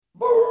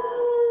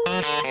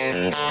What's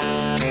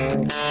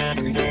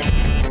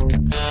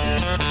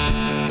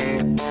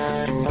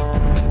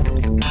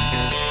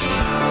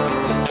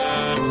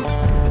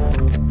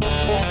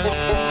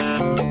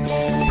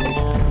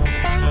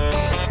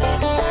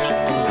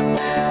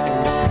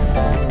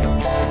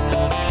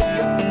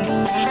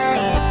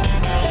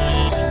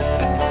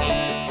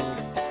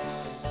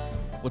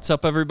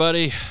up,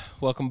 everybody?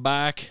 Welcome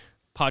back.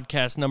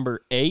 Podcast number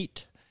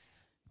 8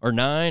 or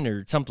 9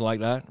 or something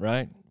like that,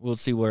 right? We'll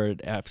see where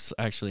it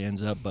actually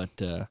ends up, but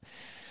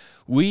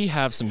we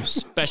have some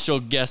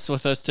special guests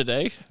with us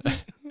today,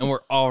 and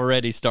we're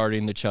already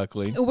starting the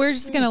chuckling. We're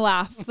just going to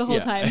laugh the whole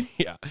time.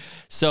 Yeah.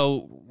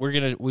 So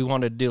we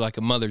wanted to do like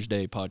a Mother's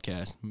Day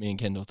podcast. Me and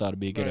Kendall thought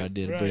it'd be a good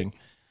idea to bring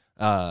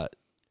a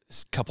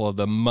couple of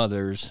the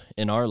mothers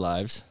in our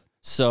lives.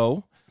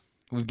 So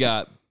we've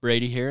got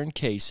Bradie here and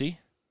Kaycie.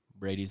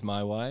 Bradie's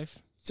my wife.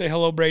 Say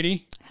hello,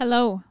 Bradie.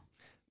 Hello.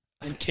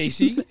 And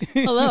Kaycie.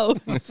 Hello.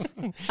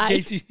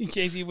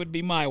 Kaycie would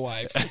be my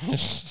wife.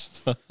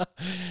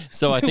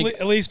 So I think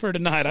at least for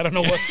tonight. I don't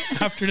know what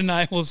after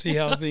tonight we'll see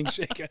how things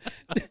shake out.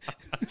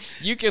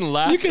 You can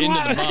laugh into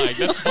the mic.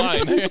 That's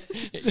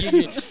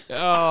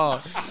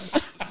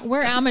fine.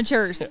 We're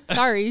amateurs.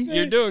 Sorry.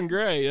 You're doing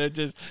great.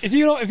 If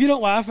you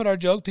don't laugh at our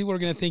joke, people are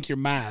going to think you're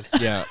mad.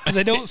 Yeah.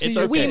 They don't see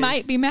okay. We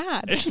might be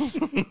mad.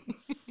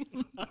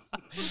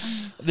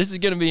 This is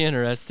going to be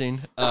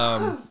interesting.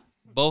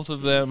 Both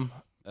of them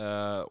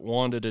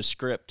wanted a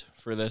script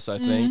for this, I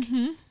think.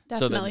 Mm-hmm,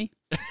 definitely.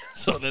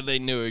 So that they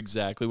knew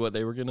exactly what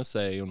they were going to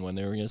say and when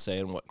they were going to say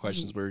and what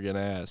questions we were going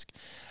to ask.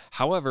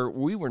 However,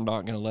 we were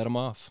not going to let them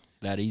off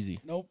that easy.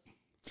 Nope.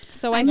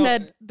 So I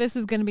said, this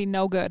is going to be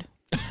no good.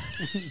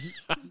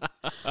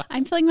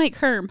 I'm feeling like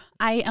Herm.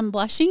 I am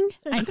blushing.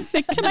 I'm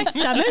sick to my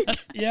stomach.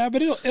 Yeah,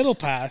 but it'll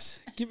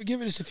pass. Give it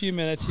just a few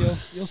minutes.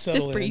 You'll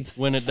settle Just breathe.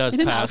 When it does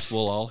pass,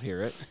 we'll all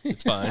hear it.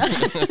 It's fine.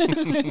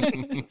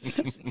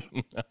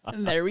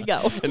 And there we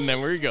go. And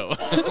then we go.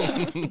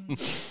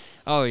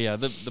 Oh, yeah.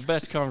 The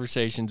best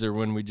conversations are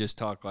when we just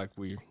talk like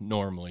we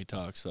normally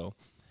talk. So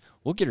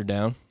we'll get her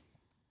down.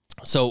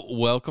 So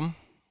welcome.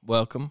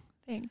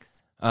 Thanks.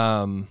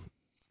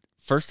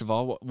 First of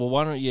all, well,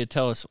 why don't you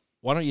tell us,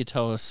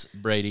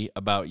 Bradie,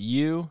 about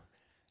you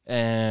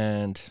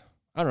and,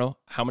 I don't know,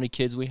 how many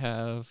kids we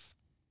have.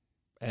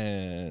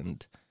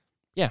 And,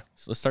 yeah,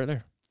 so let's start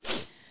there.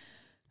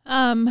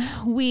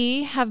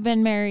 We have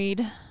been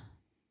married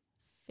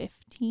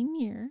 15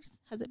 years.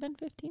 Has it been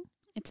 15?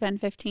 It's been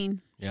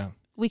 15. Yeah.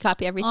 We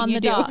copy everything On you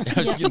the do. dot.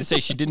 I was going to say,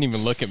 she didn't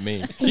even look at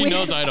me. She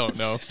knows I don't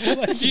know. She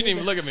didn't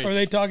even look at me. Are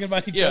they talking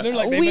about each other?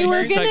 Like We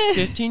were She's gonna- like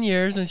 15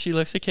 years, and she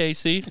looks at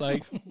Kaycie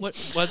like,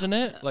 what, wasn't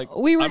it? Like,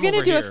 We were I'm going to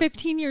over do a here.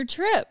 15-year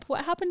trip.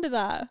 What happened to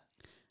that?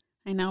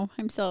 I know.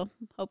 I'm still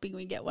hoping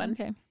we get one.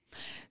 Okay.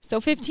 So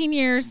 15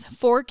 years,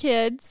 4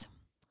 kids.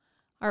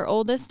 Our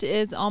oldest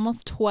is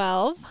almost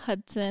 12,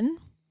 Hudson.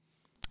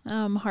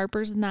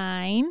 Harper's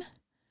 9.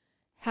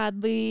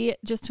 Hadley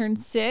just turned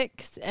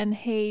 6, and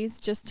Hayes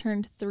just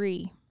turned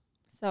 3.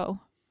 So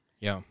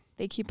Yeah.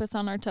 they keep us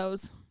on our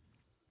toes.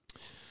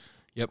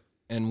 Yep.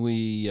 And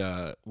we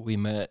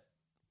met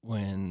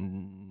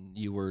when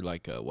you were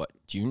like a,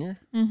 junior?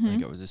 Mm-hmm. I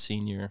think I was a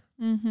senior.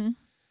 Mm-hmm.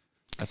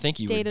 I think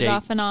you Dated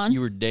off and on.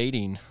 You were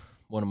dating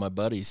one of my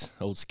buddies,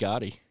 old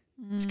Scotty.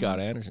 Scott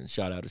Anderson.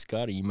 Shout out to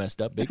Scotty. You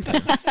messed up big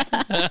time.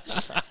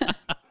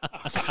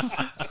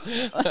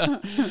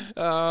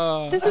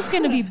 This is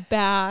going to be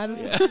bad.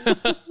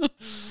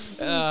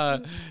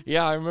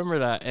 Yeah, I remember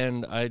that.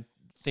 And I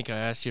think I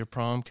asked you to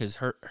prom because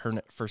her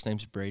first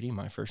name's Bradie.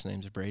 My first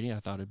name's Bradie. I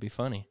thought it'd be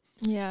funny.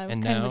 Yeah, it was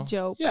And kind of now- a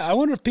joke. Yeah, I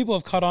wonder if people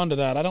have caught on to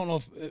that. I don't know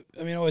if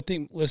I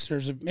think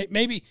listeners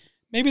maybe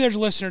there's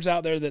listeners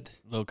out there that A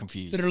little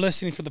confused. are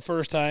listening for the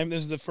first time.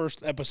 This is the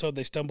first episode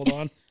they stumbled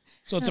on,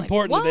 so it's They're like,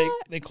 important that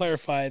 "What?" they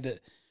clarify that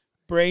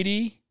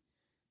Bradie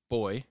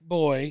Boy.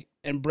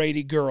 and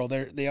Bradie girl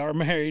they are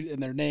married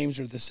and their names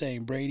are the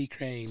same. Bradie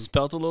Crane.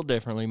 Spelled a little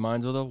differently.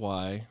 Mine's with a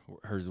Y.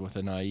 Hers with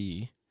an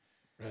IE.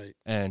 Right.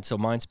 And so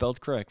mine's spelled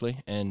correctly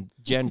and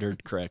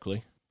gendered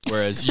correctly,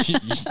 whereas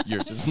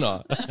yours is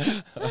not.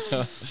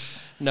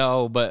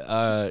 No, but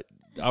I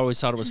always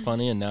thought it was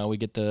funny, and now we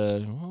get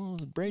the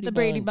Brady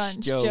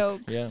Bunch joke.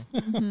 jokes. Yeah.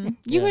 Mm-hmm. You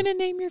Yeah. going to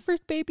name your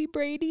first baby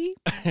Bradie?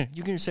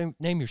 You gonna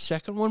name your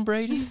second one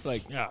Bradie?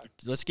 Like, yeah,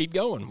 let's keep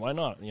going. Why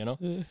not? You know.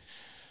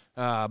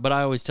 But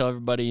I always tell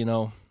everybody,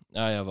 I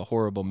have a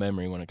horrible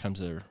memory when it comes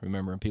to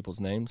remembering people's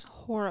names.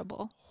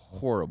 Horrible.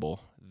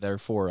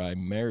 Therefore, I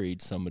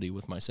married somebody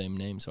with my same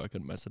name, so I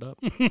couldn't mess it up.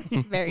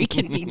 Very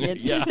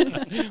convenient. Yeah,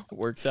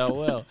 works out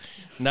well.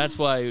 And that's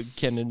why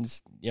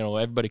Kendon's,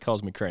 everybody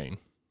calls me Crane.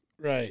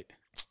 Right.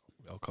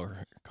 I'll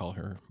call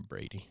her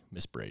Bradie,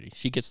 Miss Bradie.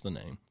 She gets the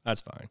name.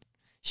 That's fine.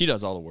 She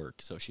does all the work,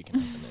 so she can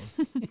have the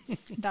name.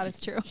 That is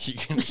true. She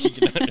can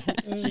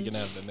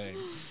have the name.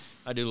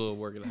 I do a little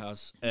work at the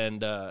house,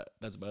 and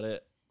that's about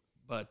it.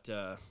 But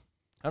I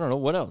don't know.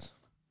 What else?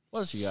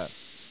 What else you got?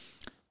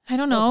 I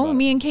don't Tell us know. about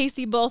Me it. and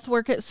Kaycie both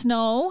work at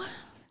Snow.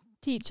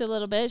 Teach a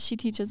little bit. She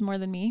teaches more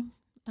than me.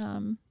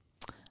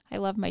 I I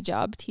love my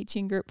job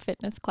teaching group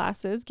fitness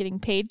classes, getting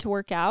paid to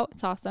work out.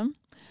 It's awesome.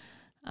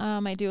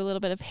 I do a little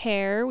bit of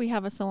hair. We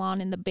have a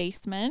salon in the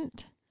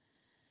basement.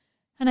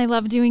 And I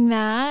love doing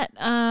that.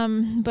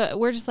 But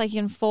we're just like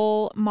in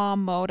full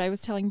mom mode. I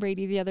was telling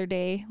Bradie the other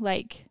day,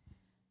 like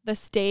the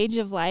stage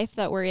of life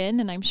that we're in,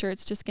 and I'm sure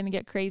it's just going to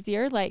get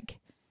crazier. Like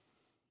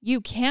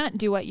you can't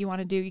do what you want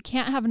to do. You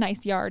can't have a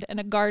nice yard and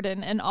a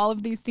garden and all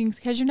of these things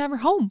because you're never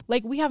home.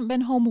 Like we haven't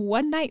been home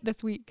one night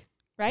this week,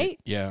 right?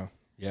 Yeah.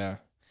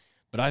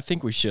 But I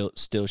think we still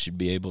should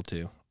be able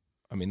to.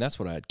 I mean, that's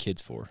what I had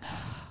kids for.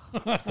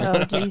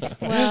 Oh, geez.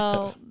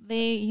 Well,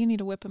 you need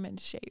to whip them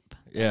into shape.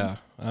 Yeah,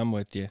 I'm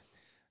with you.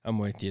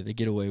 They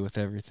get away with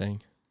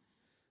everything.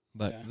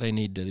 But they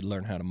need to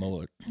learn how to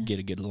mow it, get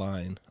a good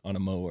line on a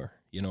mower.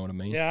 You know what I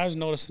mean? Yeah, I was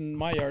noticing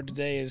my yard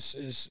today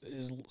is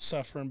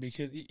suffering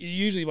because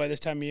usually by this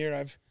time of year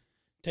I've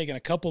taken a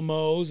couple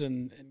mows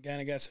and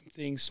kind of got some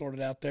things sorted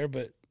out there,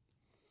 but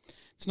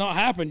it's not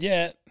happened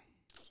yet.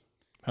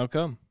 How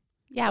come?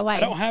 Yeah, why? I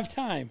don't have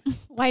time.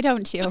 Why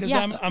don't you? Because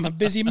I'm a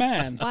busy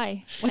man.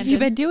 Why? What have you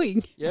been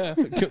doing? Yeah.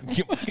 You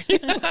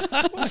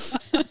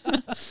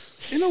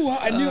know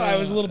what? I knew I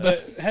was a little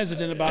bit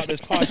hesitant about this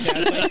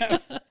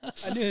podcast.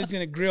 I knew he was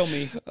going to grill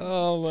me.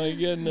 Oh, my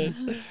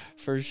goodness.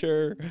 For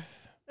sure.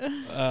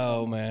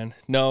 Oh, man.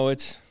 No,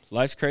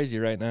 life's crazy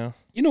right now.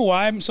 You know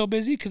why I'm so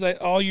busy? Because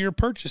all your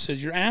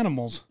purchases, your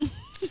animals.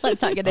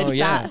 Let's not get into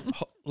that.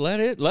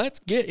 Let's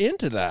get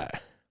into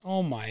that.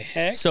 Oh, my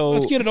heck. So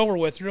let's get it over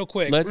with real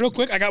quick.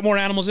 I got more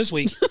animals this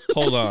week.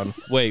 Hold on.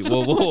 Wait.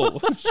 Whoa.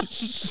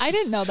 I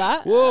didn't know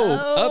that.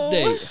 Whoa.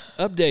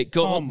 Update.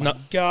 Go. Oh, my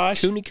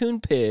gosh. Cooney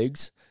Coon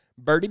pigs.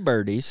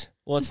 Birdies.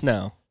 What's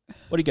now?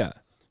 What do you got?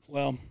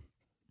 Well,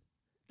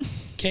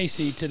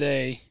 Kaycie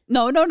today.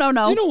 No. You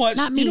know what?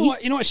 Not me.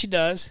 You know what she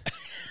does?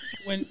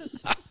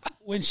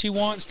 When she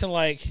wants to,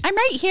 like, I'm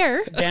right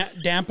here.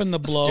 dampen the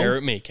blow. Stare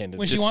at me, Kendall.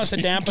 When she wants to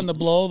dampen the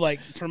blow, like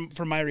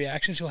for my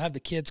reaction, she'll have the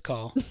kids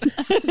call.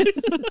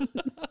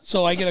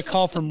 So I get a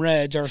call from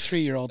Reg, our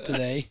 3-year-old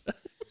today.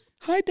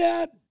 Hi,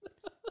 Dad.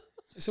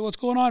 I said, what's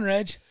going on,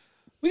 Reg?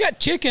 We got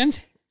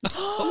chickens.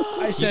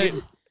 I said,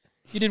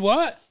 you did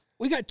what?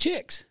 We got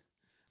chicks.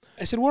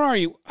 I said, where are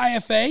you?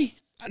 IFA?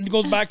 And it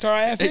goes back to our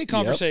IFA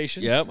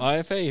conversation. Yep,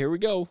 IFA. Here we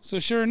go. So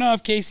sure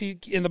enough,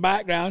 Kaycie in the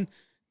background,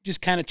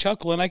 just kind of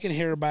chuckling. I can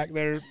hear her back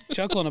there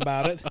chuckling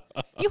about it.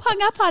 You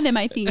hung up on him,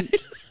 I think.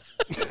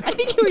 I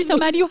think you were so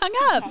mad you hung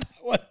up.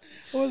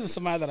 I wasn't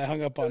so mad that I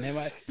hung up on him.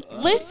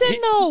 Listen,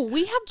 though,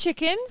 we have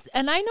chickens,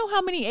 and I know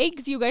how many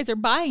eggs you guys are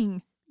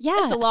buying. Yeah.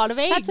 That's a lot of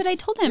eggs. That's what I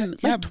told him.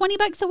 Yeah. Like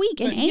 $20 a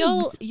week in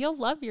eggs. You'll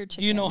love your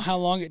chicken. Do you know how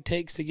long it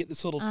takes to get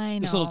this little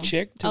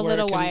chick to a where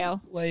little it can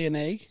while. lay an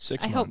egg?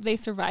 6 I months. hope they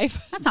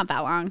survive. That's not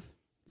that long.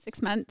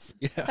 6 months.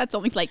 Yeah. That's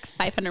only like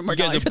 $500 more You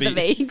guys worth will of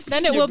eggs.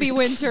 Then it will be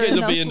winter and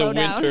It'll be they'll in the slow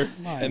down. winter,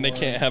 My and they word.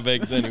 can't have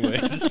eggs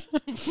anyways.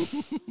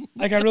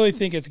 Like, I really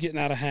think it's getting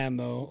out of hand,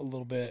 though, a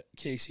little bit,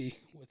 Kaycie,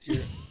 with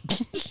your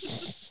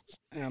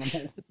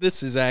animal.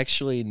 This is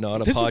actually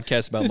not a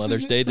podcast about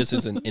Mother's Day. This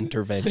is an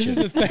intervention. This is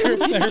a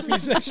therapy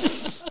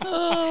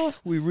session.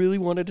 We really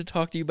wanted to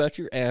talk to you about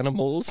your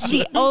animals.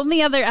 The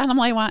only other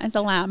animal I want is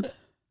a lamb.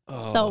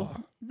 Oh.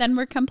 So then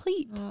we're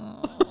complete.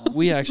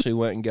 We actually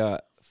went and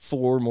got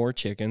 4 more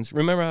chickens.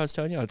 Remember I was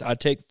telling you I'd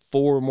take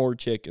 4 more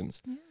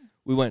chickens. Yeah.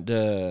 We went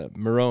to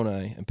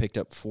Moroni and picked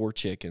up 4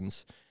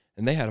 chickens,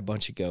 and they had a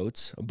bunch of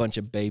goats, a bunch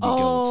of baby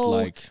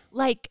goats,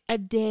 like a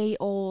day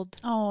old.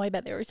 Oh, I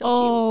bet they were so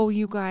Oh,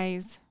 you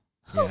guys.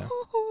 Yeah.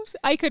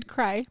 I could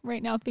cry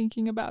right now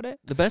thinking about it.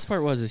 The best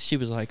part was she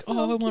was like, So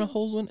I want to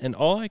hold one, and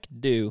all I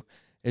could do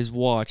is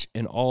watch,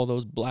 and all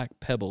those black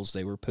pebbles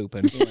they were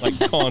pooping like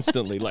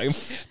constantly. Like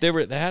they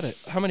had it.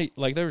 How many?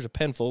 Like there was a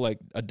pen full, like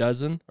a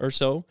dozen or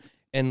so.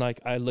 And like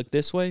I look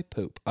this way,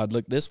 poop. I'd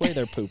look this way,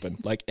 they're pooping.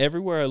 Like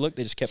everywhere I looked,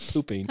 they just kept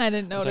pooping. I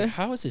didn't notice. I was like,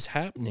 how is this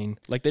happening?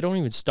 Like they don't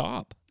even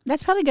stop.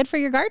 That's probably good for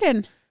your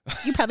garden.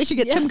 You probably should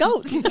get some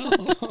goats.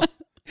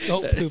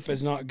 Goat poop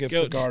is not good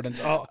for gardens.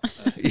 I'll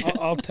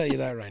tell you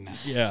that right now.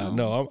 Yeah,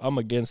 no, I'm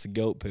against the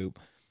goat poop.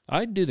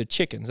 I'd do the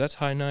chickens. That's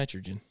high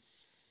nitrogen.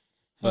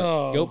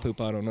 But goat poop,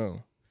 I don't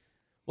know.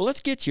 Well, let's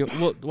get you.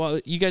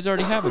 Well, you guys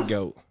already have a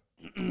goat.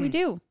 We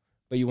do.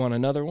 But you want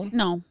another one?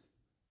 No.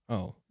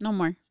 Oh. No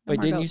more. Wait,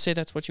 didn't you say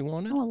that's what you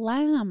wanted? Oh, a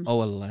lamb.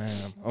 Oh, a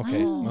lamb.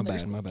 Okay, Oh, my they're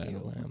bad, so my bad. cute.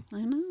 A lamb.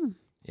 I know.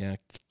 Yeah.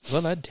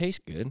 Well, that'd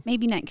taste good.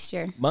 Maybe next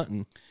year.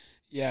 Mutton.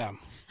 Yeah.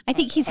 I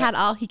think he's had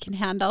all he can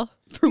handle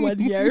for 1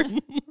 year.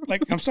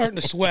 Like I'm starting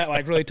to sweat,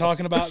 like really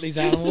talking about these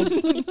animals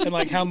and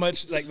like how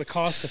much like the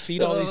cost to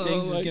feed all these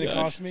things is going to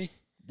cost me.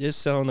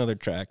 Just sell another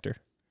tractor.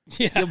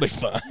 Yeah. You'll be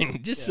fine.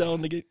 Just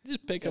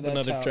pick up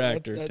another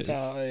tractor.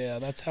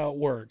 That's how it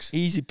works.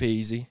 Easy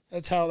peasy.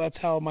 That's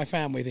how my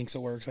family thinks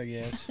it works, I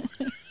guess.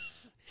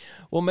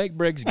 Well, make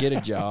Briggs get a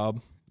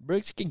job.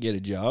 Briggs can get a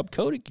job.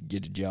 Cody can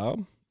get a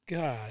job.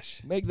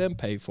 Gosh. Make them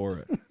pay for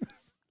it.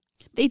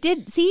 They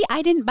did. See,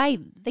 I didn't buy.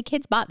 The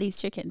kids bought these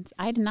chickens.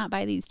 I did not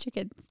buy these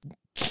chickens.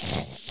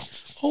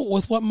 Oh,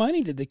 with what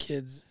money did the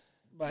kids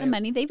buy? The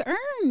money they've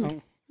earned.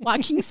 Oh.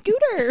 walking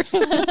Scooter.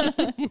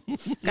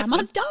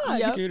 Grandma's dog.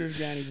 Yep. Scooter's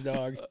Granny's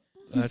dog.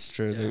 That's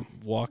true. They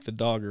walk the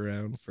dog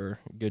around for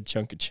a good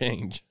chunk of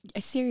change.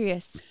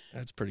 Serious.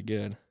 That's pretty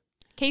good.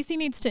 Kaycie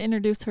needs to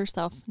introduce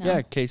herself now.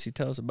 Yeah, Kaycie,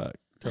 tell us about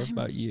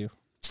you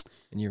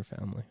and your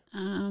family.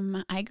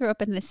 I grew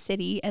up in the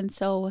city, and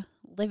so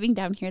living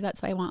down here,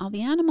 that's why I want all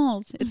the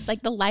animals. It's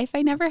like the life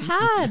I never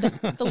had,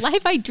 the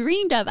life I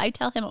dreamed of. I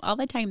tell him all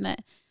the time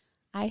that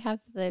I have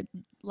the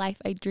life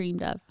I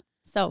dreamed of.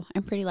 So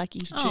I'm pretty lucky.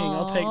 Cha-ching,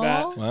 I'll take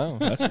that. Wow.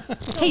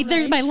 That's, Hey,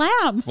 there's my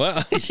lamb.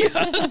 wow.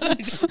 Yeah.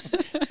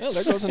 Well,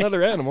 there goes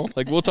another animal.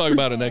 Like, we'll talk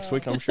about it next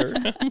week, I'm sure.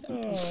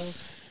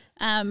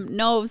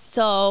 No,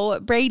 so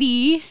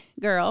Bradie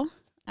girl,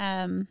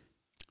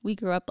 we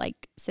grew up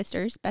like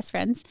sisters, best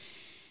friends.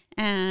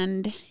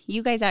 And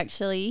you guys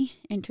actually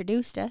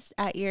introduced us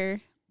at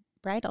your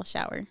bridal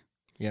shower.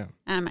 Yeah.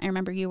 I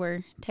remember you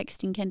were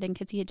texting Kendon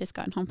because he had just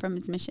gotten home from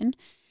his mission.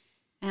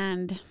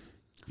 And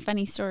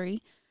funny story,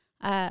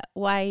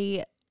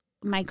 why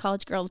my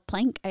college girls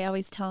plank, I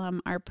always tell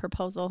them our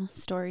proposal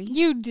story.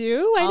 You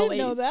do? I didn't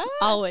know that.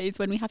 Always,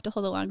 when we have to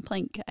hold a long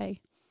plank, I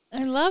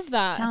love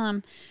that. tell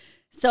them.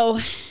 So,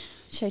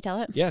 should I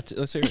tell it? Yeah,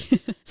 let's hear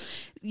it.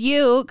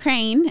 You,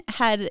 Crane,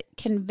 had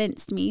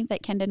convinced me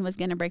that Kendon was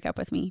going to break up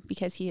with me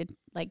because he had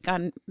like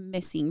gone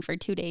missing for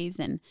 2 days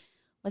and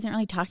wasn't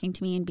really talking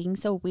to me and being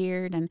so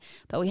weird.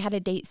 But we had a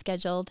date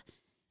scheduled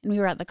and we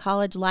were at the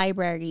college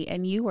library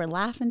and you were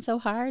laughing so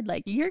hard,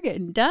 like, you're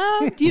getting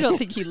dumped. You don't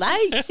think he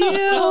likes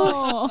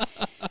you.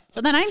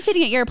 So then I'm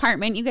sitting at your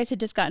apartment. You guys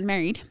had just gotten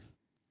married.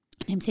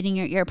 I'm sitting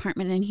here at your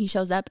apartment and he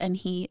shows up and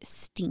he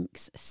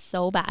stinks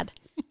so bad,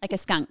 like a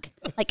skunk,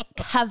 like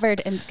covered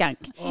in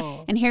skunk.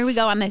 Oh. And here we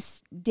go on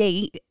this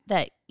date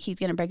that he's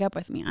going to break up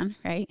with me on,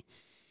 right?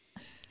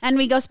 And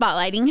we go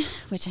spotlighting,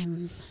 which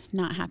I'm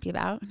not happy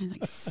about. And I'm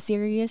like,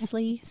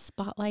 seriously,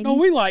 spotlighting? No,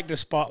 we like the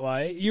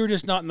spotlight. You were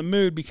just not in the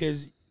mood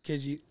because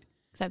you...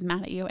 I was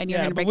mad at you and you're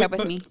going to break up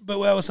with me. But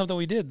that was something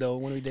we did, though,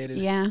 when we dated.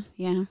 Yeah,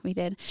 we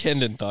did.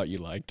 Kendon thought you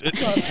liked it.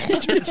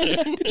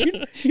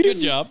 Good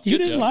job. You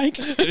didn't like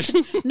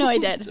it? No, I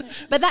did.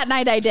 But that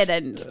night I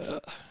didn't.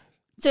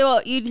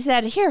 So you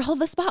said, here, hold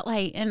the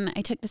spotlight. And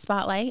I took the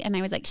spotlight and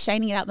I was like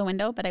shining it out the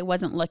window, but I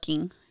wasn't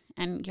looking.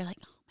 And you're like,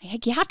 oh,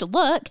 heck, you have to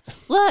look.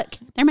 Look,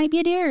 there might be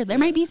a deer. There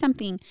might be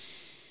something.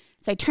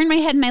 So I turn my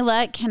head and I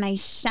look and I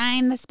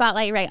shine the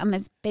spotlight right on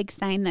this big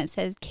sign that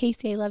says,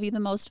 Kaycie, I love you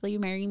the most. Will you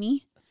marry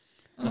me?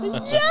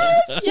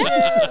 Yes.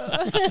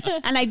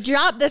 And I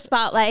drop the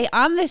spotlight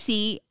on the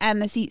seat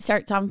and the seat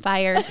starts on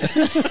fire.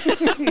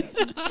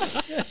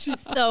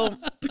 So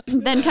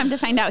then come to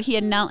find out he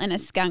had knelt in a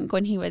skunk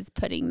when he was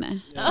putting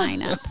the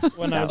sign up.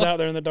 When I was out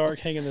there in the dark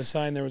hanging the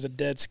sign, there was a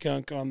dead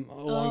skunk along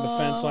the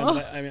fence line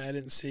that I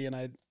didn't see, and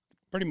I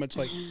pretty much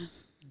like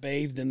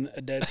bathed in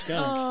a dead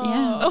skunk.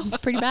 Yeah, it was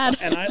pretty bad.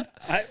 And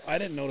I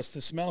didn't notice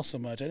the smell so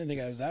much. I didn't think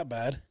I was that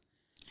bad.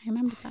 I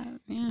remember that,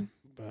 yeah.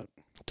 But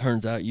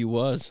turns out you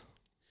was.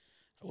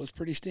 I was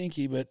pretty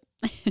stinky, but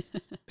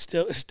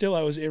still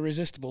I was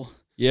irresistible.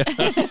 Yeah.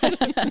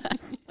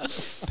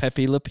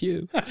 Pepe Le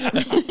Pew.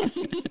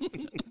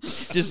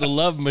 Just a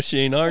love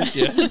machine, aren't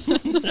you?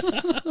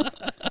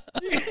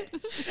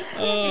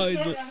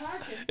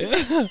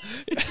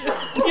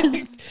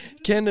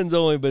 Kendon's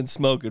only been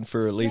smoking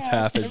for at least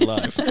half his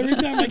life. Every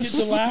time I get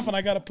to laughing,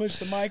 I got to push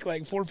the mic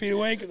like 4 feet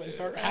away because I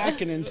start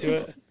hacking into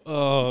it.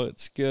 Oh,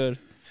 it's good.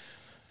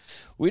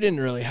 We didn't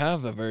really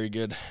have a very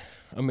good...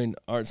 I mean,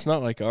 it's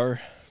not like our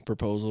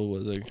proposal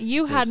was a...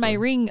 You had my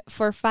ring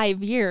for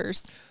 5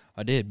 years.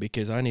 I did,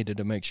 because I needed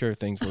to make sure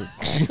things were...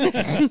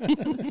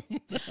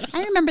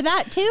 I remember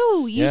that,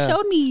 too. You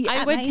showed me.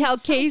 I would tell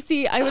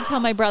Kaycie, I would tell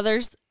my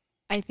brothers,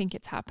 I think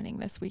it's happening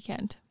this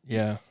weekend.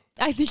 Yeah.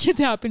 I think it's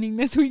happening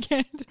this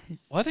weekend.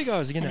 Well, I think I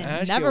was going to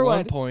ask you at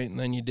one point, and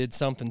then you did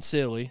something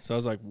silly. So I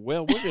was like,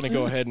 well, we're going to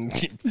go ahead and...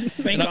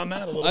 think on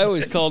that a little bit. I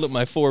always called it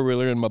my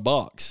four-wheeler in my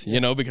box,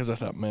 because I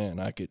thought, man,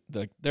 I could...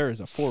 there is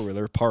a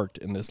four-wheeler parked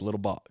in this little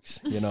box,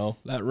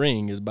 That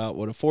ring is about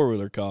what a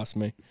four-wheeler cost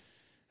me.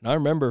 And I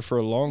remember for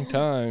a long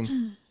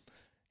time,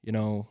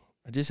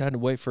 I just had to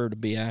wait for her to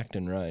be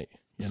acting right,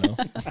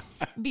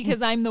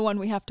 Because I'm the one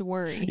we have to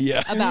worry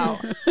Yeah. about.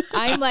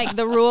 I'm like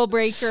the rule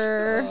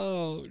breaker.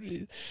 Oh,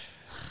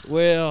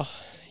 well,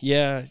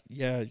 yeah.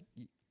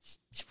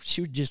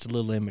 She was just a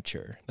little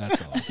immature.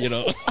 That's all,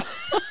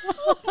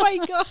 Oh my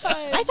God.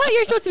 I thought you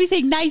were supposed to be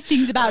saying nice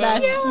things about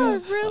us. Yeah,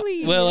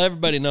 really. Well,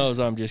 everybody knows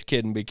I'm just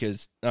kidding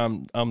because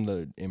I'm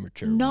the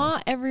immature one.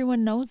 Not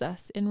everyone knows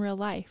us in real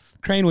life.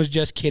 Crane was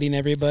just kidding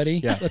everybody.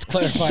 Yeah. Let's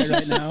clarify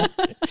right now.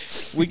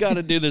 We got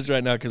to do this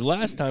right now because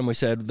last time we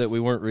said that we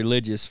weren't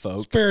religious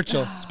folk.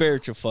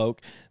 Spiritual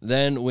folk.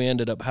 Then we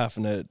ended up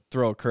having to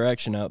throw a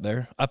correction out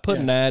there. I put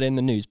an ad in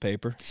the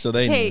newspaper so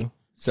they knew.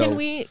 So,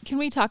 can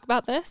we talk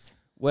about this?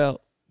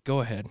 Well,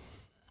 go ahead.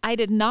 I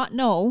did not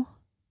know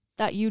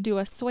that you do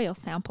a soil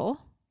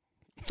sample.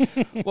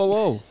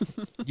 Whoa.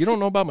 You don't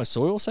know about my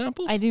soil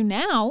samples? I do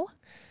now.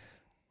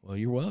 Well,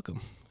 you're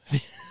welcome.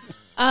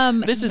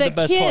 This is the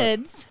best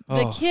part.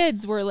 The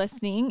kids were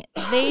listening.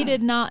 They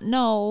did not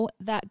know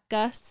that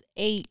Gus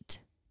ate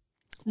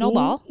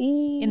Snowball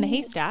in the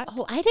haystack.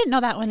 Oh, I didn't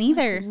know that one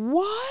either.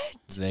 What?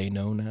 They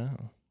know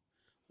now.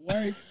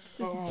 Why?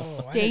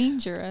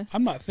 Dangerous.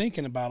 I'm not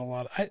thinking about a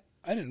lot. I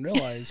didn't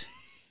realize.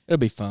 It'll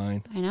be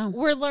fine. I know.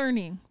 We're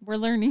learning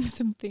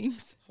some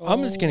things.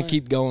 I'm just going to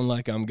keep going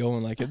like I'm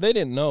going. Like if they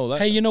didn't know that.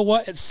 Hey, you know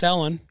what? It's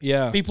selling.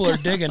 Yeah. People are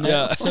digging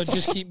it. So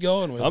just keep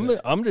going with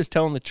it. I'm just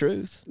telling the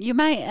truth. You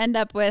might end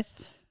up with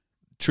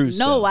Truth.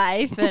 no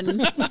wife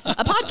and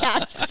a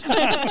podcast.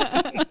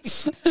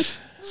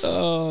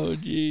 Oh,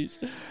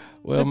 jeez.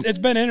 Well, it's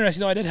been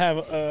interesting. I did have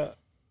a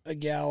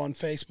gal on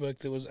Facebook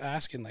that was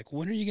asking, like,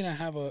 when are you going to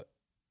have a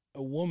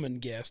woman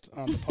guest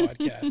on the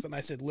podcast? And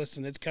I said,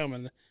 listen, it's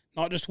coming.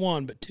 Not just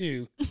one, but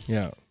two.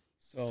 Yeah.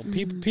 So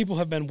people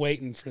have been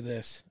waiting for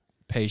this.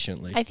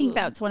 Patiently. I think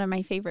that's one of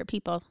my favorite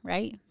people,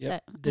 right?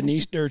 Yep.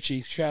 Denise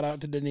Durchie. Shout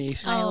out to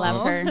Denise. I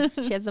love her.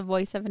 She has the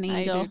voice of an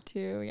angel. I do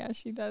too. Yeah,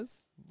 she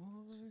does.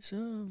 Voice of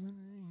an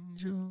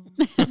angel.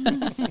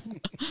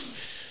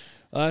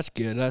 That's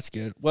good. That's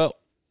good. Well,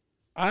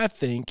 I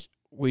think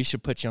we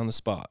should put you on the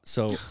spot.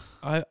 So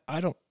I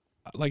don't,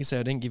 like I said,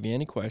 I didn't give you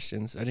any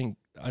questions.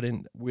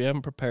 We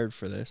haven't prepared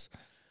for this,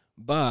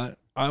 but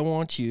I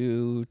want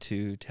you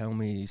to tell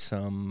me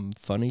some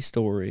funny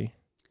story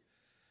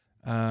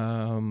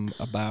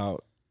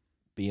about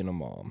being a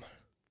mom.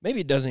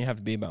 Maybe it doesn't have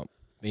to be about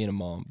being a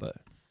mom, but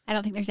I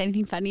don't think there's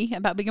anything funny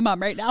about being a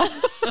mom right now.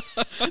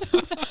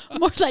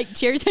 More like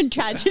tears and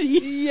tragedy.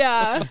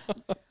 Yeah.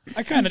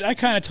 I kind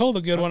of told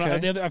a good one.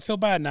 Okay. I feel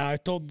bad now. I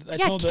told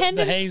Kendon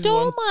the Hayes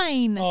stole one.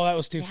 mine. Oh, that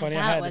was too funny.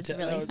 that I had was to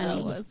really funny.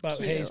 That was about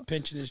Cute. Hayes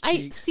pinching his I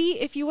cheeks. see.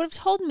 If you would have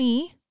told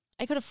me,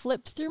 I could have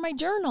flipped through my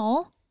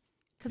journal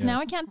because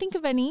now I can't think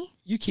of any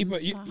You keep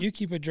you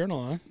keep a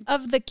journal, huh?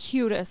 of the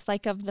cutest,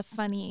 like of the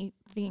funny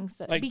things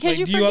that Like, because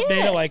like, you do you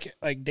forget. update it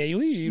like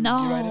daily? You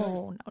write it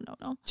out?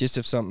 No. just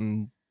if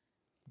something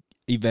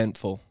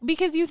eventful.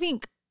 Because you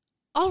think,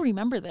 I'll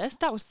remember this.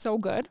 That was so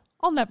good.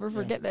 I'll never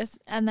forget this.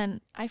 And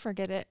then I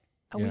forget it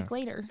a week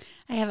later.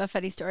 I have a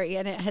funny story,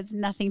 and it has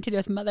nothing to do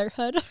with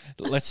motherhood.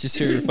 Let's just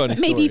hear your funny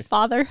story. Maybe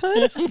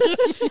fatherhood.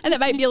 And it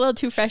might be a little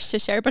too fresh to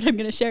share, but I'm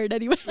going to share it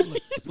anyway.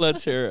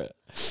 Let's hear it.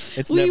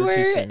 It's We never too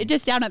were soon.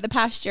 just down at the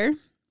pasture,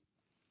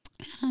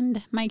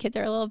 and my kids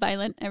are a little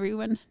violent.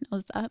 Everyone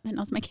knows that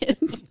knows my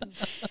kids.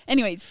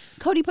 Anyways,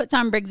 Cody puts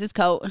on Briggs's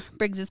coat.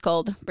 Briggs is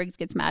cold. Briggs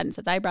gets mad and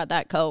says, I brought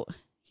that coat.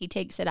 He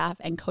takes it off,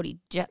 and Cody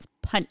just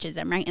punches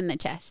him right in the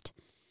chest.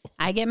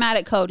 I get mad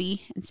at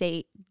Cody and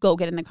say, go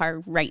get in the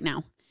car right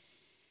now.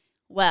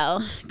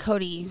 Well,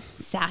 Cody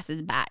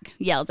sasses back,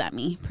 yells at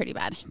me pretty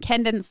bad.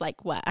 Kendon's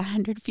like,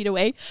 100 feet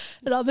away?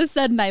 And all of a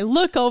sudden I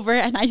look over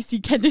and I see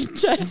Kendon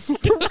just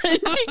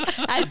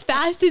sprinting as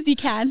fast as he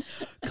can.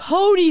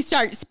 Cody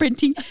starts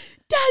sprinting.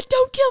 Dad,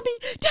 don't kill me.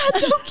 Dad,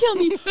 don't kill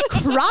me.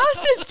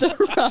 Crosses the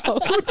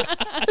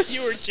road.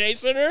 You were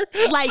chasing her?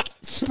 Like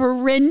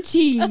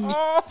sprinting.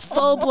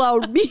 Full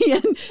blown. Me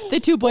and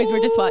the two boys were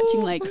just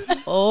watching like,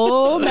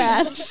 oh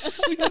man.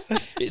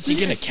 Is he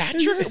going to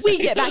catch her? We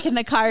get back in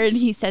the car and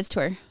he says to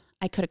her,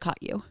 I could have caught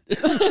you.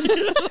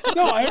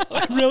 No,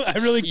 I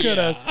really could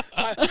have.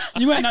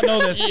 You might not know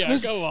this. Yeah,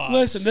 go on.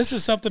 Listen, this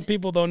is something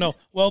people don't know.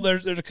 Well,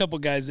 there's a couple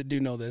guys that do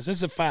know this. This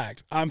is a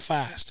fact. I'm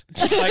fast.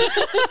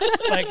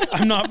 Like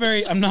I'm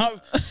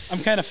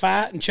kind of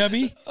fat and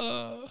chubby,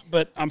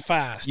 but I'm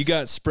fast. You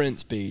got sprint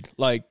speed.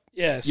 Like,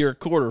 yes. you're a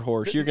quarter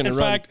horse. You're going to In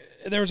run. fact,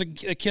 there was a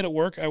kid at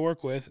work I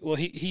work with. Well,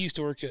 he used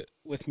to work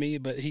with me,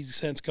 but he's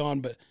since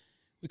gone. But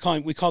we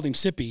called him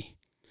Sippy.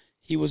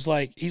 He's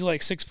like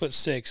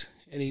 6'6",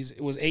 and he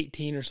was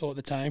 18 or so at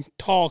the time.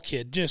 Tall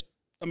kid,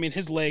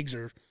 his legs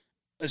are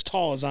as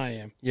tall as I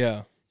am.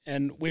 Yeah.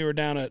 And we were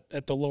down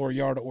at the lower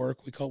yard at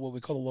work. We call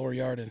the lower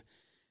yard,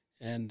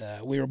 and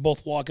we were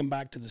both walking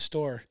back to the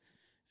store,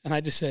 and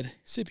I just said,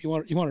 "Sip, you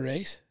want a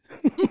race?"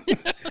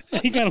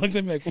 And he kind of looks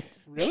at me like,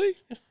 "Really?"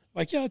 I'm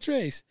like, "Yeah, let's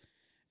race."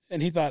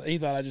 And he thought I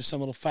was just some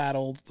little fat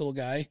old little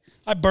guy.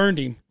 I burned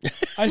him.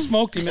 I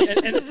smoked him,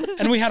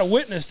 and we had a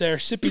witness there,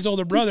 Sippy's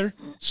older brother,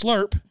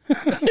 Slurp.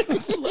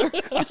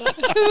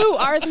 Who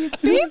are these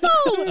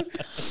people?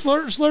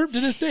 Slurp to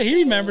this day, he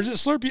remembers it.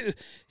 Slurp,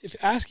 if you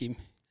ask him,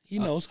 he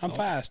knows I'm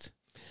fast.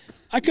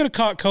 I could have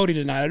caught Cody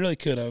tonight. I really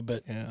could have,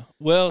 but Yeah.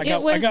 Well,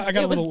 It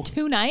was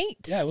tonight.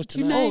 yeah, it was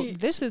tonight. Oh,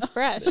 this is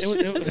fresh. It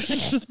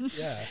was,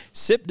 yeah.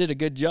 Sip did a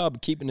good job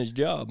of keeping his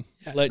job,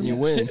 letting you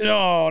win.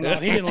 No,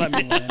 he didn't let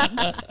me win.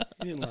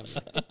 He didn't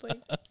let me.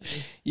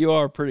 You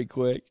are pretty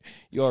quick.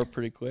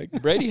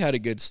 Bradie had a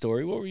good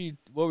story. What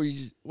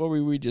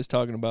were we just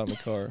talking about in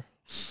the car?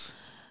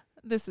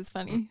 This is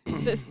funny.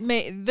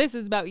 This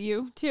is about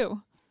you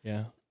too.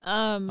 Yeah.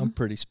 I'm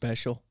pretty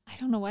special. I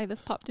don't know why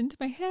this popped into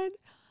my head.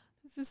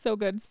 This is so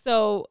good.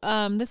 So,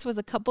 this was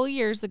a couple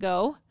years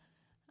ago.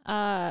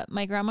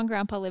 My grandma and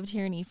grandpa lived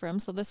here in Ephraim,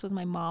 so this was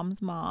my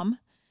mom's mom.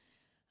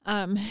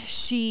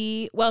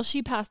 She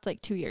passed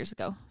like 2 years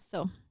ago.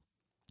 So,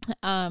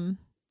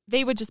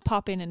 they would just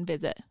pop in and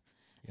visit.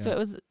 Yeah. So it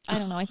was, I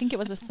don't know, I think it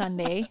was a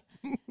Sunday.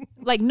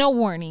 like no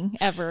warning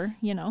ever,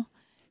 you know.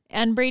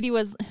 And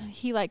Bradie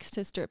he likes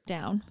to strip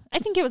down. I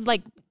think it was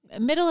like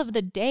middle of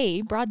the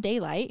day, broad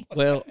daylight.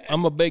 Well,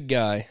 I'm a big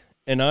guy,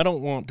 and I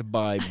don't want to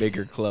buy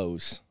bigger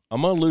clothes.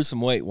 I'm going to lose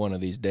some weight one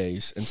of these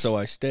days, and so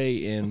I stay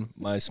in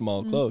my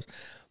small clothes.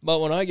 But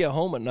when I get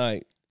home at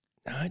night,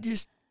 I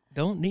just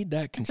don't need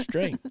that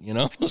constraint, you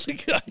know?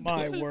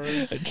 My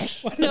word.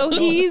 So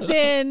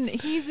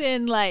he's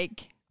in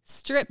like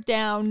stripped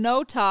down,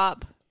 no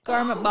top,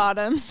 garment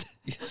bottoms,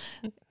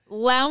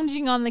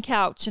 lounging on the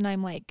couch, and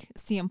I'm like,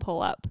 see him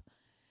pull up.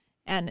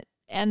 And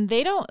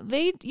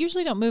they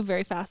usually don't move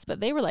very fast, but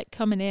they were like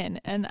coming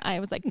in, and I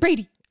was like,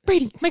 Bradie,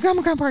 my grandma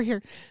and grandpa are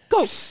here.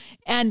 Go.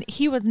 And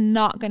he was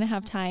not going to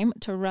have time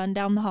to run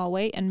down the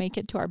hallway and make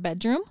it to our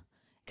bedroom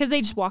because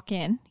they just walk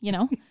in, you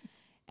know?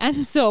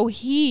 And so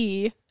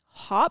he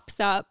hops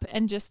up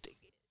and just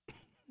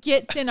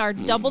gets in our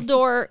double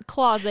door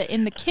closet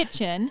in the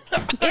kitchen.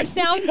 It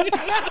sounds...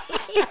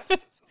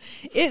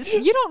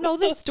 you don't know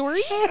this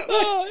story?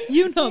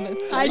 You know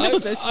this. I know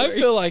this story. I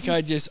feel like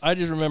I just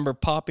remember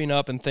popping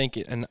up and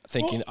thinking,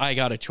 I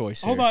got a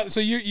choice here. Hold on. So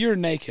you're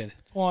naked.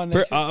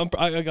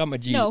 I got my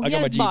G. No, I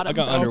got my G. I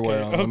got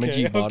underwear on. I'm a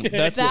G bottom.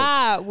 That's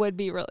that would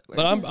be really weird.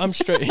 But I'm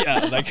straight. Yeah,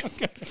 like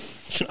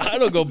I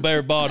don't go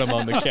bare bottom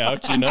on the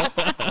couch, you know.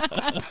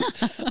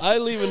 I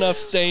leave enough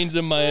stains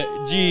in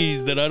my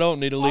G's that I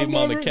don't need to leave them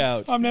on the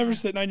couch. I'm never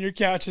sitting on your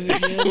couches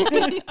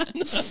again.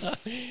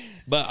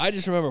 But I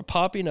just remember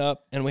popping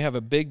up, and we have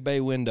a big bay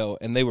window,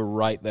 and they were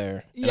right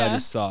there, and I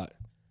just thought,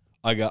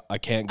 I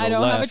can't go left. I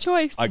don't have a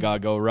choice. I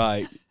gotta go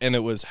right, and it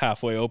was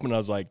halfway open. I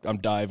was like, I'm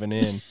diving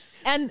in.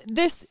 And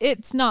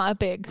it's not a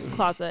big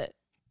closet.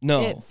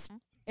 No,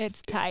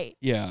 it's tight.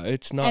 Yeah,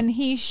 it's not. And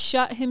he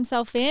shut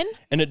himself in.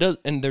 And it does.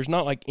 And there's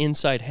not like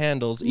inside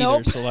handles either.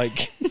 Nope. So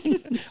like,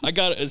 I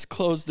got it as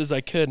closed as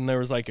I could, and there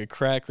was like a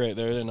crack right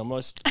there. And I'm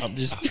just in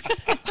this.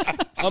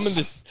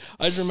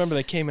 I just remember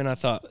they came in. I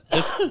thought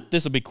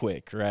this will be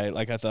quick, right?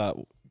 Like I thought,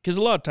 because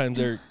a lot of times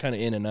they're kind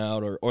of in and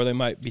out, or they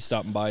might be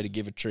stopping by to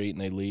give a treat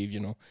and they leave. You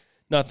know,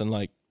 nothing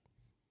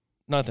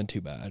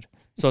too bad.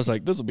 So I was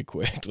like, this will be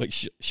quick. Like,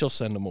 she'll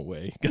send them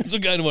away. That's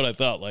kind of what I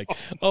thought. Like,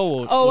 I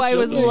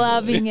was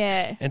loving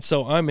it. And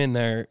so I'm in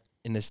there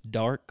in this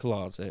dark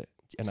closet,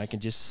 and I can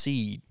just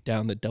see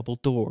down the double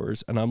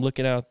doors, and I'm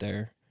looking out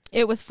there.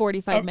 It was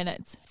 45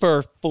 minutes.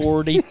 For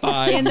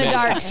 45 in the minutes.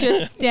 dark,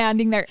 just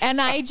standing there. And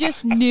I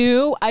just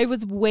knew I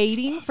was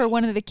waiting for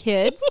one of the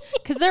kids,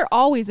 because they're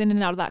always in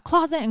and out of that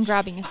closet and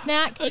grabbing a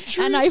snack.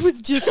 And I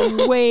was just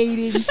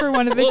waiting for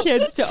one of the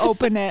kids to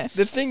open it.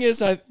 The thing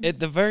is, at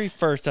the very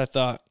first, I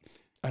thought,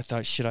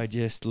 should I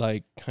just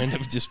like kind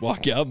of just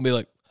walk out and be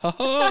like,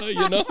 haha,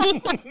 you know,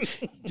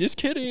 just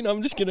kidding.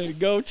 I'm just going to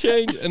go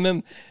change. And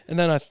then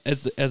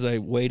as I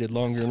waited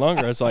longer and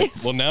longer, I was like,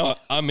 well, now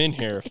I'm in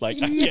here. Like,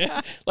 I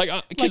can't,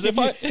 because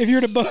if you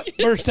were to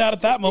burst out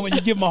at that moment,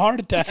 you give them a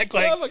heart attack.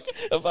 Like,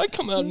 if I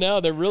come out now,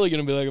 they're really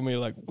going to be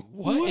like,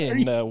 what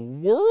in the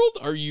world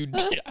are you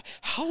doing?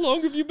 How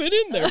long have you been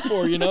in there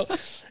for, you know?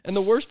 And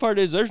the worst part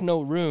is there's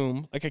no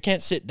room. Like, I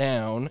can't sit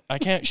down. I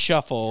can't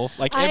shuffle.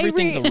 Like,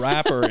 everything's a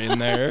wrapper in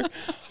there.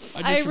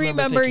 I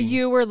remember thinking,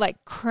 you were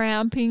like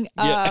cramping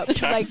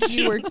up, like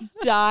you were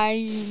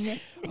dying.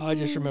 I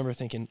just remember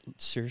thinking,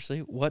 seriously,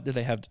 what do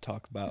they have to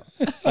talk about?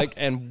 Like,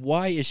 and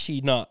why is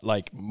she not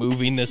like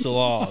moving this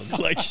along?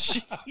 Like,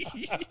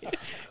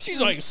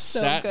 she's like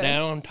sat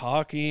down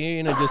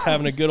talking and just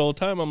having a good old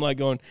time. I'm like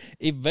going,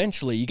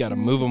 eventually you got to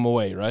move them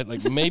away, right?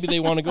 Like maybe they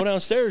want to go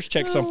downstairs,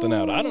 check something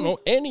out. I don't know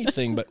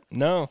anything, but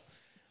no,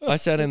 I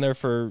sat in there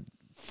for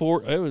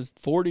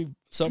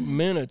 40-something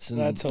minutes. And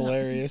that's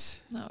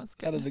hilarious. That was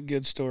good. That is a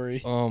good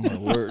story. Oh my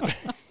word.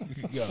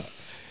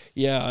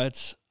 Yeah,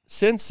 it's.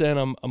 Since then,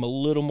 I'm a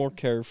little more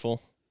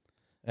careful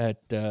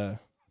at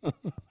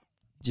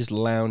just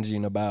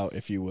lounging about,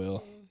 if you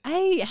will.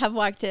 I have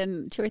walked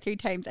in 2 or 3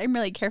 times. I'm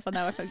really careful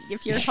now.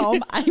 If you're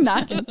home, I'm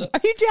knocking.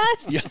 Are you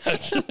dressed?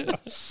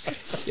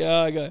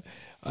 Yeah.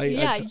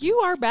 You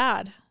are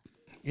bad.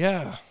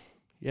 Yeah.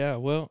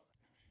 Well,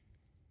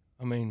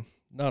 I mean,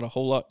 not a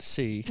whole lot to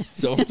see.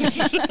 So,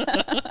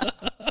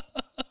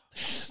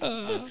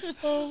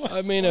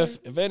 I mean,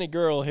 if any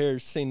girl here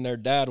has seen their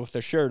dad with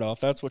their shirt off,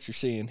 that's what you're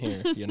seeing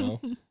here, you know.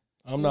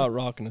 I'm not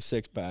rocking a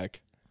 6-pack.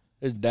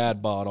 It's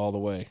dad bod all the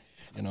way,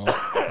 you know.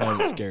 I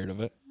ain't scared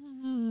of it.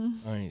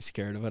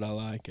 I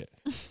like it.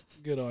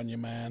 Good on you,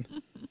 man.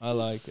 I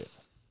like it.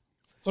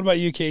 What about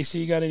you, Kaycie?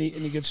 You got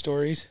any good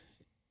stories?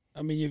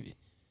 I mean,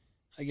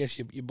 I guess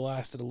you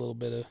blasted me a little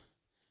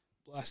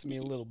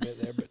bit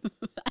there, but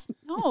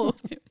no,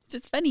 it's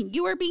just funny.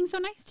 You were being so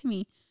nice to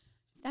me.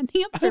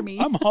 Standing up for me.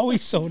 I'm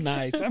always so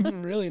nice. I'm a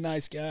really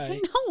nice guy.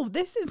 No,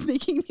 this is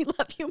making me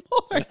love you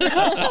more.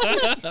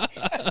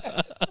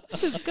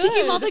 This is good.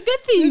 Give all the good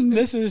things.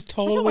 This is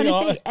totally. I don't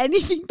want to say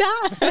anything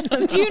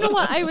bad. Do you know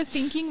what I was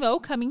thinking though?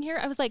 Coming here,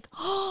 I was like,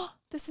 oh,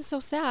 this is so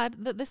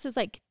sad that this is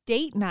like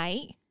date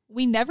night.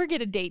 We never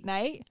get a date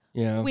night.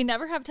 Yeah. We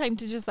never have time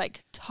to just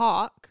like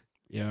talk.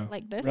 Yeah.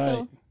 Like this. Right.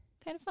 So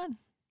kind of fun.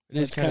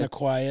 It's kind of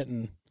quiet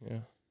and.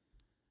 Yeah.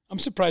 I'm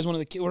surprised one of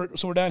the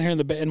kids. We're down here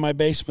in my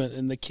basement,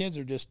 and the kids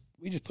are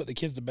we just put the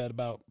kids to bed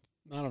about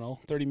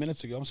 30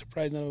 minutes ago. I'm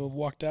surprised none of them have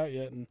walked out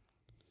yet and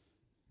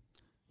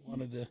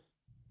wanted to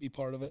be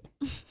part of it.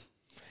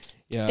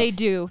 Yeah, they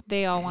do.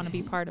 They all want to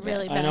be part of it.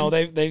 Really I know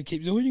they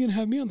keep. When are you gonna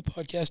have me on the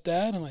podcast,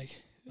 Dad? I'm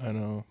like, I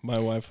know.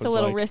 My wife was a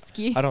little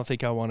risky. I don't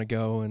think I want to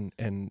go,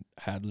 and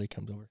Hadley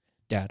comes over.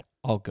 Dad,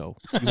 I'll go.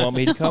 You want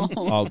me to come?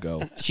 I'll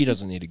go. She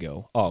doesn't need to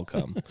go. I'll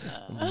come.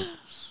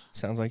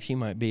 Sounds like she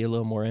might be a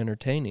little more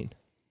entertaining,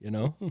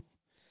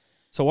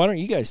 So why don't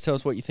you guys tell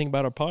us what you think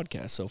about our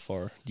podcast so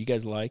far? Do you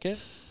guys like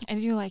it? I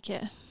do like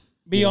it.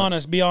 Be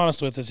honest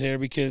with us here,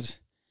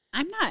 because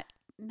I'm not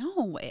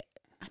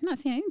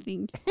saying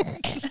anything.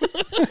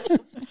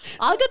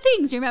 All good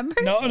things, remember?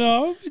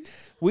 No.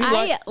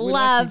 I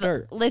love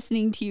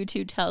listening to you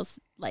two talk.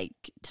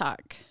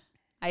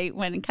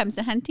 When it comes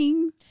to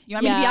hunting, you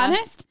want me to be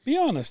honest? Be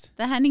honest.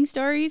 The hunting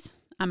stories,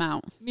 I'm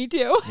out. Me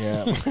too.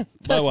 Yeah.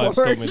 My wife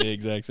told me the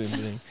exact same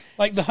thing.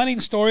 Like the hunting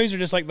stories, or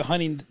just like the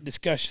hunting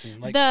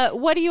discussion? Like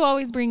what do you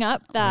always bring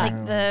up? Like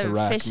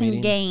the fishing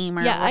meetings. game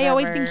or I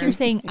always think you're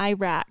saying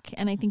Iraq,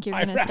 and I think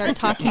you're going to start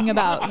talking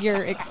about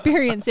your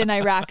experience in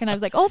Iraq, and I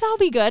was like, oh, that'll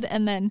be good,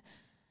 and then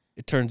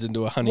it turns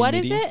into a hunting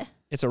meeting. What is it?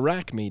 It's a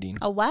RAC meeting.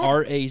 A what?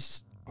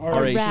 RAC.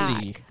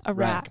 A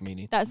RAC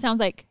meeting. That sounds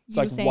like it's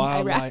you like saying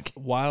Iraq.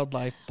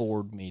 wildlife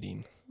board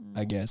meeting,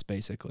 I guess,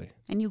 basically.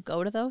 And you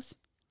go to those?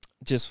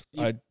 Just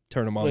I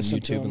turn them on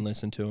YouTube and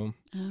listen to them.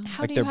 Oh.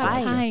 How do you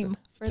have time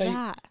for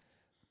that?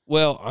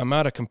 Well, I'm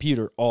at a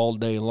computer all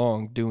day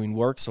long doing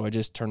work, so I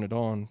just turn it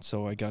on.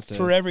 So I got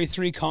for every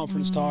 3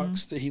 conference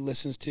talks that he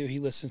listens to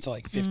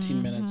like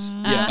 15 minutes.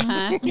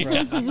 Yeah.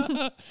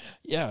 Right.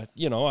 Yeah,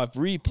 I've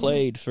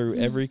replayed through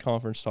every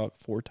conference talk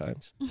 4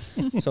 times.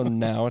 So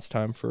now it's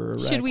time for a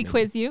Should we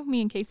quiz you?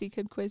 Me and Kaycie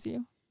could quiz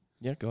you.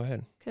 Yeah, go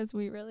ahead. Because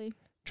we really...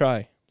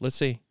 Try. Let's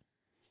see.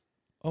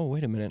 Oh,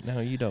 wait a minute. Now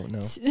you don't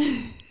know.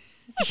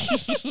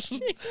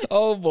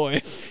 Oh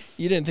boy,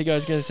 you didn't think I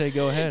was going to say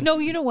go ahead. No,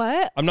 you know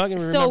what? I'm not going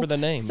to remember the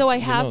name. So I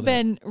have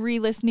been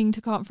re-listening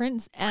to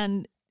conference,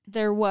 and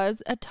there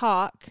was a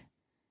talk.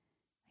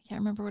 I can't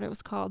remember what it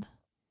was called.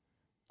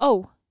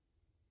 Oh,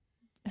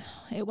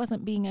 it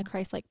wasn't being a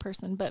Christ-like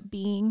person, but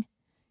being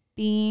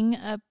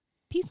a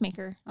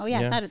peacemaker. Oh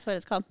yeah, that is what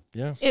it's called.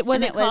 Yeah, it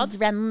was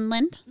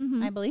Renland,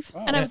 I believe.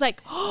 And I was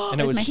like, oh, and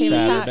it was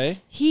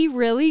Saturday. He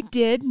really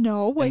did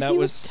know what he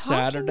was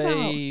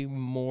Saturday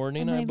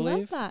morning, I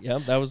believe. Love that. Yeah,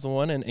 that was the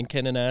one. And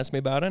Kenan asked me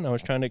about it, and I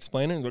was trying to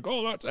explain it. He's like,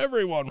 "Oh, that's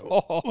everyone."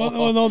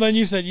 Well, no. Then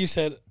you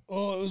said,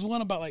 "Oh, it was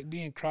one about like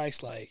being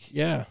Christ-like."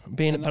 Yeah,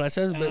 but I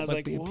said, I was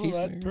like, "Well,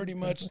 that pretty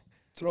much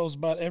throws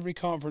about every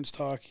conference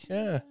talk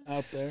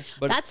out there."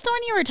 But that's the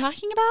one you were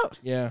talking about?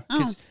 Yeah,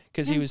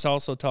 because he was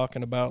also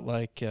talking about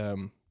like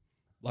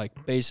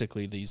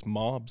basically these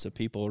mobs of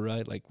people,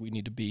 right? Like we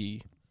need to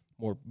be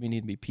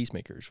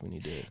peacemakers. We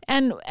need to.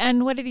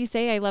 And what did he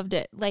say? I loved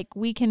it. Like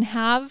we can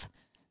have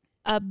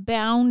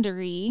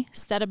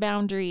set a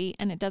boundary,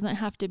 and it doesn't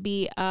have to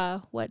be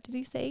what did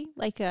he say?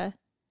 Like a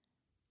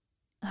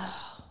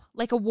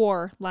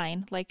war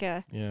line,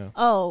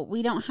 Oh,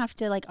 we don't have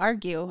to like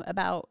argue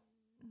about.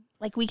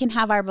 Like, we can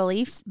have our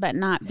beliefs, but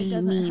not be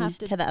mean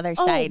to the other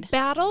side.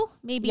 Battle?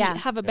 Maybe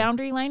have a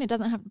boundary line. It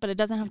doesn't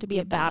have to be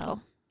a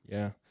battle.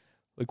 Yeah.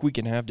 Like, we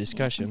can have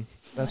discussion.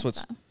 That's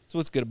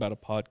what's good about a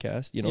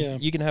podcast.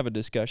 You can have a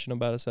discussion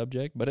about a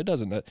subject, but it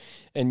doesn't.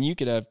 And you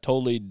could have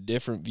totally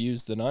different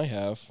views than I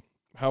have.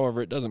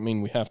 However, it doesn't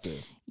mean we have to.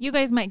 You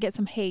guys might get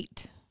some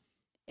hate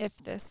if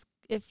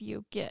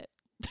you get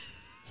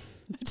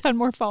 10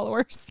 more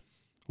followers.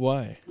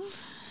 Why?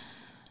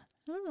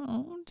 I don't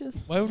know,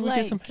 just why would we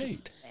get some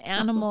hate?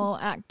 Animal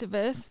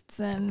activists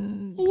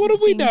and what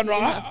have we done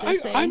wrong?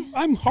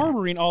 I'm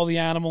harboring all the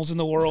animals in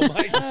the world.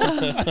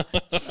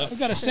 I've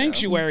got a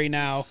sanctuary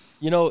now.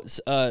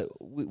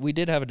 We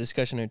did have a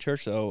discussion in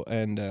church though,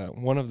 and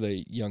one of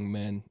the young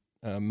men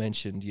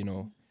mentioned,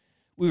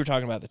 we were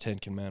talking about the 10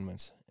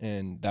 Commandments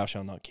and thou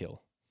shalt not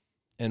kill,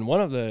 and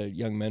one of the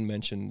young men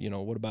mentioned,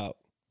 what about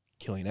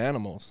killing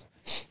animals?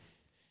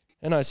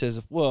 And I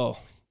says, well,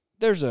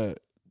 there's a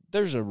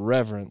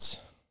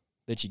reverence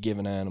that you give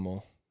an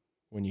animal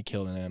when you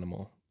kill an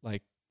animal.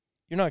 Like,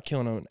 you're not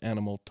killing an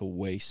animal to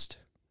waste.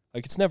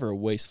 Like, it's never a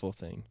wasteful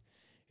thing.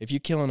 If you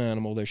kill an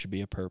animal, there should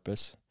be a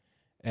purpose,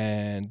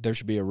 and there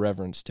should be a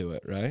reverence to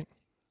it, right?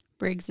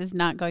 Briggs is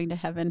not going to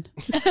heaven.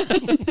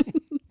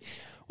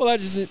 Well,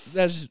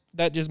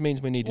 that just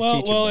means we need to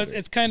teach him. Well,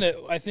 it's kind of,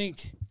 I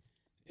think,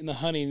 in the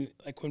hunting,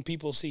 like when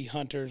people see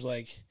hunters,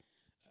 like,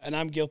 and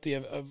I'm guilty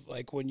of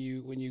like when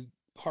you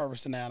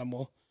harvest an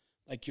animal,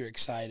 like you're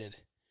excited,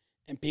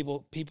 and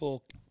people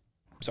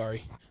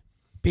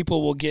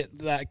will get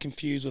that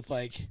confused with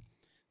like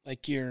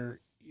you're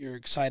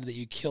excited that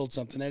you killed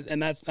something,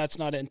 and that's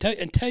not it.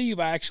 Until you've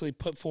actually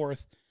put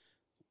forth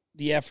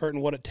the effort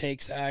and what it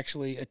takes to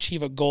actually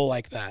achieve a goal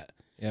like that.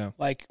 Yeah,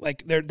 like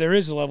there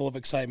is a level of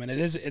excitement.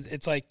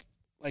 It's like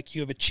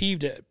you have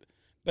achieved it,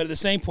 but at the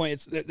same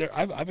point,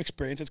 I've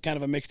experienced it's kind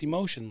of a mixed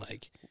emotion.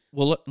 Like,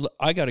 well,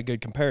 I got a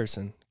good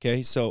comparison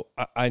Okay, so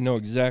I know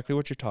exactly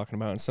what you're talking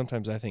about, and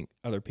sometimes I think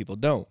other people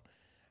don't.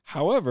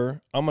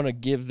 However, I'm going to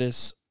give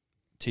this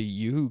to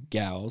you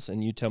gals,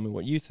 and you tell me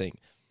what you think.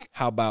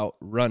 How about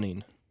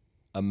running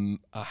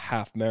a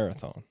half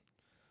marathon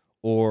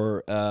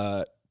or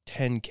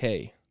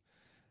 10K?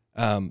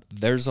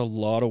 There's a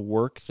lot of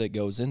work that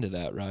goes into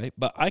that, right?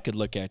 But I could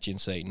look at you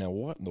and say, now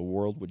what in the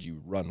world would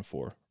you run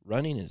for?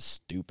 Running is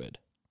stupid.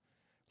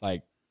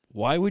 Like,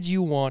 why would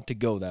you want to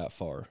go that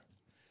far?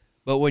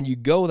 But when you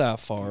go that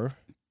far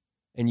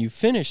and you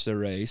finish the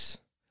race,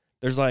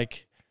 there's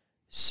like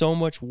so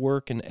much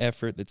work and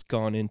effort that's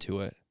gone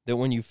into it that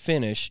when you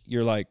finish,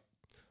 you're like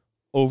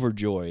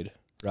overjoyed,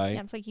 right?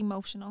 Yeah, it's like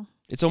emotional.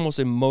 It's almost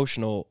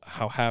emotional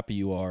how happy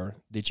you are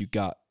that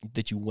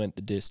you went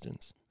the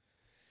distance.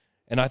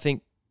 And I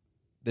think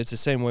that's the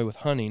same way with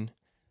hunting.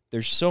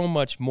 There's so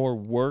much more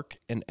work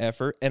and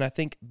effort, and I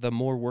think the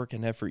more work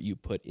and effort you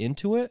put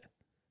into it,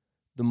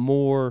 the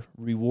more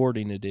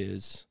rewarding it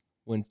is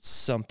when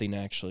something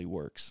actually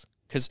works.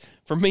 Because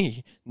for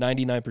me,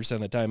 99% of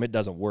the time, it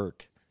doesn't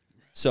work.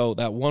 So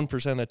that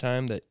 1% of the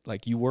time that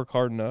like you work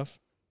hard enough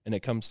and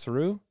it comes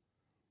through,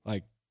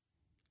 like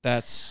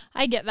that's...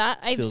 I get that.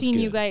 I've seen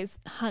good. you guys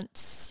hunt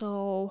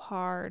so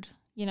hard,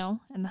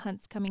 and the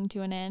hunt's coming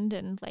to an end,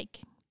 and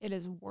like it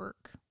is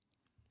work.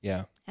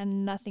 Yeah.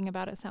 And nothing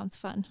about it sounds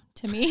fun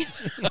to me.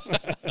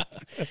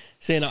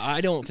 Saying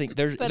I don't think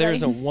there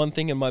isn't one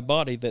thing in my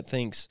body that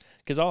thinks,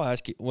 because I'll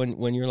ask you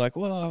when you're like,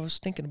 well, I was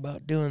thinking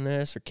about doing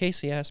this, or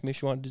Kaycie asked me if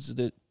she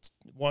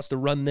wants to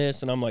run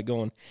this, and I'm like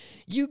going,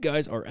 you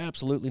guys are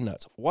absolutely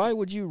nuts. Why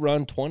would you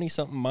run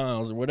 20-something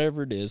miles or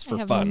whatever it is for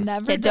fun?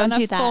 Never done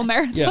a full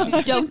marathon.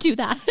 Yeah. Don't do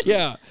that.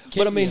 Yeah.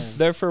 But I mean,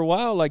 there for a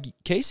while, like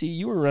Kaycie,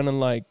 you were running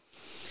like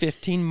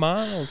 15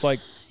 miles, like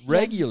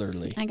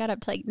regularly. I got up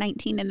to like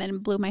 19 and then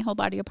blew my whole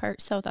body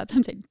apart. So that's what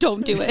I'm saying.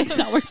 Don't do it. It's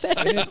not worth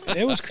it.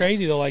 It was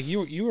crazy though. Like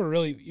you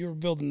were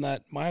building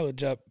that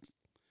mileage up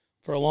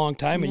for a long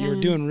time, and you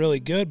were doing really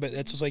good. But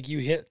it's just like you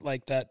hit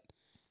like that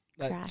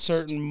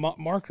certain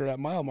marker, that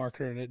mile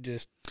marker, and it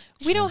just.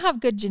 We don't have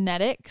good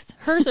genetics.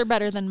 Hers are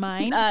better than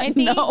mine. I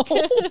think. No.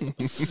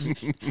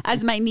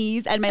 As my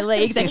knees and my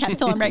legs, I can't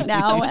feel them right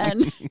now.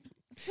 And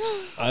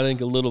I think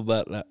a little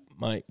bit that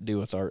might do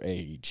with our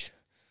age,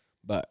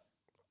 but.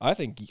 I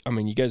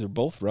mean, you guys are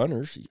both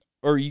runners,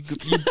 or you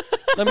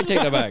let me take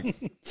that back.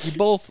 You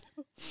both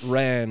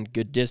ran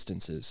good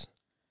distances.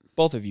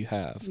 Both of you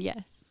have.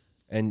 Yes.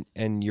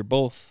 And you're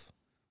both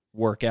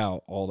work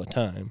out all the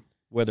time,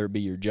 whether it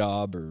be your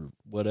job or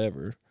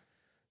whatever.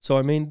 So,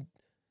 I mean,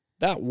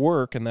 that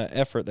work and that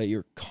effort that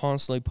you're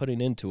constantly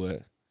putting into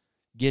it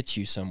gets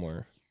you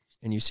somewhere,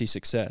 and you see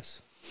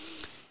success.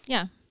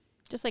 Yeah,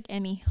 just like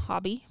any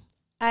hobby.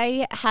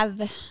 I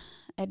have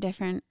a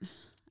different...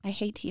 I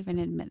hate to even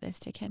admit this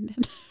to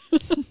Kendon.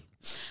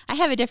 I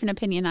have a different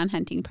opinion on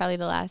hunting probably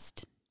the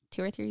last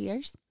 2 or 3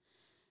 years.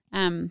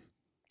 I'm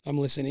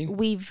listening.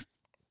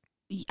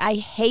 I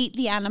hate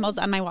the animals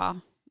on my wall.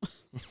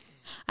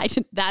 I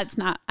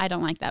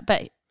don't like that,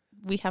 but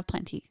we have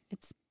plenty.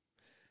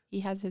 He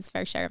has his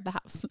fair share of the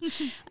house.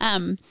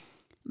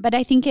 But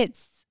I think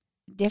it's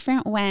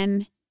different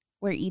when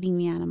we're eating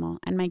the animal,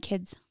 and my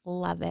kids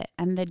love it,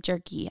 and the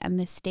jerky and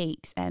the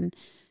steaks, and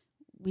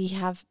we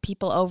have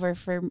people over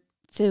for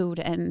food,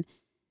 and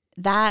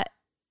that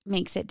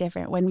makes it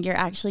different when you're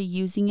actually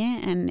using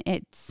it, and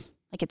it's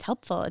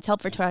helpful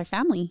to our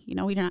family.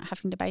 We're not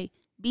having to buy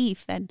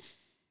beef, and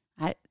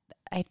I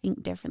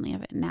think differently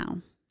of it now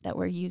that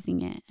we're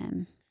using it,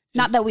 and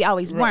not that we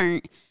always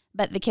weren't,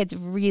 but the kids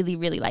really,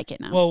 really like it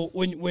now. Well,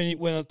 when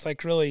it's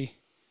like really,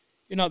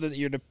 you're not that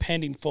you're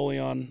depending fully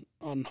on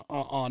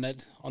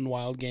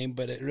wild game,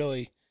 but it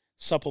really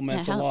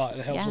supplements a lot.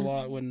 It helps a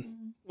lot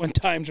when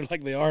times are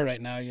like they are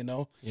right now,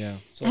 Yeah.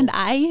 So, and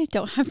I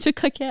don't have to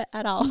cook it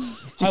at all.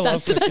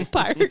 That's the best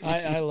part.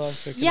 I love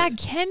cooking. Yeah, it.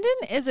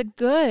 Kendon is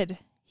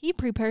he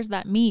prepares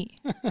that meat.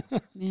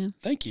 Yeah.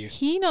 Thank you.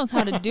 He knows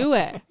how to do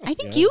it. I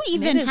think you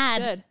even It is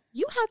had good.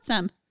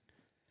 some.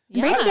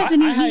 Yeah. Bradie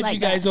doesn't I even had eat like you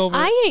guys that. over.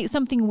 I ate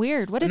something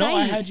weird. What did I eat?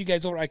 I had you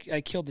guys over. I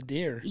killed the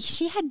deer.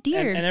 She had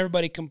deer. And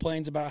everybody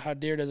complains about how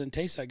deer doesn't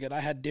taste that good.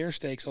 I had deer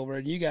steaks over,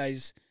 and you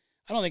guys,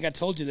 I don't think I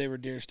told you they were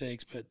deer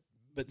steaks, but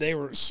they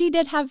were. She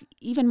did have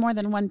even more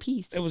than one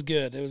piece. It was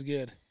good.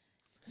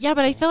 Yeah,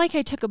 but I feel like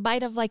I took a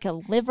bite of like a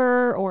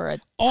liver or a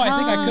tongue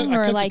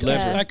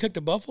I cooked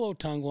a buffalo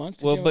tongue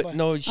once. Well, but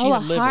no, she a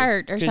had liver.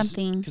 heart or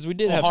something. Because we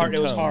did have heart. some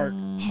It was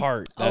tongue. heart.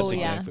 Heart. That's yeah.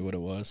 exactly what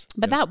it was.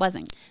 But that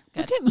wasn't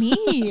good. Look at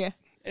me.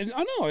 And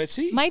I know.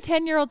 See, My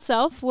 10-year-old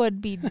self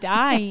would be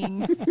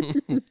dying.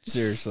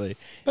 Seriously.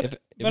 But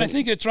I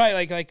think it's right.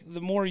 Like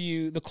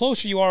the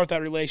closer you are with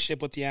that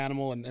relationship with the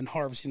animal and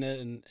harvesting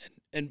it,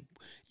 and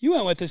you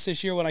went with us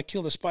this year when I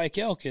killed a spike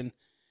elk and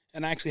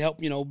actually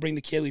helped bring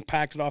the kid. We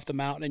packed it off the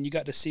mountain, and you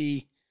got to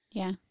see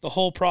the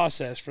whole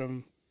process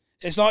from.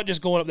 It's not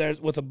just going up there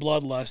with a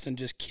bloodlust and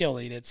just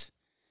killing. It's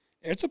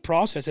a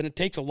process, and it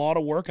takes a lot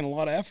of work and a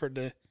lot of effort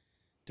to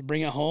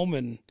bring it home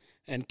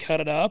and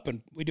cut it up,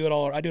 and we do it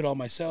all. I do it all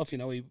myself.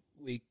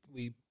 We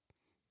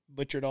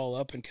butcher it all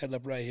up and cut it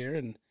up right here,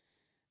 and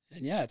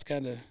And yeah, it's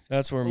kind of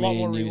That's where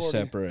me and you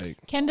separate.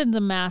 Kendon's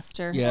a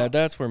master. Yeah,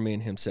 that's where me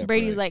and him separate.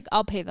 Brady's like,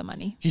 I'll pay the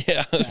money.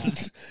 Yeah.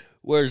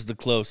 Where's the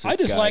closest? I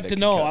just guy like that to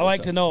can know. cut I this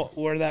like to up? know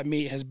where that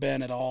meat has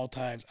been at all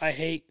times. I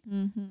hate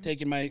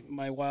taking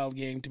my wild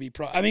game to be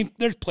I mean,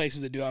 there's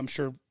places that do, I'm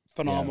sure,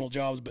 phenomenal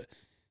jobs, but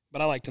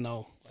I like to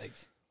know. Like,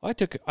 I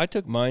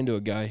took mine to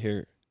a guy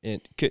here,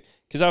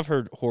 because I've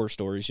heard horror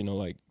stories. You know,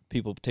 like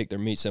people take their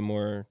meat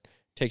somewhere,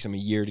 takes them a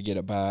year to get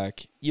it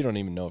back. You don't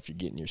even know if you're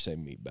getting your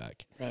same meat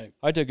back. right.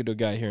 I took it to a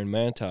guy here in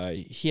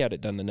Manti. He had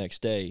it done the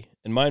next day,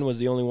 and mine was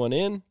the only one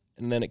in,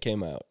 and then it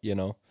came out. You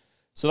know.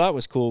 So that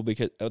was cool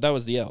because that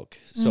was the elk.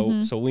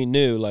 So we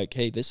knew, like,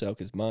 hey, this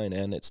elk is mine,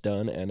 and it's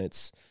done, and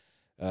it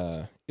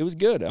was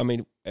good. I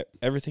mean,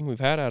 everything we've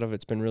had out of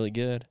it's been really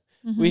good.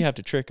 We have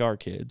to trick our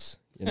kids,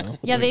 you know.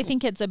 Yeah, they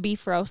think it's a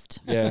beef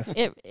roast. Yeah.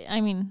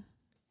 I mean.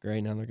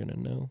 Great, now they're gonna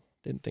know.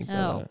 Didn't think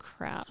Oh, that.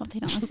 crap. Hope they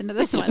don't listen to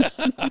this one.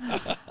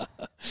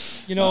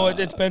 You know,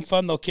 it's been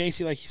fun though.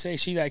 Kaycie, like you say,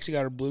 she actually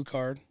got her blue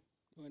card.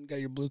 You went and got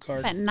your blue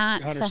card. But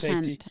not hunter to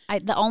safety.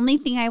 hunt. The only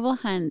thing I will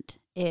hunt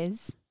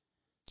is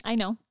I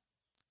know.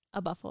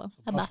 A buffalo.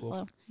 a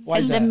buffalo. Why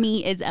is The that?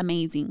 meat is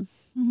amazing.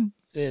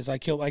 It is. I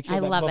killed that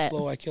love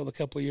buffalo I killed a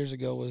couple of years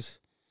ago was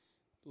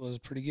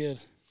pretty good.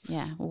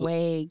 Yeah,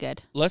 way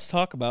good. Let's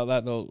talk about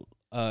that though.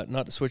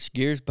 Not to switch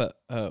gears, but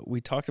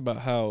we talked about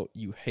how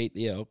you hate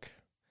the elk.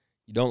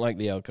 You don't like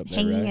the elk up there,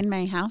 Hanging right? in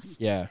my house.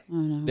 Yeah. Oh,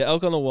 no. The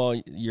elk on the wall,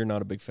 you're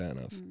not a big fan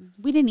of.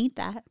 We didn't eat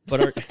that.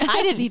 But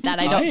I didn't eat that.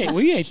 I don't.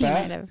 We ate He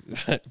that. might have.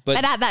 but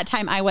But at that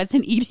time, I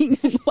wasn't eating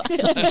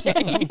wild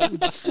game.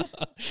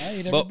 I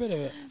ate every bit of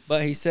it.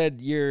 but he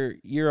said you're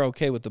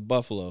okay with the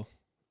buffalo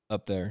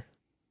up there.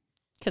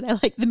 Because I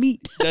like the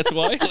meat. That's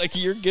why? Like,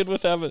 you're good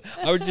with having...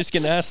 I was just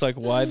going to ask, like,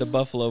 why the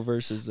buffalo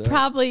versus...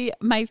 Probably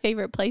my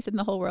favorite place in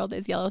the whole world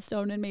is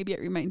Yellowstone, and maybe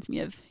it reminds me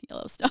of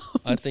Yellowstone.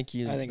 I think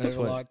there's that's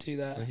a lot to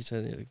that. He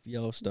said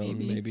Yellowstone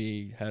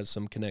maybe has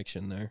some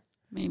connection there.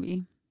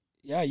 Maybe.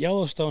 Yeah,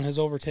 Yellowstone has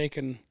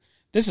overtaken.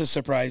 This is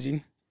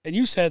surprising, and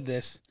you said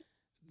this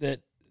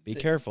that Be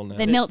careful now.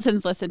 The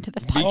Nilsons listen to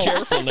this Be podcast.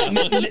 careful now.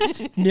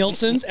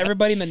 Nilsons,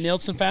 everybody in the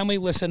Nilson family,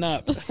 listen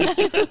up.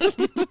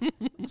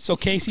 So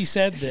Kaycie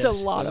said this.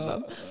 There's a lot of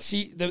them.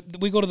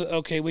 We go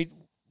to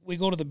we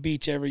go to the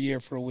beach every year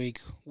for a week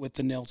with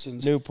the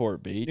Nilsons.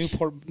 Newport Beach.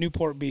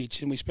 Newport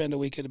Beach, and we spend a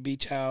week at a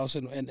beach house,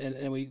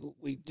 and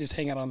we just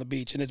hang out on the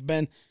beach, and it's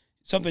been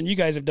something you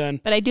guys have done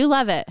But I do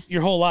love it.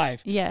 your whole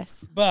life.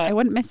 Yes. But I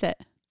wouldn't miss it.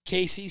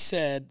 Kaycie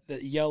said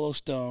that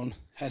Yellowstone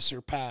has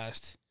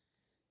surpassed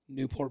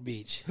Newport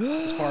Beach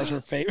as far as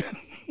her favorite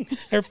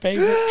trip.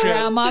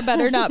 Grandma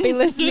better not be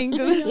listening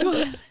to this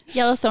one.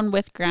 Yellowstone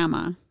with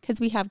Grandma, because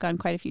we have gone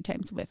quite a few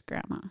times with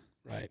Grandma.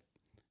 Right.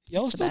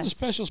 Yellowstone's a best.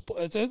 special spot.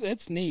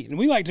 It's neat. And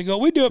we like to go.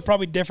 We do it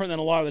probably different than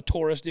a lot of the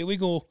tourists do. We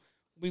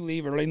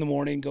leave early in the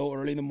morning, go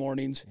early in the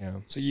mornings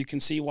so you can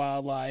see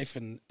wildlife.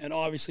 And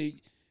obviously.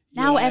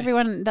 Now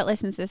everyone that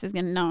listens to this is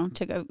going to know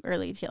to go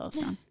early to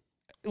Yellowstone.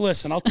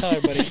 Listen, I'll tell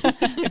everybody.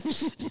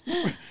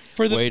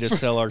 Way to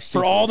sell our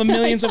secret. For all the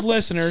millions of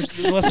listeners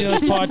listening to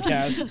this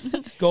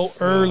podcast, go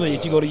early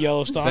if you go to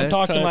Yellowstone. I'm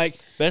talking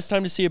best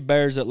time to see a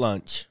bear's at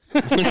lunch.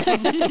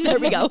 There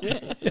we go.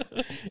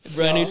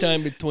 Any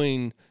time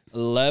between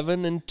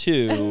 11 and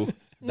 2,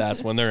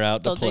 that's when they're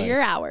out to Those play. are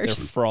your hours.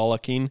 They're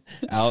frolicking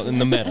out in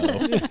the meadow.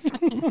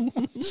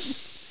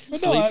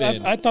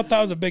 I thought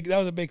that was a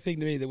big thing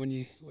to me that when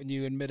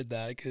you admitted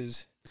that,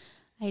 because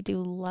I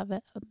do love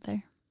it up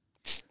there.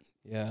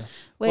 Yeah.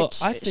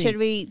 Which, I think should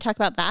we talk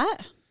about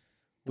that?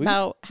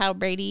 About how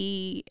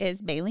Bradie is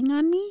bailing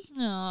on me?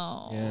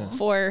 Oh. Yeah.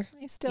 For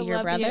I still your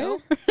love brother?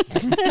 you.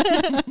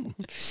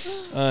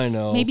 I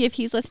know. Maybe if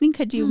he's listening,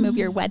 could you move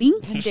your wedding?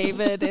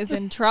 David is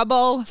in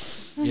trouble.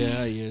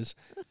 Yeah, he is.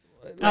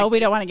 Oh, we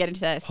don't want to get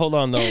into this. Hold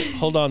on though.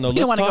 don't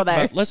wanna go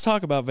there. Let's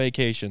talk about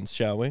vacations,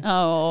 shall we?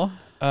 Oh.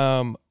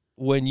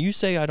 When you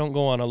say I don't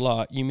go on a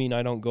lot, you mean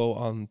I don't go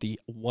on the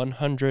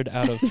 100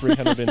 out of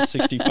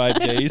 365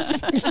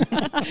 days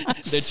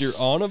that you're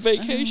on a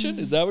vacation?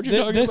 Is that what you're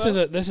talking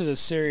about? This is a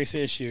serious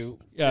issue.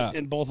 Yeah.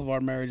 In both of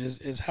our marriages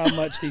is how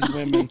much these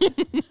women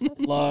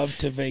love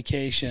to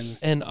vacation.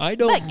 And I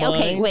don't mind.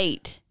 Okay,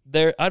 wait.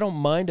 I don't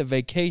mind a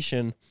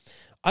vacation.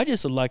 I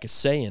just would like a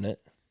say in it.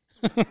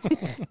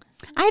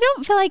 I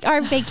don't feel like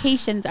our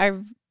vacations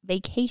are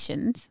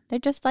vacations. They're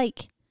just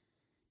like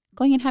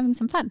going and having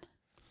some fun.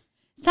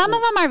 Some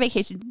of them are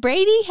vacations.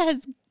 Bradie has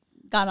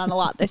gone on a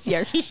lot this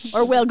year,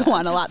 or will go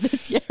on a lot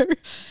this year.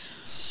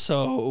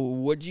 So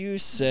would you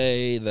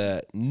say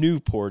that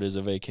Newport is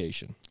a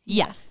vacation?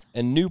 Yes.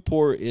 And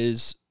Newport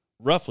is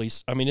roughly,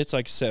 I mean, it's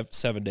like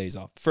 7 days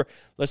off.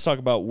 Let's talk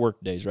about work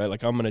days, right?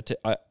 Like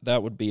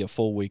that would be a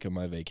full week of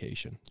my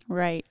vacation.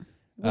 Right.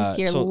 With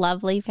your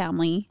lovely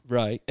family.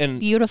 Right. And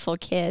beautiful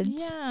kids.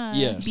 Yeah.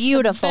 Yes.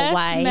 Beautiful Best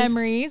wife.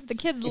 Memories. The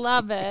kids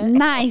love it.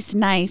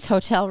 Nice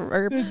hotel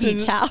or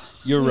beach house.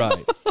 You're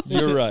right.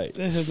 You're right.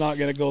 This is not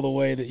going to go the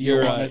way that you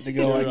want it to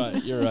go.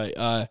 You're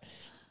right.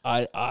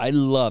 I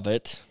love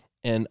it,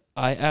 and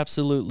I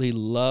absolutely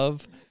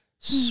love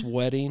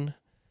sweating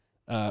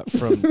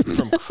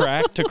from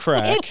crack to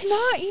crack. It's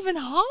not even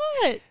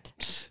hot.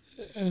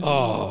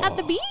 Oh. At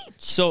the beach.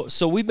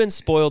 So we've been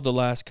spoiled the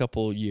last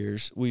couple of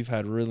years. We've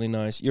had really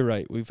nice. You're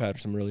right. We've had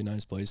some really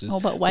nice places. Oh,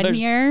 but one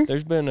year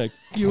there's been a.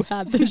 You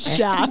had the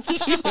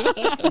shaft.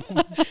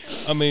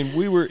 I mean,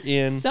 we were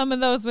in. Some of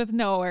those with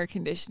no air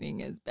conditioning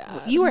is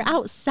bad. You were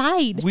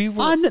outside. We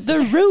were on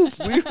the roof.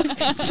 We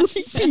were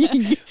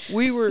sleeping.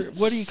 We were.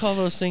 What do you call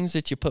those things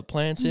that you put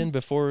plants in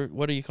before?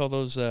 What do you call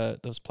those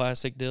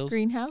plastic dills?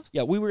 Greenhouse.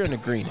 Yeah, we were in a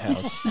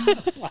greenhouse.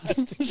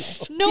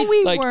 No,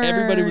 we like weren't.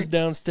 everybody was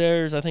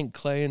downstairs. I think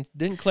Clay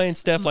and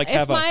Steph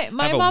have my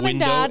a mom and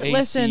dad AC.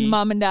 listen,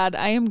 Mom and Dad,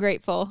 I am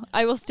grateful.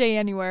 I will stay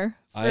anywhere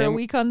for a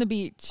week on the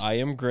beach. I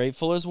am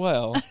grateful as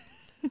well.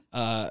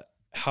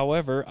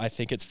 However, I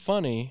think it's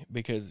funny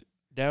because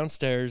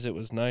downstairs it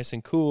was nice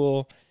and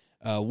cool,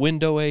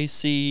 window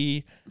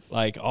AC,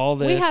 like all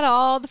this. We had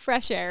all the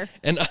fresh air.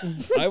 And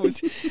I was,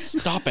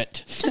 stop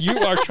it. You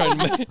are trying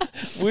to make,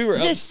 we were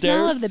the upstairs.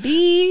 smell of the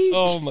beach.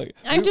 Oh my God.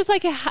 I'm just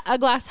like a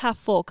glass half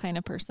full kind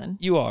of person.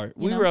 You are.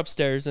 We know? were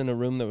upstairs in a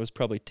room that was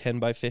probably 10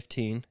 by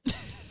 15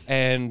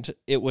 and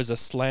it was a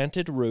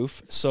slanted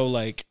roof. So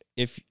like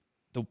if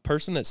the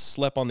person that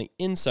slept on the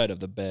inside of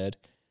the bed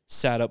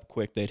sat up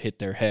quick, they'd hit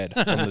their head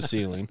on the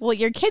ceiling. Well,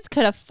 your kids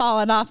could have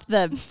fallen off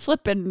the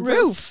flipping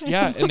roof.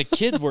 Yeah, and the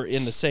kids were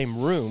in the same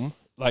room.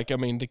 Like, I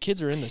mean, the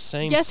kids are in the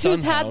same Guess sun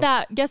who's had house.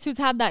 that? Guess who's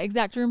had that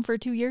exact room for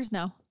 2 years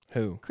now?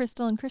 Who?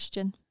 Crystal and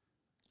Christian.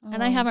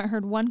 And I haven't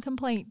heard one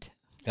complaint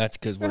That's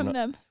because we're from not.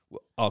 them.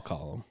 I'll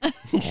call them.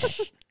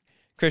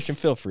 Christian,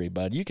 feel free,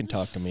 bud. You can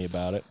talk to me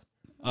about it.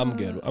 I'm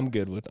good. I'm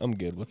good with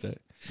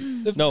it.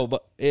 No,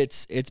 but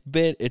it's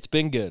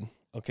been good.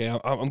 Okay,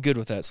 I'm good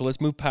with that. So let's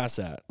move past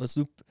that. Let's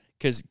move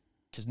because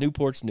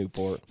Newport's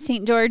Newport.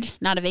 St. George,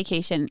 not a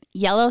vacation.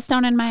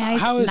 Yellowstone in my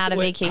eyes, not a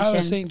vacation. How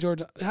is St.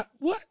 George?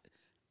 What?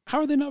 How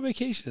are they not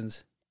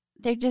vacations?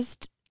 They're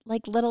just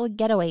like little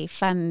getaway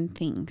fun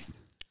things.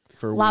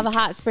 For a Lava week.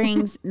 Hot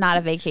Springs, not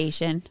a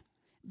vacation.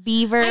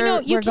 Beaver, I know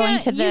you we're going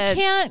to the. You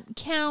can't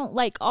count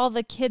like all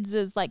the kids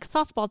as like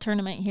softball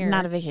tournament here.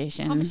 Not a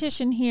vacation.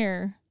 Competition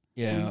here.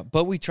 Yeah,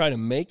 but we try to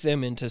make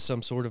them into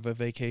some sort of a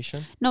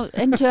vacation. No,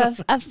 into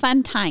a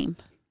fun time.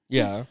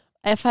 Yeah.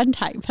 A fun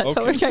time. That's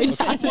what we're trying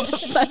to have. A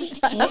fun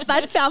time. A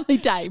fun family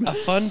time. A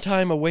fun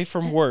time away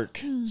from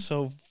work.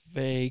 So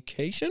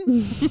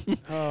vacation?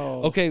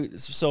 Oh. Okay,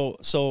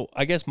 so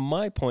I guess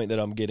my point that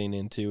I'm getting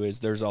into is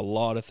there's a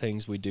lot of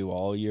things we do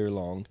all year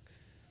long.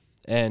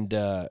 And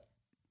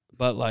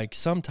but like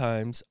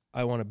sometimes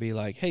I want to be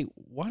like, "Hey,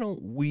 why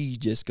don't we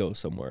just go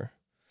somewhere?"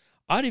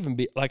 I even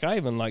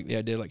like the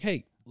idea like,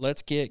 "Hey,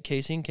 let's get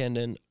Kaycie and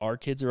Kendon. Our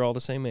kids are all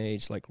the same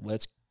age. Like,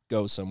 let's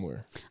go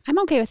somewhere." I'm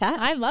okay with that.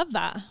 I love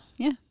that.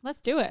 Yeah.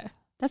 Let's do it.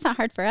 That's not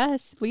hard for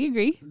us. We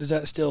agree. Does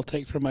that still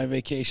take from my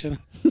vacation?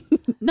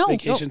 No.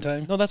 Vacation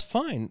time? No, that's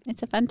fine.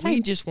 It's a fun time.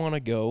 We just want to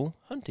go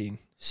hunting.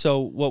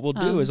 So what we'll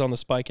do is on the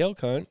spike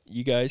elk hunt,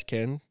 you guys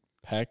can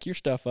pack your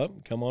stuff up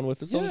and come on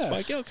with us on the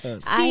spike elk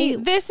hunt. See,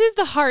 this is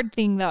the hard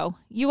thing, though.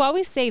 You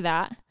always say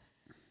that.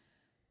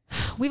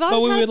 We've always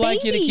But we had a would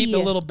like you to keep the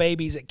baby. little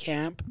babies at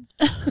camp.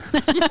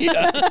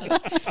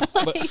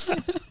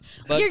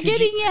 But You're could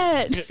getting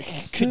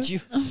you,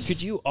 it.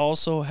 could you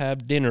also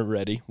have dinner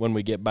ready when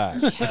we get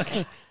back?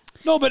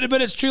 No, but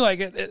it's true. Like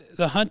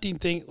the hunting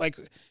thing, like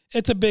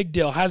it's a big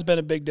deal. Has been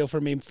a big deal for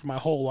me for my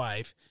whole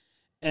life,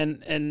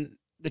 and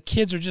the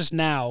kids are just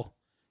now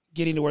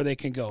getting to where they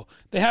can go.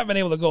 They haven't been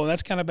able to go, and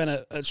that's kind of been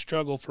a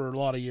struggle for a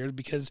lot of years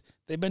because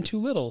they've been too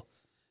little,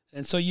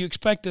 and so you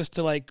expect us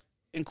to like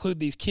include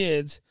these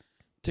kids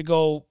to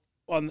go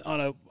on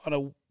a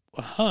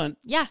hunt.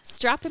 Yeah,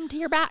 strap him to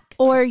your back.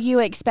 Or you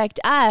expect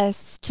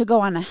us to go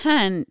on a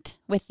hunt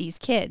with these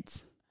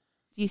kids.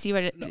 Do you see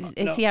what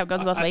see how it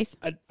goes both ways?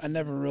 I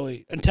never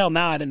really, until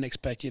now, I didn't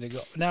expect you to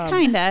go. Now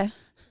Kinda.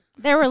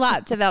 There were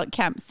lots of elk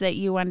camps that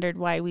you wondered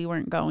why we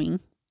weren't going.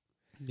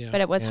 Yeah.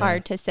 But it was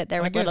hard to sit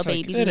there with guess little I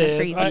babies could- in the it is.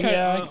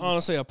 freezing.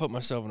 Honestly, I put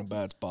myself in a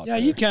bad spot. Yeah,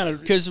 you kind of.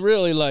 Because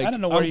really, like, I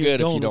don't know where I'm you're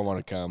good if going you don't with-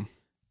 want to come.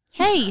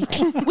 Hey,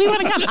 we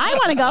want to come. I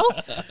want to go.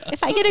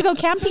 If I get to go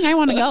camping, I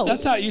want to go.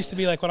 That's how it used to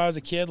be. Like when I was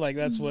a kid, like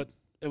that's what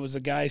it was. A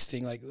guy's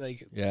thing. Like,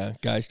 Yeah,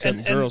 guys,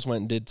 and girls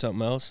went and did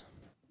something else.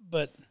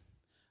 but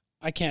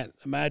I can't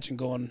imagine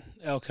going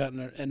elk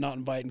hunting and not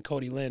inviting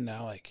Cody Lynn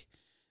now. Like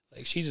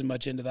she's as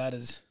much into that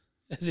as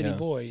any Yeah.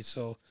 boy.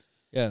 So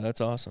Yeah,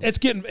 that's awesome.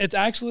 it's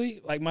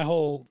actually like my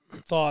whole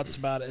thoughts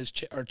about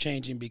it are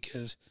changing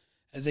because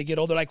as they get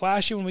older, like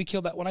last year when we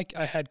killed that, when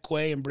I had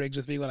Quay and Briggs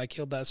with me when I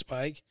killed that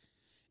spike,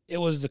 it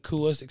was the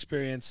coolest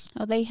experience.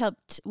 Oh, they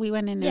helped. We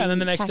went in. Yeah, and then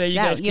the next day you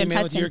guys came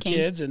in with your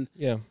kids and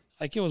Yeah,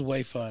 like it was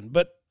way fun.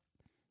 But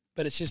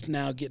it's just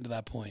now getting to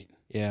that point.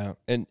 yeah,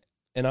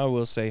 and I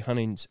will say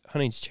hunting's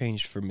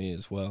changed for me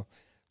as well.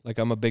 Like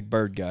I'm a big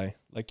bird guy.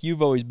 Like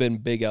you've always been a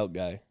big elk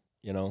guy,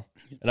 you know,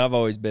 and I've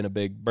always been a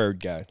big bird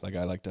guy. Like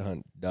I like to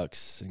hunt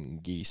ducks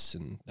and geese,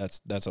 and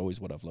that's always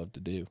what I've loved to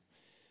do.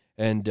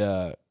 And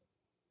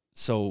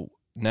so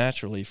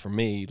naturally for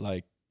me,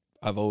 like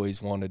I've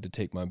always wanted to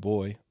take my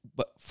boy,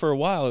 but for a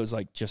while it was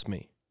like just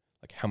me.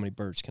 Like how many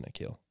birds can I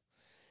kill?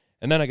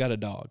 And then I got a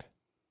dog.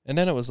 And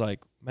then it was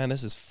like, man,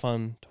 this is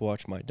fun to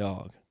watch my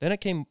dog. Then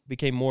it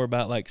became more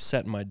about like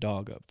setting my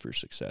dog up for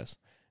success.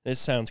 This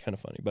sounds kind of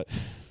funny, but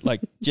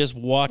like just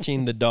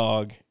watching the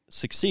dog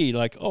succeed,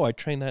 like, oh, I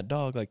trained that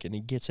dog, like, and he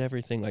gets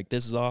everything, like,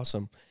 this is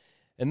awesome.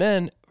 And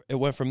then it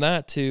went from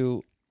that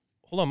to,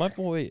 hold on,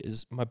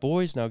 my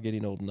boy's now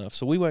getting old enough.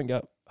 So we went and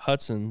got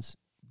Hudson's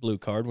blue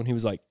card when he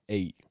was like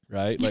 8,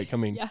 right? Like, I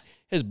mean, he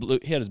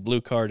had his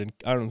blue card, and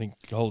I don't think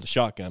he could hold a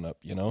shotgun up,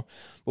 you know?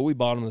 But we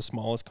bought him the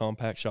smallest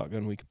compact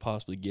shotgun we could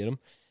possibly get him.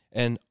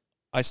 And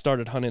I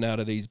started hunting out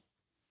of these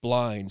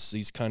blinds,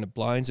 these kind of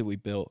blinds that we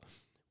built,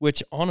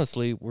 which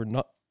honestly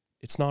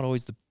it's not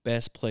always the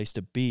best place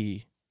to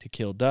be to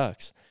kill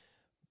ducks.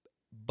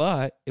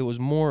 But it was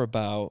more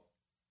about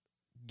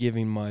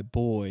giving my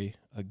boy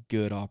a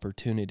good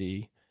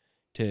opportunity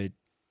to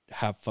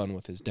have fun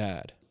with his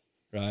dad,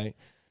 right?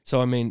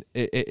 So, I mean,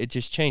 it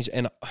just changed.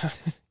 And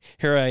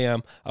here I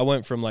am. I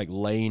went from, like,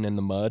 laying in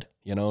the mud,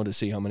 you know, to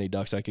see how many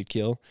ducks I could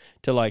kill,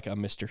 to, like, a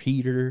Mr.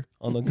 Heater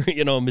on the,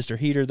 you know, Mr.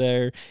 Heater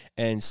there,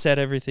 and set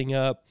everything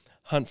up,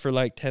 hunt for,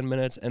 like, 10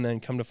 minutes, and then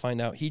come to find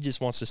out he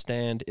just wants to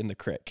stand in the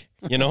creek.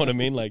 You know what I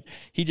mean? Like,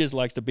 he just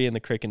likes to be in the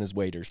creek in his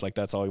waders. Like,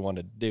 that's all he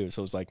wanted to do.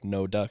 So it was, like,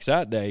 no ducks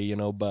that day, you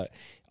know, but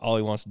all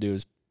he wants to do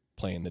is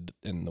play in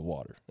the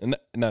water. And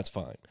that's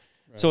fine.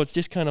 Right. So it's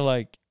just kind of,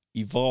 like,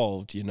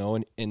 evolved, you know,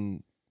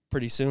 and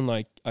pretty soon,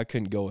 like, I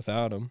couldn't go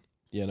without him,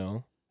 you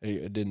know.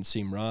 It didn't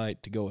seem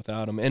right to go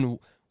without him. And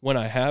when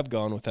I have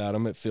gone without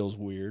him, it feels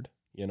weird,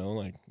 you know,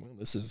 like, well,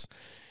 this is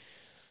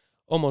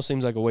almost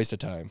seems like a waste of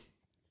time.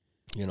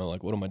 You know,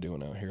 like, what am I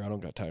doing out here? I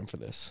don't got time for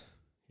this,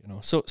 you know.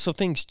 So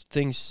things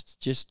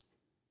just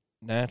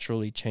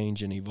naturally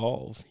change and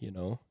evolve, you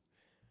know.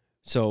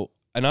 So,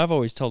 and I've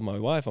always told my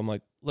wife, I'm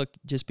like, look,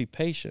 just be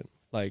patient.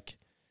 Like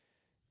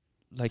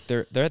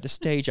they're at the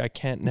stage I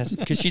can't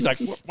necessarily, because she's like,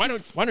 why don't you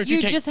take 5 of them?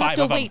 You just have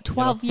to wait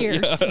 12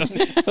 years.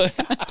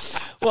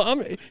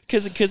 Well,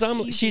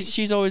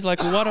 she's always like,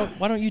 well,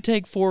 why don't you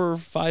take 4 or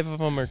 5 of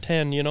them or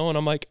 10, you know? And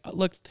I'm like,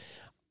 look,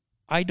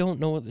 I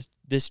don't know what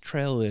this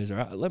trail is.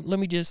 Or let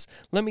me get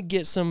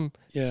some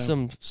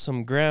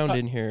ground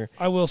in here.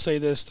 I will say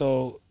this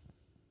though,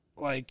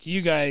 like,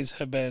 you guys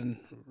have been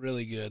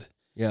really good.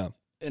 Yeah.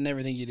 In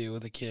everything you do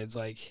with the kids.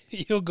 Like,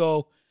 you'll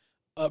go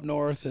up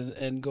north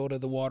and go to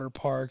the water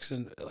parks,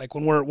 and like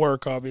when we're at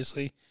work,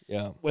 obviously.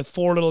 Yeah. With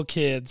 4 little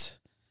kids,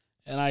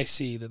 and I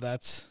see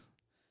that's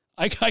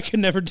I could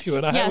never do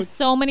it.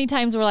 So many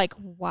times we're like,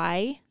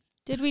 why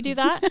did we do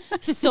that?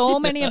 So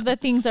many of the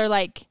things are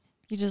like,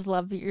 you just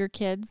love your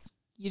kids.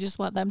 You just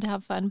want them to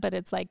have fun, but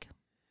it's like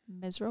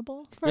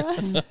miserable for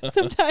us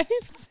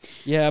sometimes.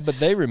 Yeah, but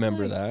they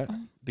remember that.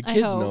 The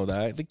kids know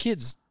that. The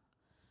kids,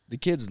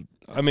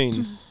 I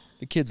mean,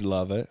 the kids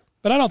love it.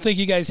 But I don't think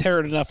you guys hear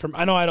it enough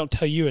I know I don't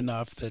tell you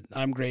enough that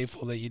I'm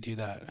grateful that you do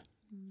that.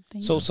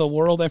 So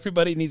world,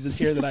 everybody needs to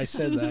hear that I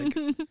said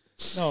that.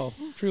 No,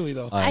 truly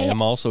though. I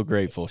am also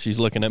grateful. She's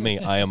looking at me.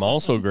 I am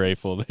also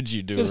grateful that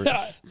you do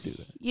that.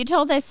 You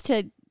told us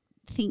to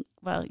think,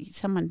 well,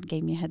 someone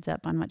gave me a heads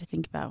up on what to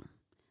think about.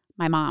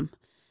 My mom.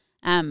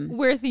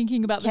 We're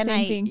thinking about the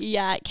same thing.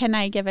 Yeah. Can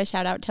I give a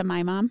shout out to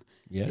my mom?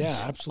 Yes.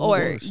 Yeah, absolutely.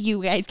 Or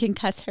you guys can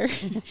cuss her.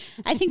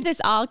 I think this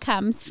all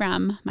comes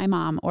from my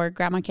mom, or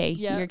Grandma Kay.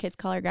 Yep. Your kids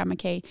call her Grandma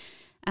Kay.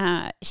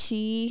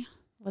 She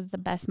was the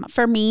best mom.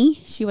 For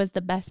me, she was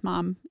the best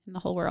mom in the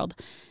whole world.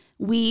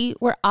 We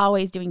were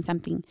always doing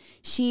something.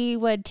 She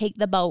would take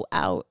the boat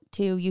out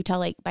to Utah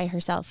Lake by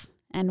herself,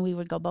 and we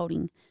would go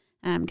boating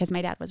because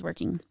my dad was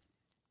working.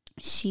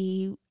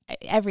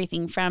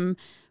 Everything from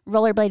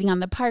rollerblading on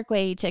the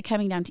parkway to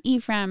coming down to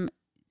Ephraim,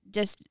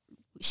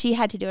 she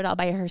had to do it all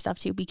by herself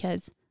too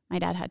because my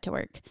dad had to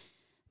work.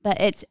 But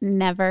it's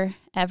never,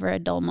 ever a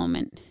dull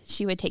moment.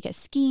 She would take us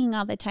skiing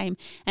all the time,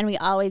 and we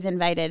always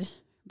invited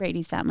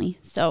Bradie's family.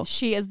 So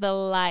she is the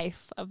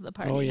life of the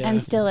party. Oh, yeah.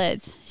 And still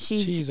is.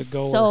 She's a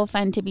goer. So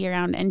fun to be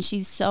around, and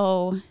she's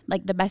so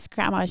like the best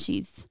grandma.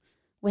 She's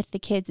with the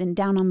kids and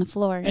down on the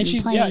floor and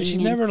she's playing. She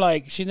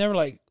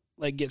never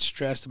gets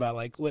stressed about,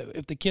 like,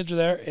 if the kids are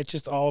there, it's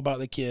just all about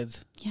the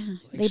kids. Yeah.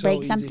 Like, they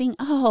break something.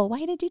 Oh,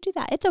 why did you do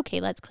that? It's okay.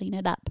 Let's clean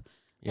it up.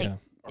 Yeah.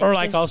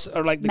 Like,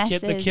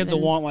 the kids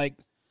will want like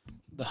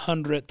the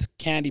 100th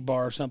candy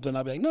bar or something.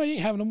 I'll be like, no, you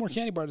ain't having no more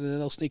candy bars. And then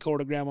they'll sneak over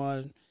to grandma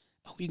and,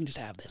 oh, you can just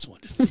have this one.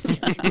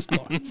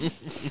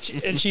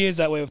 And she is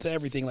that way with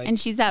everything. Like, and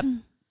she's up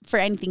for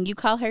anything. You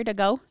call her to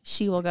go,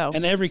 she will go.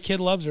 And every kid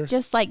loves her.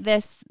 Just like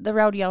the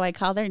rodeo, I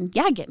called her, and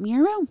get me a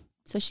room.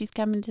 So she's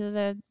coming to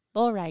the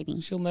bull riding.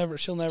 She'll never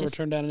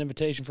turn down an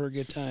invitation for a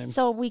good time.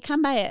 So we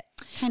come by it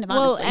kind of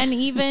honestly.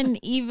 Well, and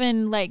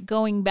even like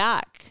going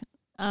back,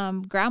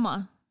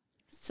 grandma.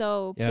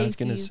 So yeah, Kaycie's I was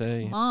gonna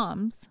say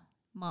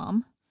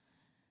mom,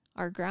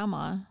 our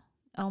grandma.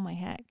 Oh my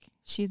heck,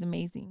 she's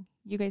amazing.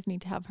 You guys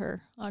need to have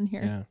her on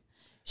here.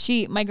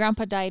 Yeah. My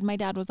grandpa died. My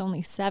dad was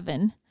only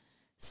 7.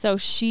 So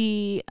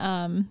she,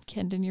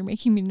 Kendon, you're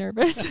making me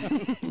nervous.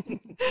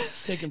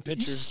 Taking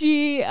pictures.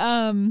 She,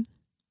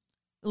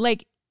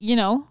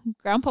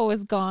 grandpa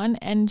was gone,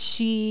 and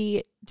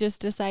she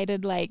just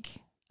decided, like,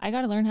 I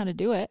got to learn how to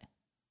do it.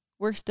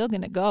 we're still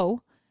going to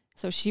go.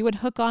 So she would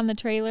hook on the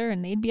trailer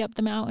and they'd be up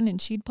the mountain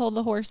and she'd pull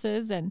the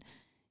horses and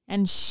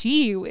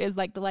she is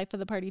like the life of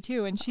the party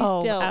too. And she's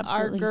still absolutely.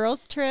 our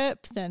girls'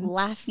 trips and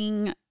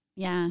laughing.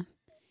 Yeah.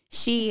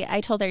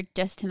 I told her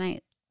just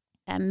tonight,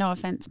 and no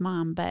offense,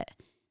 Mom, but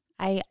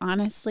I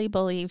honestly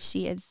believe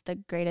she is the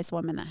greatest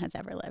woman that has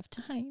ever lived.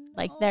 I know.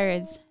 Like there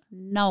is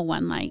no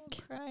one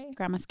like Cry.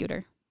 Grandma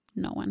Scooter.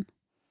 No one.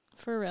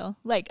 For real.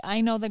 Like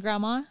I know the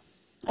grandma.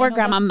 Or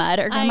Grandma Mud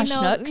or Grandma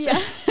Schnooks.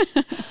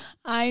 Yeah.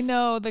 I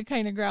know the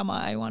kind of grandma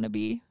I want to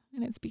be,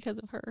 and it's because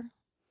of her.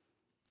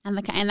 And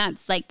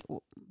that's like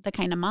the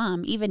kind of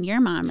mom, even your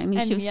mom. I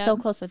mean, she was so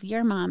close with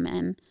your mom.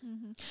 And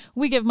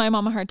we give my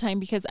mom a hard time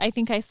because I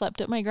think I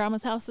slept at my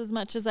grandma's house as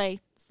much as I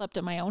slept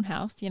at my own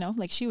house, you know,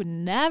 like she would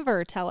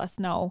never tell us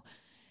no.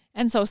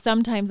 And so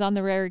sometimes on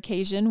the rare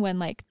occasion when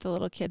like the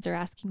little kids are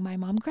asking my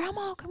mom,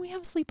 Grandma, can we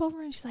have a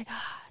sleepover? And she's like,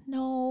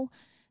 no,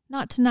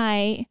 not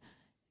tonight.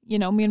 You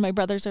know, me and my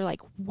brothers are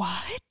like,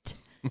 what?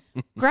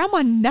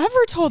 Grandma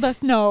never told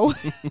us no.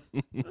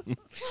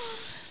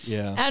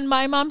 Yeah. And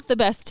my mom's the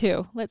best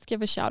too. Let's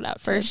give a shout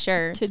out for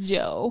sure to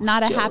Joe.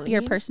 Not a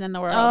happier person in the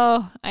world.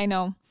 Oh, I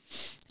know.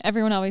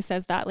 Everyone always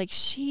says that. Like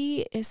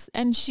she is,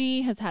 and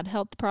she has had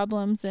health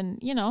problems, and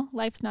you know,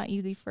 life's not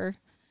easy for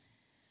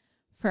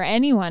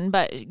anyone,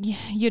 but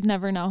you'd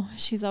never know.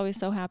 She's always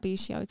so happy.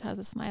 She always has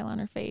a smile on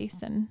her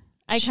face, and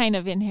I kind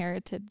of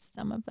inherited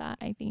some of that,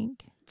 I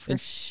think. For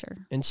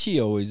sure. And she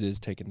always is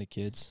taking the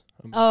kids.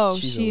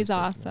 She's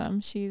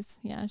awesome. She's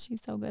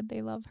so good.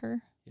 They love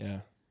her.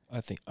 Yeah.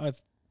 I think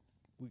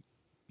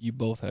you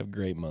both have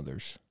great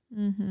mothers.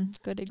 Mm-hmm.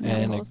 Good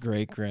examples. And a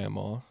great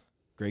grandmas,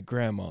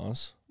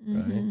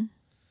 right?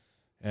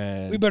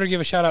 And we better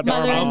give a shout out to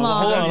our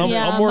mother-in-laws.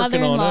 I'm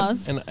working on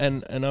it.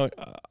 And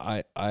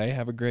I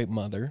have a great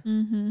mother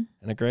and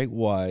a great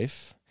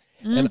wife.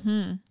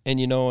 And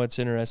you know what's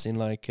interesting,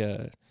 like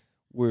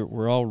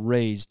we're all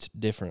raised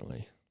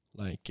differently.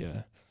 Like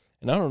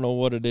and I don't know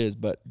what it is,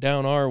 but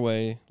down our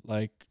way,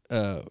 like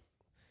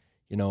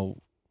you know,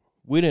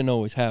 we didn't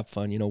always have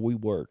fun, you know, we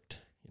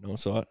worked. You know,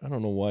 so I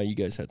don't know why you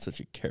guys had such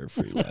a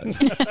carefree life.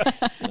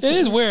 It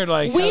is weird.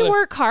 Like we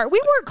work hard.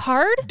 We work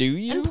hard. Do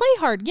you? And play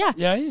hard. Yeah.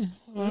 Yeah.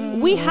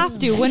 We have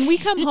to. When we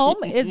come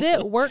home, is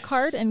it work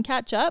hard and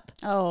catch up?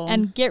 Oh.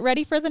 And get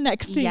ready for the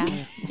next thing.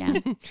 Yeah.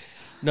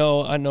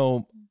 No, I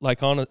know.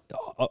 Like,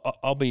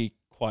 I'll be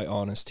quite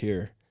honest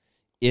here.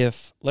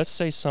 If let's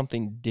say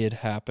something did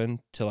happen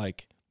to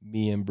like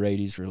me and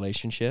Bradie's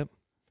relationship,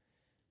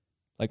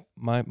 like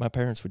my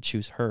parents would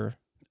choose her.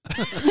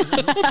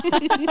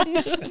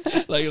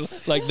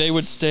 like they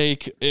would stay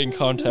in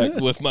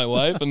contact with my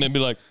wife and they'd be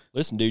like,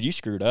 listen, dude, you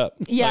screwed up.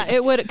 Yeah, like,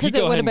 it would, because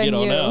it would have been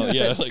you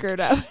that screwed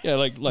up. Yeah,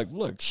 like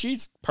look,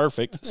 she's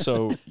perfect,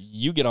 so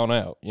you get on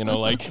out. You know,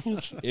 like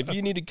if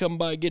you need to come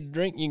by and get a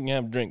drink, you can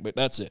have a drink, but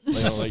that's it.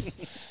 You know, like,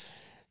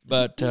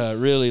 but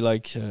really,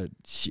 like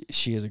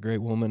she is a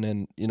great woman,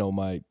 and you know,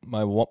 my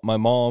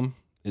mom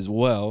as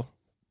well.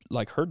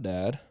 Like her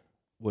dad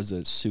was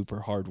a super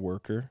hard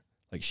worker.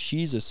 Like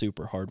she's a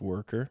super hard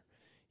worker,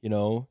 you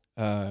know.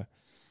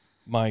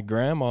 My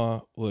grandma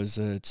was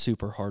a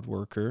super hard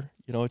worker.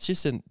 You know, it's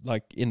just in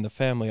the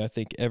family. I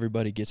think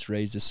everybody gets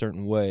raised a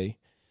certain way,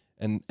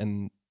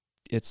 and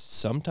it's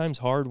sometimes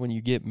hard when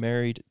you get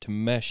married to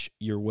mesh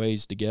your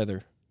ways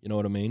together. You know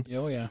what I mean?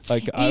 Oh yeah.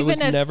 Like even I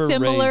was as never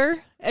similar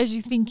raised, as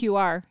you think you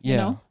are. Yeah, you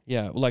know?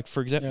 Yeah. Like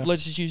for example,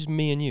 let's just use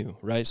me and you,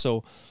 right?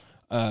 So.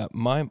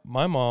 My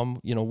mom,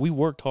 you know, we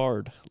worked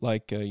hard.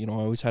 Like, you know,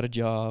 I always had a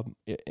job,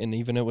 and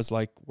even it was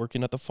like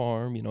working at the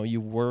farm. You know, you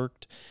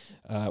worked.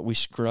 We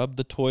scrubbed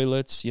the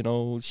toilets. You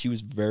know, she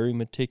was very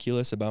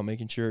meticulous about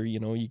making sure, you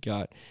know, you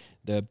got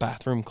the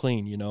bathroom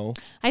clean. You know,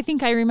 I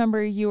think I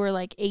remember you were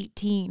like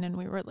 18, and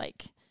we were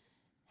like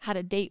had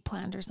a date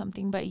planned or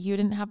something, but you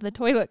didn't have the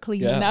toilet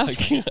clean enough.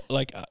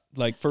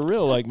 like for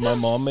real. Like my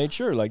mom made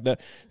sure like that.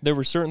 There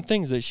were certain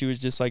things that she was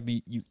just like,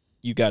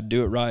 you got to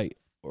do it right,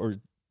 or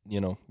you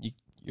know,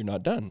 you're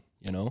not done,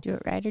 you know. Do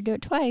it right or do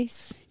it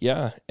twice.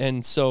 Yeah,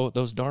 and so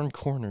those darn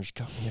corners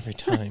got me every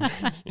time.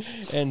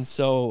 And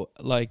so,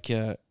 like,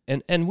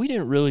 and we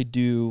didn't really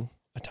do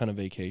a ton of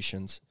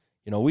vacations.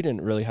 You know, we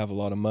didn't really have a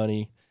lot of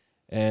money.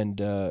 And,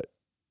 you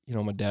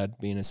know, my dad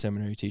being a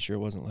seminary teacher, it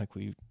wasn't like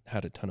we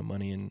had a ton of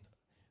money. And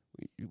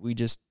we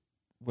just,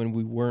 when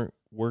we weren't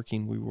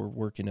working, we were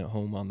working at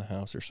home on the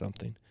house or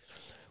something.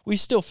 We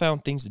still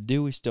found things to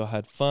do. We still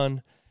had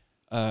fun.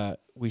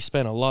 We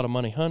spent a lot of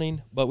money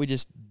hunting, but we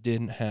just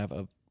didn't have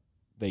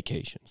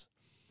vacations.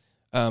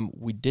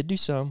 We did do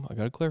some. I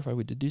got to clarify,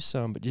 we did do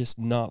some, but just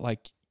not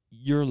like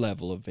your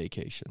level of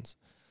vacations.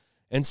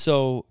 And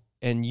so,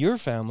 and your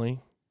family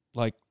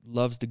like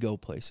loves to go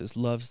places,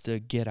 loves to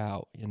get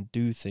out and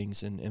do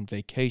things and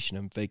vacation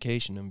and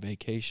vacation and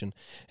vacation.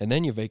 And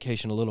then you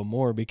vacation a little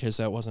more because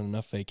that wasn't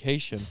enough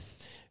vacation.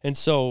 And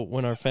so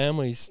when our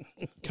families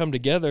come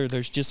together,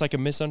 there's just like a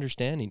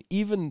misunderstanding,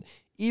 even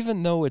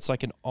though it's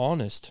like an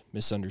honest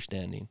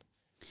misunderstanding.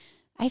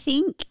 I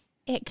think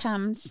it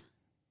comes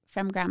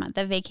from Grandma,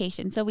 the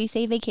vacation. So we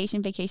say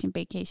vacation, vacation,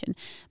 vacation.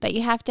 But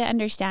you have to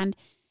understand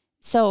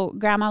So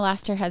grandma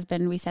lost her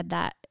husband. We said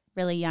that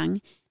really young.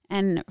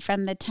 And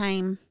from the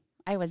time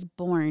I was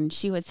born,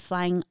 she was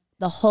flying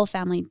the whole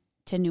family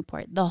to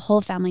Newport, the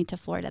whole family to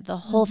Florida, the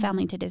whole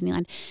family to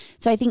Disneyland.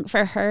 So I think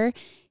for her,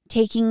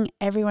 taking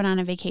everyone on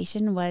a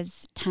vacation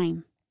was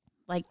time.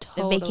 Like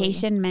Totally. the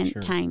vacation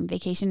meant time.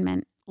 Vacation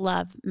meant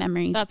love,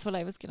 memories. That's what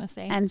I was going to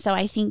say. And so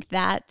I think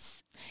but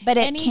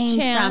it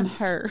came from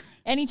her.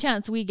 Any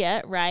chance we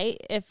get, right?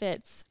 If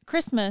it's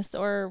Christmas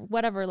or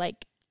whatever,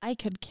 like I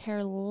could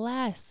care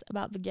less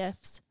about the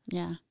gifts.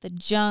 Yeah. The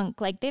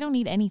junk. Like they don't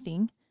need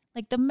anything.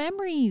 Like the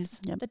memories,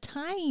 the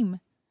time.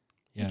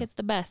 Yeah. Like it's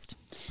the best.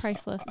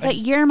 Priceless. But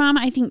your mom,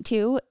 I think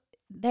too,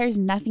 there's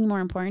nothing more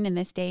important in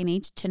this day and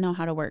age to know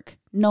how to work.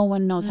 No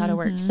one knows how to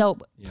work. So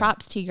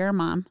props to your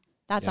mom.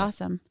 That's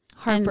awesome.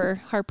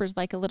 Harper's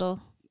like a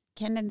little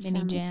Kendon's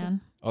mini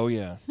Jan. Oh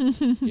yeah.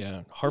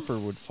 Yeah. Harper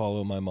would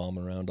follow my mom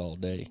around all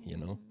day,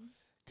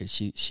 because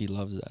she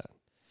loves that.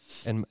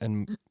 And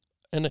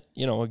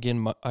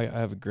again, I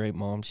have a great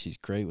mom. She's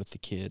great with the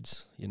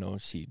kids.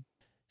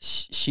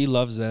 She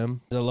loves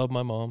them. I love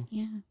my mom.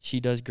 Yeah. She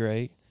does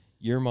great.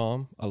 Your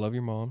mom, I love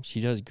your mom.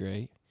 She does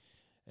great.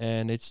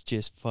 And it's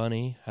just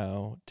funny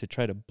how to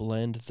try to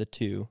blend the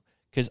two.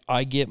 Because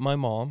I get my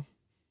mom,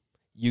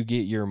 you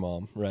get your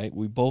mom, right?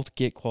 We both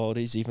get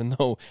qualities, even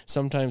though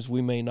sometimes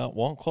we may not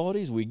want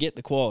qualities. We get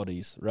the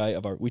qualities, right?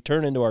 We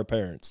turn into our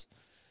parents.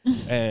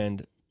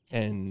 and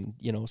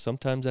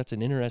sometimes that's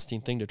an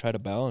interesting thing to try to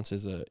balance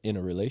in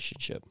a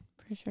relationship.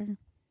 For sure.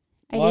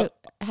 I do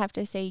have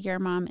to say your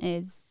mom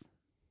is,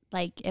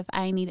 like, if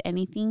I need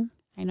anything,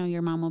 I know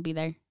your mom will be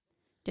there.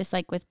 Just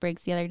like with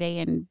Briggs the other day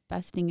and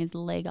busting his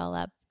leg all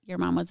up, your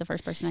mom was the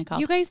first person I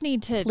called. You guys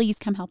need to... Please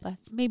come help us.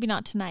 Maybe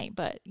not tonight,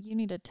 but you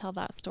need to tell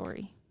that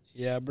story.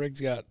 Yeah,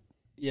 Briggs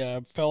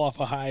fell off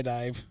a high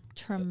dive.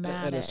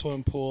 Traumatic. At a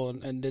swim pool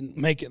and didn't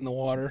make it in the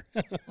water.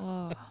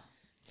 Oh.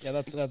 Yeah,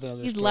 that's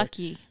another He's story.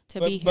 lucky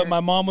to be here. But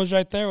my mom was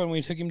right there when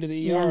we took him to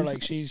the ER.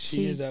 Like she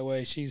is that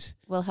way.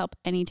 Will help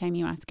anytime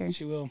you ask her.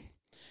 She will.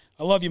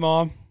 I love you,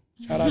 Mom.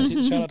 Shout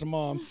out to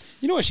Mom.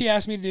 You know what she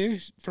asked me to do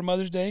for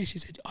Mother's Day? She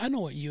said, I know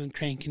what you and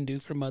Crane can do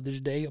for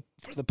Mother's Day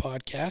for the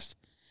podcast.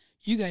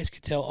 You guys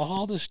could tell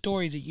all the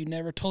stories that you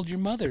never told your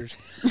mothers,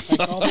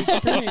 like all the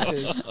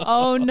experiences.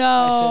 Oh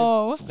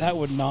no! I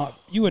said,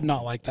 you would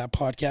not like that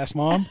podcast,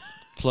 Mom.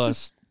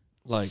 Plus,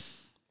 like,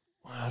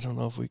 I don't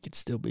know if we'd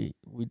still be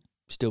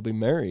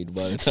married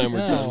by the time we're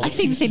done. I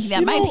think the same thing.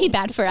 That might be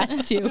bad for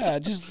us too.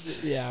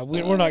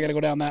 We're not gonna go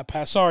down that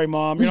path. Sorry,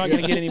 Mom. You're not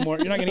gonna get any more.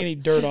 You're not gonna get any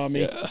dirt on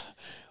me. Yeah.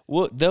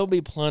 Well, there'll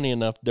be plenty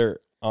enough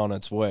dirt on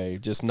its way,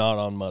 just not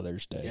on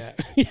Mother's Day.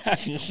 Yeah.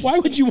 Why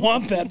would you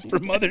want that for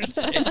Mother's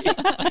Day?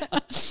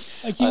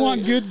 Like you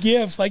want good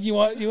gifts. Like you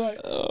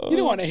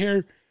don't want to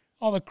hear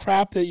all the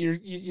crap that your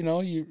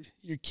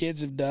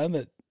kids have done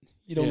that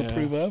you don't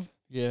approve of.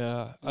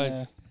 Yeah.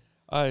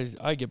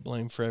 I get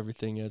blamed for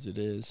everything as it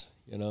is.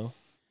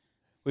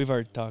 We've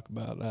already talked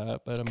about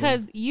that, but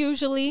because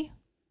usually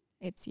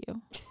it's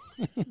you.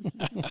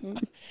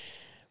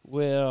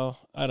 Well,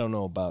 I don't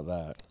know about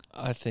that.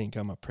 I think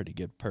I'm a pretty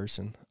good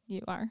person.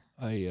 You are.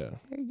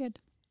 Very good.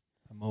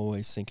 I'm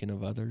always thinking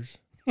of others.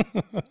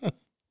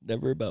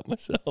 Never about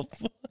myself.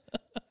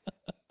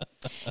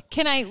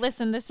 Can I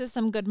listen? This is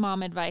some good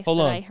mom advice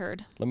I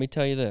heard. Let me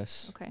tell you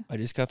this. Okay. I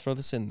just got to throw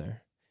this in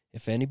there.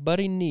 If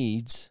anybody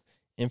needs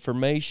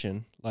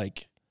information,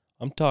 like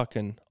I'm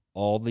talking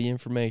all the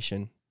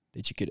information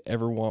that you could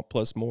ever want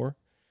plus more,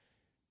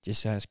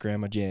 just ask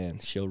Grandma Jan.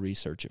 She'll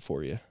research it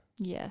for you.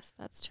 Yes,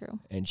 that's true.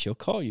 And she'll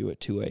call you at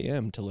 2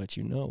 a.m. to let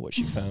you know what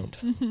she found.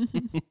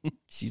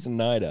 She's a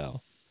night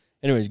owl.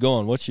 Anyways, go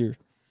on. What's your...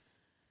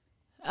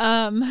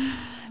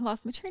 I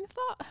lost my train of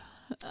thought.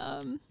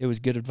 It was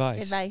good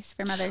advice. Advice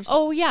for mothers.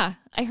 Oh, yeah.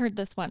 I heard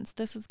this once.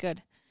 This was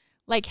good.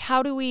 Like,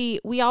 how do we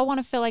all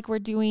want to feel like we're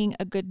doing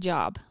a good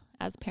job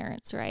as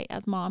parents, right?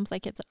 As moms,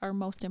 like it's our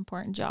most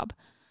important job.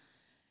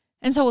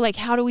 And so, like,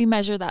 how do we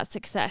measure that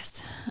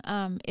success?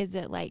 Is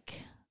it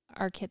like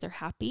our kids are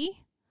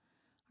happy?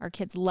 Our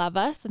kids love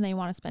us and they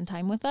want to spend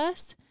time with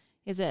us?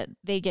 Is it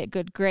they get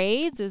good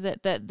grades? Is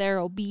it that they're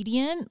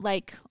obedient?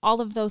 Like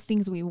all of those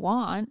things we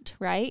want,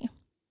 right?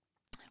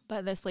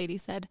 But this lady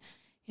said,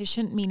 it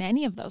shouldn't mean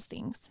any of those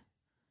things.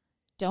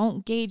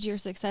 Don't gauge your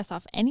success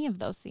off any of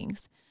those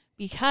things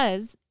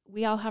because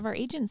we all have our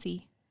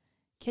agency.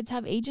 Kids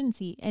have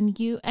agency and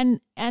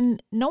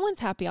no one's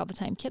happy all the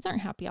time. Kids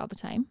aren't happy all the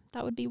time.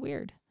 That would be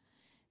weird.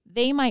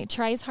 They might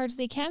try as hard as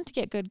they can to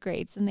get good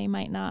grades and they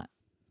might not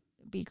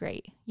be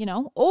great,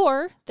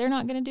 or they're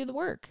not going to do the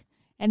work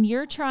and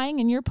you're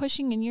trying and you're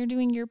pushing and you're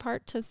doing your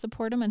part to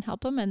support them and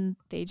help them and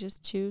they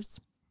just choose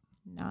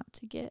not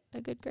to get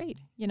a good grade,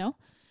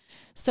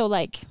 So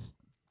like,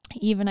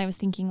 even I was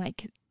thinking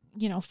like,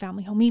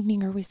 family home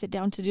evening or we sit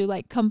down to do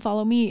like, come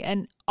follow me.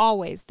 And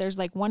always there's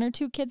like one or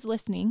two kids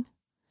listening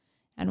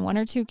and one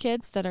or two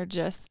kids that are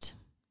just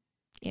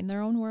in their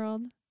own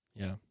world.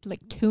 Yeah.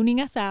 Like tuning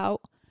us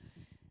out.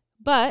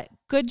 But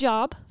good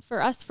job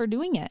for us for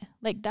doing it.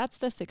 Like that's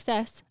the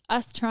success,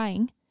 us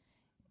trying.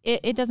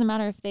 It doesn't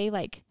matter if they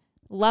like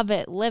love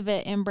it, live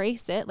it,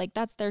 embrace it. Like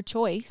that's their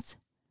choice.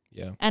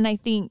 Yeah. And I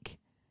think,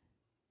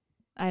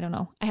 I don't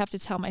know, I have to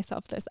tell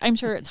myself this. I'm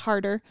sure it's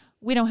harder.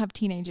 We don't have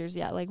teenagers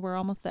yet. Like we're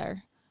almost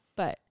there.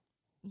 But,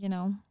 you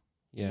know,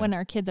 when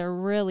our kids are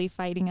really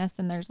fighting us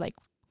and there's like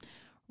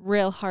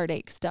real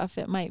heartache stuff,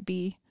 it might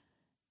be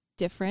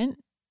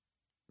different.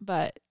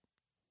 But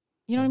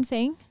you know what I'm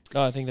saying?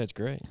 No, I think that's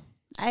great.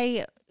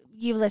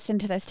 You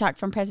listened to this talk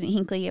from President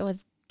Hinckley. It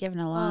was given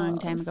a long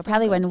time ago,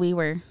 probably when we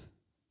were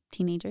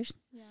teenagers.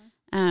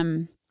 Yeah.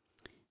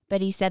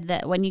 But he said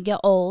that when you get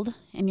old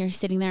and you're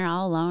sitting there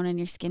all alone and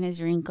your skin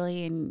is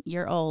wrinkly and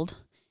you're old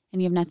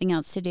and you have nothing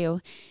else to do,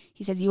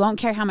 he says you won't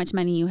care how much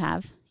money you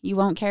have. You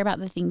won't care about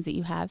the things that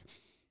you have.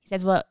 He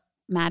says what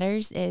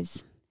matters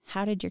is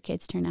how did your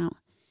kids turn out?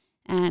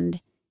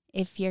 And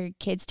if your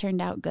kids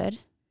turned out good,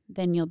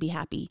 then you'll be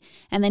happy.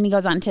 And then he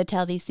goes on to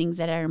tell these things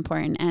that are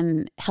important,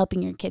 and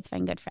helping your kids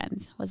find good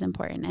friends was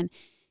important.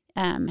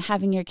 And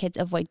having your kids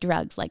avoid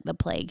drugs like the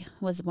plague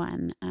was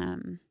one.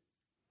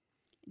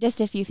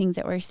 Just a few things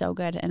that were so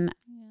good. And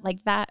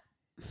like that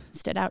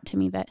stood out to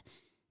me, that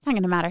it's not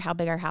going to matter how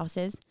big our house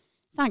is.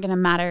 It's not going to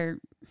matter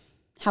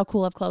how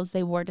cool of clothes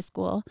they wore to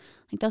school.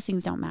 Like those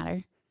things don't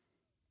matter.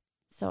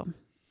 So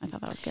I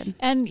thought that was good.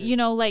 And, you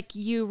know, like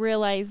you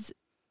realize,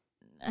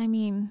 I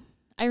mean,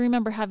 I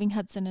remember having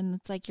Hudson, and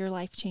it's like your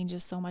life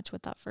changes so much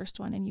with that first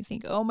one. And you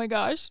think, oh my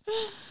gosh,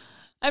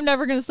 I'm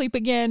never going to sleep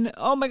again.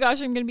 Oh my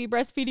gosh, I'm going to be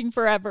breastfeeding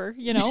forever,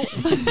 you know?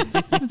 Is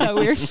that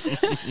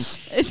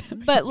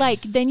weird? But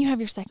like, then you have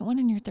your second one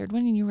and your third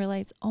one, and you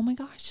realize, oh my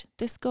gosh,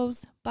 this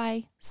goes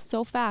by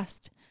so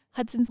fast.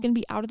 Hudson's going to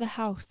be out of the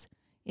house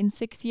in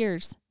 6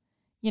 years,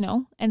 you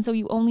know? And so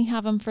you only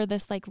have him for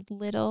this like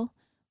little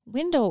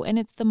window, and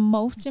it's the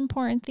most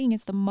important thing.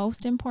 It's the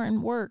most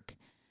important work.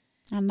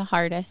 And the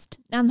hardest.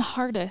 And the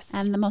hardest.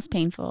 And the most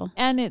painful.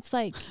 And it's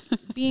like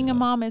being a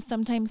mom is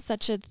sometimes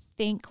such a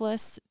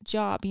thankless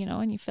job, you know,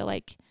 and you feel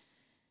like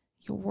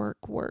you work,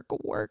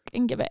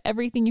 and give it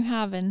everything you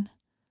have. And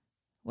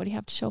what do you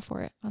have to show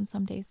for it on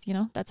some days? You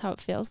know, that's how it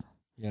feels.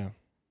 Yeah.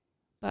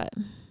 But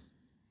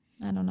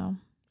I don't know.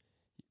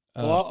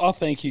 Well, I'll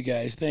thank you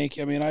guys. Thank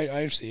you. I mean,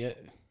 I see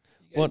it.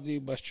 You guys do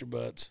bust your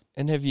butts.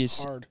 And have you?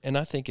 Hard. And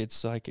I think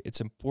it's like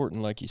it's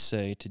important, like you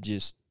say, to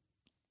just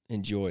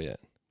enjoy it.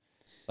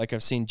 Like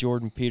I've seen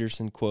Jordan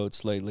Peterson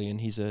quotes lately, and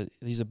he's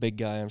a big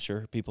guy. I'm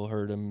sure people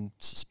heard him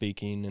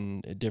speaking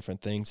and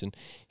different things, and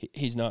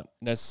he's not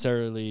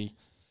necessarily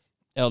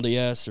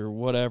LDS or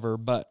whatever,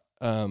 but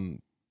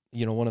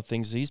you know, one of the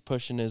things he's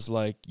pushing is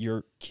like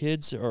your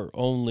kids are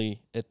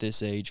only at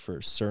this age for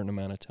a certain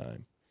amount of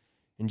time.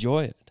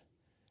 Enjoy it,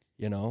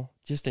 you know,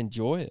 just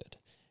enjoy it.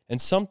 And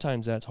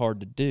sometimes that's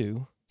hard to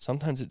do.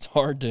 Sometimes it's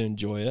hard to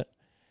enjoy it.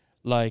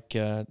 Like,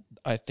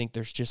 I think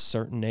there's just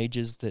certain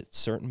ages that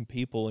certain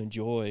people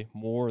enjoy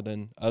more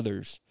than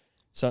others.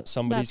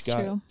 Somebody's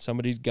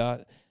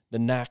got the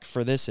knack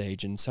for this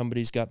age, and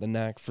somebody's got the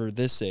knack for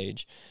this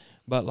age.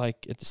 But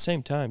like at the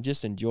same time,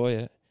 just enjoy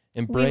it.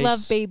 Embrace. We love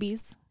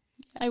babies.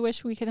 I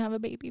wish we could have a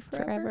baby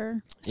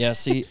forever. Yeah,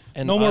 see,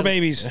 and no more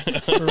babies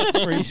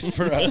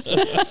for us.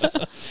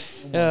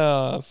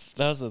 Yeah,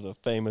 those are the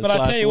famous. But I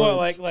last tell you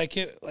words. what,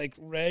 like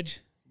Reg,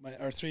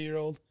 our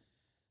 3-year-old.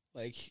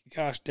 Like,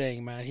 gosh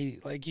dang, man. He,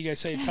 like you guys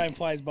say, time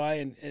flies by,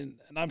 and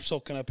I'm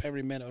soaking up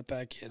every minute with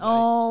that kid.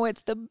 Oh,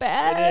 it's the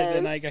best. It is,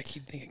 and I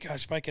keep thinking,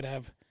 gosh, if I could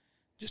have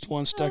just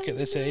one stuck at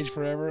this age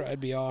forever,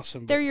 I'd be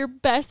awesome. But they're your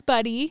best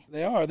buddy.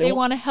 They are. They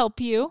want to help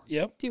you.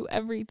 Yep. Do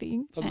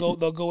everything.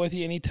 They'll go with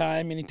you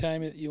anytime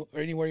you or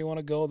anywhere you want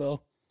to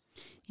go.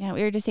 Yeah,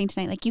 we were just saying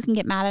tonight, like you can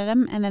get mad at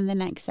them, and then the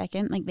next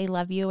second, like they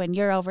love you, and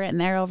you're over it, and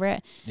they're over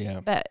it.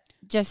 Yeah. But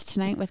just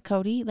tonight with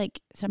Cody,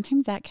 like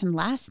sometimes that can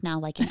last now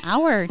like an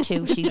hour or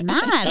two. She's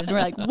mad, and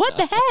we're like, "What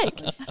the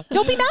heck?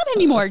 Don't be mad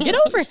anymore. Get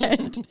over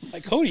it."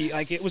 Like Cody,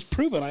 like it was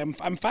proven.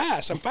 I'm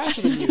fast. I'm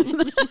faster than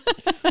you.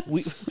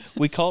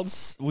 we called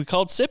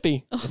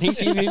Sippy, and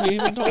he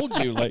even told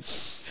you like.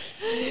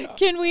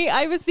 Can we?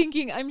 I was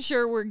thinking. I'm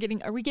sure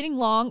are we getting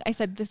long? I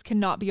said this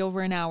cannot be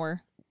over an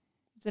hour.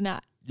 Is it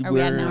not? Are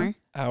we at an hour?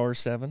 Hour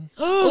 7.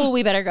 Oh,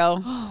 we better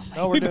go.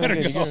 Oh, we're doing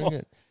good. You're doing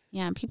good.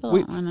 Yeah, people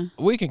don't want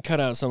to. We can cut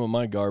out some of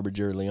my garbage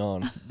early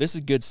on. This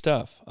is good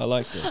stuff. I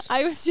like this.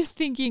 I was just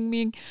thinking,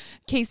 me and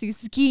Kaycie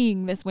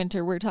skiing this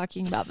winter, we're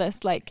talking about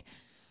this. Like,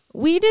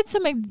 we did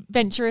some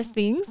adventurous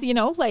things, you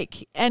know,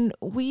 like, and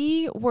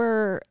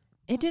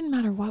it didn't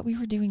matter what we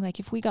were doing. Like,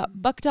 if we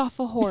got bucked off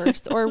a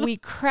horse or we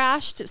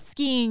crashed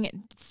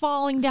skiing,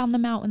 falling down the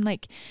mountain,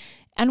 like,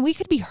 and we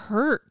could be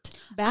hurt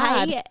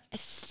bad.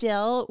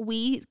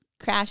 We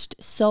crashed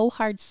so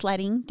hard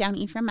sledding down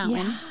Ephraim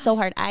Mountain. So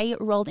hard. I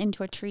rolled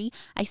into a tree.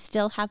 I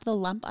still have the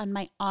lump on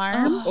my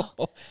arm.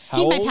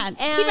 Peed my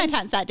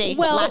pants that day,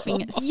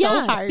 laughing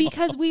so hard.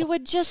 Because we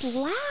would just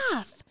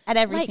laugh at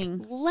everything.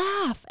 Like,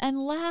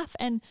 laugh.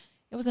 And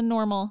it was a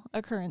normal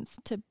occurrence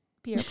to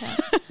pee our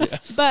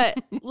pants.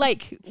 But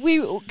like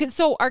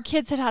so our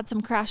kids had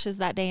some crashes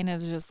that day, and it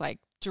was just like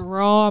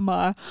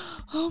drama.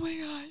 Oh my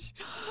gosh.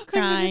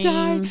 Crying. I'm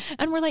gonna die.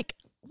 And we're like,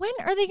 when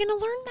are they gonna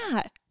learn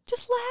that?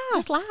 Just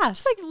laugh.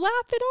 Just like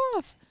laugh it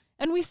off.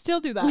 And we still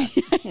do that.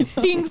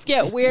 Things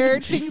get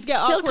weird. Things get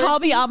She'll awkward. call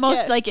me things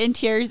almost get, like in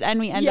tears, and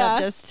we end up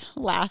just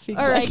laughing.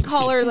 Or I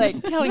call her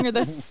like telling her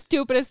the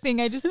stupidest thing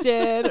I just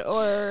did,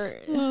 or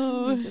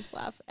we just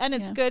laugh. And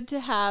it's good to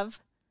have,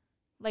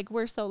 like,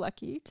 we're so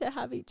lucky to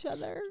have each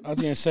other. I was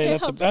going to say,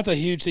 that's a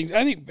huge thing.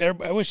 I think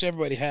I wish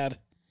everybody had,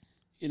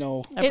 you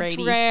know. A Bradie.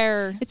 It's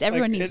rare. It's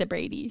everyone needs a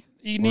Bradie.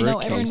 You need,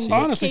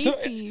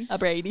 Honestly, A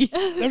Bradie.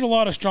 there's a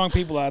lot of strong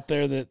people out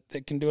there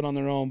that can do it on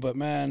their own, but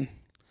man,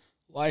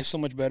 life's so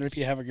much better if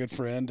you have a good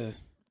friend to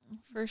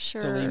For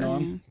sure. to lean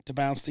on, to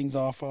bounce things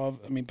off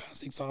of. Bounce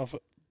things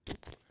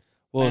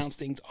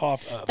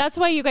off of. That's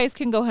why you guys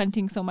can go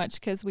hunting so much,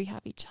 because we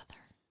have each other.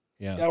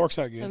 Yeah. That works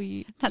out good. So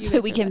That's you why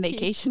guys we are can lucky.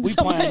 vacation We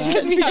so plan much, that.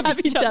 because we have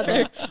each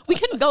other. We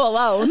couldn't go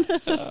alone.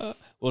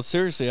 Well,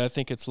 seriously, I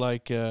think it's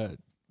like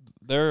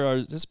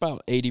it's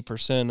about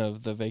 80%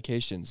 of the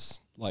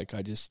vacations like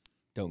I just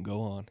don't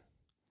go on.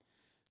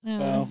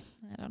 Well,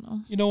 I don't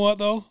know. you know what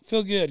though?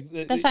 Feel good.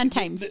 The fun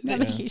times, not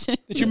vacation.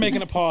 That you're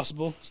making it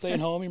possible. Staying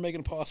home, you're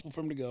making it possible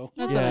for him to go.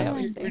 That's what I Yeah.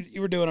 always say.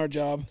 You were doing our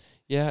job.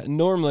 Yeah,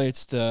 normally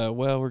it's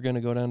we're going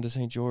to go down to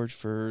St. George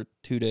for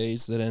 2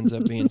 days. That ends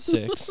up being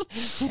 6.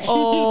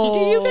 Oh, Do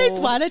you guys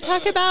want to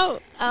talk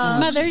about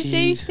Mother's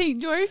Day, geez.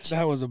 St. George?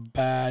 That was a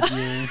bad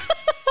year.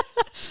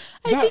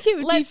 I think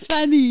it would be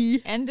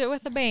funny. end it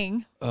with a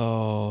bang?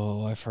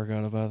 Oh, I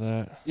forgot about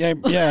that.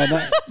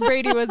 yeah.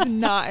 Brady was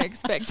not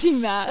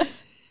expecting that.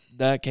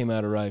 That came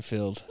out of right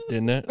field,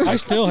 didn't it? I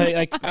still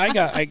hate.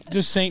 I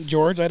just St.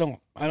 George. I don't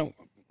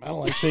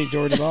like St.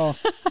 George at all.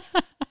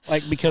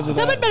 Like because of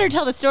Someone that. better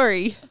tell the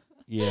story.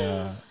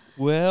 Yeah.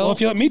 Well,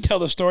 if you let me tell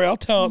the story, I'll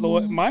tell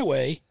it my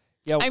way.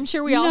 Yeah, I'm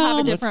sure we all have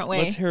a different way.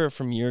 Let's hear it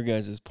from your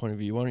guys' point of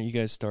view. Why don't you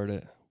guys start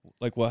it?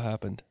 Like, what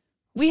happened?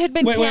 We had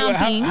been Wait.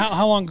 camping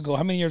How long ago?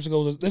 How many years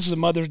ago? This was a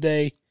Mother's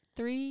Day.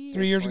 3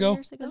 years ago?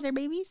 Was there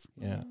babies?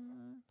 Yeah.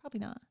 Probably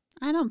not.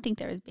 I don't think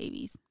there was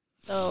babies.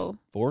 So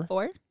 4?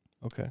 4?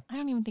 Okay. I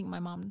don't even think my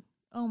mom.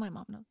 Oh, my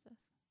mom knows this.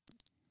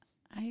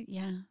 I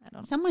don't know.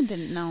 know. Someone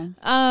didn't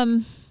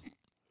know.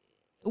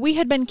 We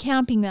had been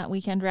camping that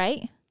weekend,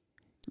 right?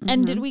 Mm-hmm.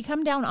 And did we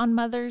come down on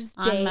Mother's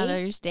Day? On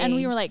Mother's Day. And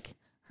we were like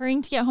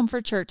hurrying to get home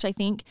for church, I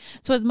think.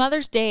 So it was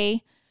Mother's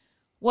Day.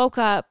 Woke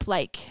up,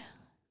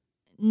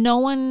 no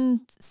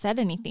one said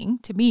anything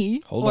to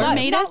me. Hold or on.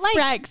 made us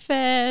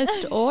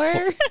breakfast or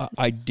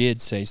I did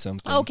say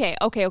something. Okay.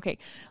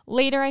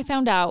 Later I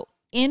found out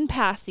in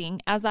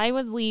passing as I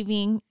was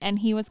leaving and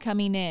he was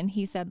coming in,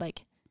 he said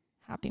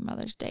Happy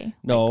Mother's Day.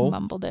 No.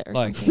 Mumbled it or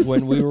Like something.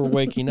 when we were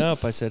waking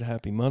up, I said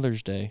Happy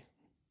Mother's Day.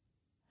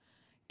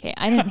 Okay,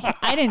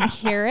 I didn't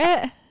hear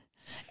it.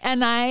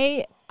 And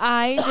I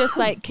just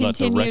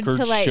continued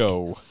to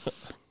show.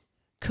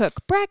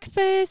 cook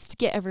breakfast,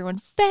 get everyone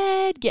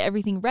fed, get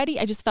everything ready.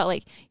 I just felt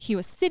like he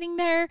was sitting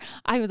there.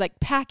 I was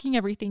packing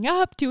everything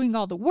up, doing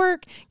all the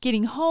work,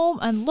 getting home,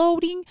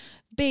 unloading,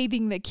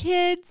 bathing the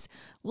kids.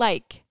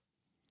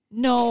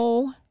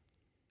 No,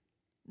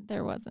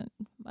 there wasn't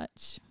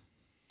much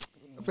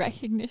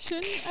recognition,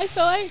 I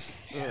feel like.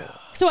 Yeah.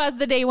 So as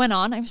the day went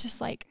on, I was just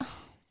like, oh,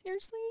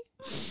 seriously?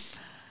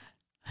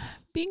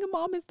 Being a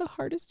mom is the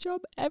hardest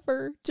job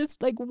ever.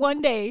 Just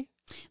one day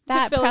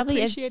that to feel probably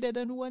appreciated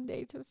and one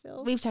day to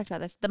feel. We've talked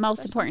about this. The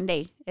most important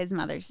day is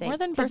Mother's Day. More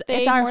than 'Cause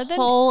birthday, it's our more than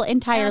whole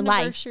entire life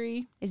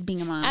anniversary. is being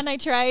a mom. And I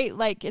try,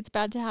 it's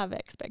bad to have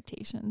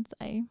expectations.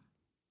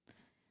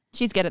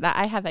 She's good at that.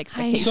 I have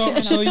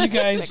expectations. So you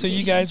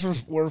guys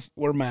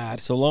were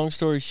mad. So long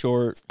story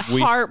short,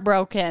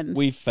 Heartbroken.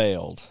 we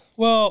failed.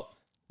 Well,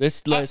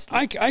 This list.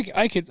 I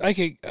could.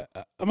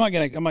 I'm not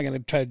gonna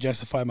try to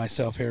justify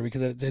myself here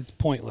because it's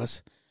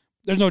pointless.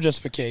 There's no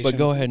justification. But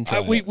go ahead and try.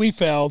 We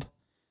failed,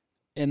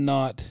 and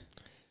not.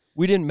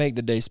 We didn't make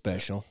the day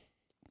special.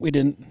 We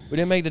didn't. We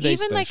didn't make the day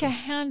Even special. a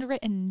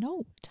handwritten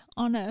note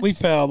on a. We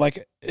failed.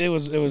 It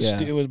was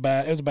Yeah. it was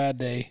bad. It was a bad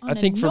day. on I a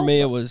think for me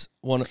it notebook. was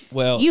one.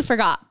 Well, You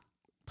forgot.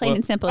 Plain Well,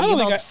 and simple. I don't You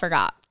think both I-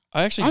 forgot.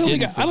 I actually I don't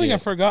didn't. think I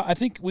forgot. I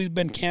think we've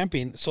been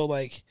camping, so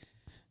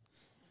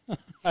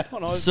I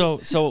don't know. So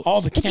all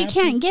the Because you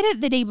camping. can't get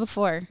it the day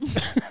before.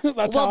 That's how I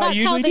that's how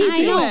usually they do I do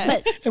things. know, it.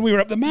 but And we were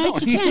up the mountain.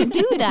 but you can't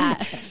do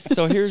that.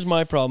 so here's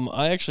my problem.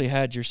 I actually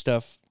had your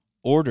stuff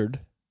ordered.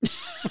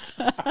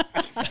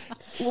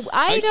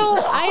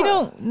 I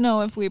don't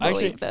know if we believe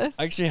Actually, this.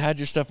 I actually had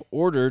your stuff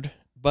ordered,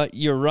 but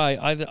you're right.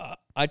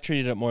 I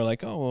treated it more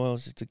like, oh well,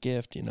 it's just a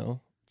gift,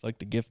 It's like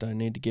the gift I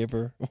need to give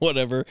her,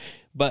 whatever.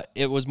 But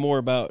it was more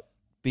about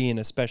being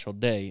a special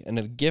day, and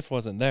the gift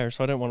wasn't there,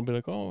 so I didn't want to be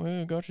like, oh,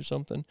 hey, I got you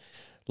something.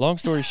 Long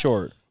story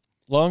short,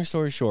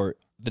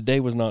 the day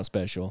was not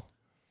special,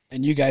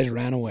 And you guys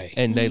ran away.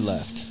 and they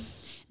left.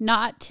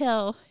 Not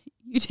till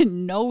you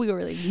didn't know we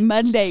were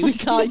Monday. We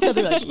call each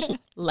other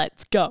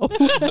let's go.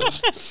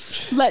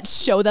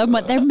 Let's show them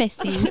what they're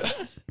missing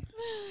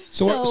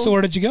So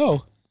where did you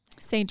go?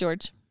 St.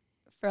 George.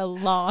 for a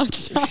long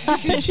time.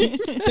 They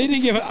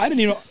didn't give it. I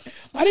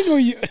didn't know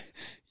you.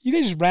 You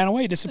guys just ran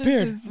away,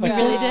 disappeared. This is Like,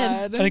 really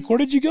did. like, where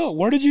did you go?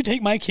 Where did you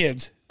take my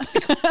kids?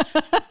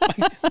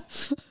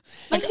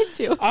 Like, I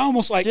too. I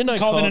almost like Didn't I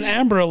called call- in an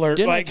Amber Alert.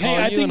 didn't I Like, hey, call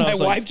I you think and I my was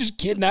wife like- just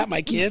kidnapped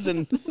my kids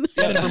and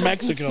headed for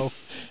Mexico.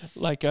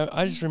 Like,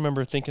 I just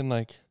remember thinking,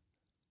 like,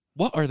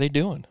 what are they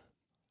doing?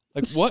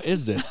 Like, what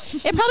is this?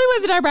 It probably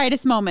wasn't our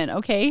brightest moment,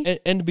 okay?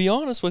 And to be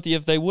honest with you,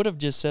 if they would have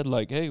just said,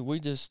 like, hey, we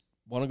just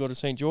want to go to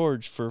St.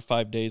 George for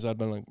 5 days, I'd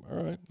been like,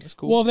 all right, that's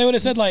cool. Well, if they would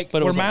have said, like,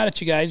 But it we're was mad like-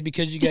 at you guys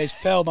because you guys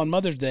failed on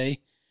Mother's Day,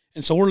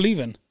 and so we're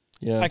leaving.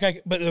 yeah.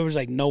 But there was,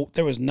 like,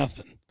 there was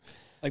nothing.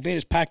 Like, they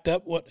just packed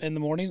up in the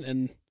morning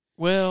and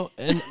Well,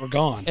 and we're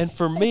gone. and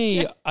for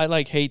me, I,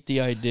 like, hate the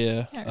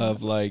idea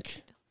of,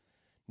 like,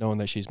 knowing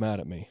that she's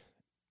mad at me.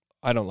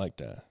 I don't like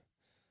that.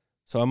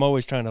 So I'm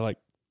always trying to, like,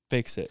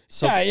 fix it.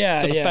 So,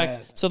 yeah. So the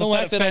fact, so the Don't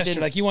let fact it that I fester.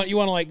 didn't, Like, you want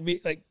to, like, be,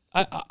 like,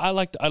 I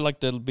like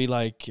to be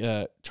like,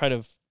 try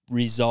to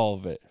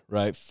resolve it,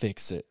 right?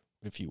 Fix it,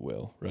 if you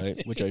will,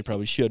 right? Which I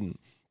probably shouldn't.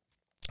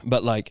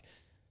 But, like,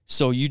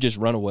 so you just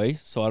run away,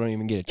 so I don't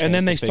even get a chance and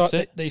then to fix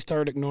it. they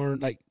started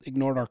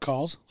ignored our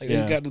calls. Like,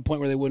 Yeah. they got to the point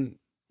where they wouldn't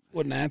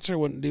answer,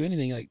 wouldn't do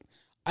anything. Like,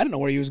 I didn't know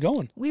where he was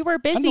going. We were I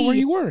busy. didn't know where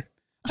you were.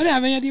 I didn't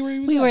have any idea where he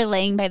was. We at. were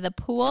laying by the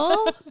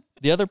pool.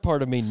 The other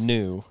part of me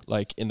knew,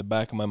 like, in the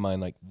back of my mind,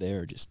 like,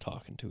 they're just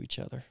talking to each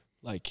other.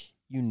 Like,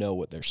 you know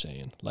what they're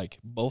saying. Like,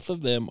 both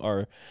of them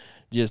are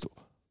just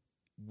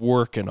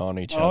working on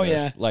each other. Oh,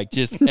 yeah. Like,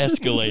 just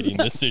escalating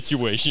the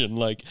situation.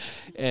 Like,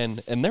 and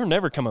they're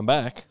never coming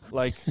back.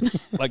 Like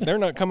they're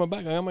not coming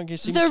back. I'm going to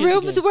see The my kids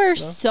rooms again, were you know?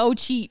 so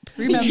cheap.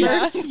 Remember?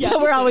 Yeah. Yeah.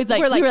 We're always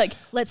like, we were like,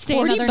 let's stay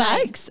 40 another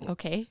night. bucks.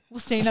 Okay. We'll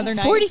stay another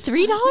night.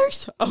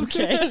 $43?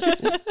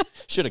 Okay.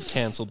 Should have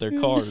canceled their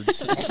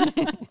cards.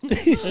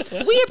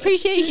 We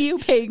appreciate you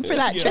paying for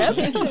that trip.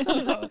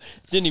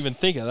 Didn't even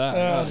think of that.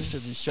 God, I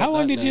should've shut How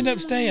long that did you end down.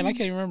 up staying? I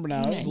can't even remember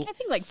now. I think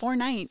like 4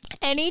 nights.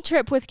 Any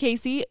trip with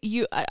Kaycie,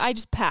 I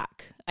just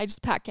pack. I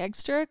just pack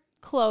extra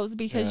clothes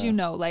because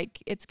Yeah.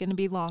 like it's going to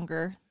be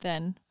longer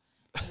than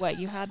what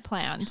you had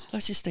planned.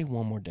 Let's just stay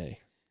one more day.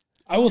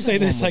 I will say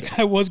this: like,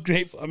 I was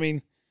grateful. I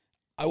mean,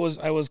 I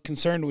was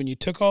concerned when you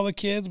took all the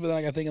kids, but then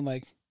I got thinking,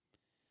 like,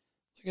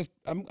 I guess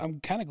I'm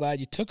kind of glad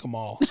you took them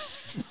all.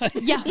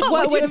 Yeah,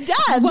 What would you have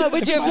done? What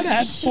would If you I'd have?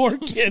 had 4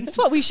 kids, That's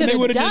what we should they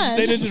have would've done.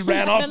 They just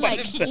ran off Been by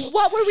like, themselves.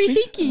 What were we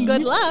thinking?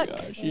 Good luck.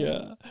 Gosh,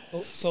 yeah.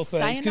 So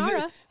thanks. 'Cause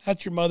Sayonara.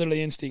 that's your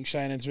motherly instinct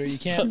shining through. You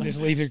can't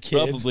just leave your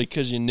kids. Probably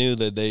because you knew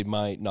that they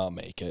might not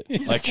make it.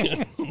 Like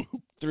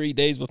 3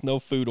 days with no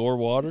food or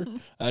water,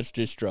 that's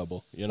just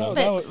trouble, you know? Oh,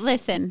 that But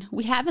listen,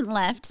 we haven't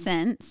left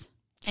since.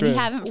 True. And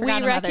you haven't We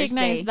forgotten Mother's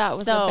recognize Day. that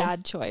was So, a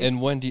bad choice.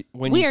 And when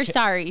We you are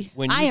sorry.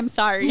 when I you- am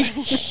sorry.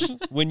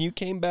 when you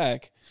came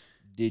back,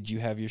 did you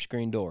have your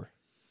screen door?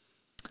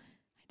 I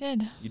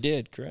did. You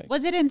did, correct?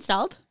 Was it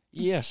installed?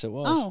 Yes, it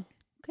was. Oh,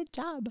 good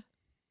job.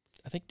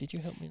 I think, did you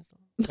help me install?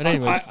 But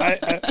anyways,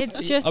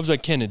 It's just I was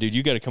like, Kenna, dude,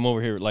 you got to come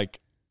over here. Like,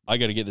 I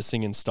got to get this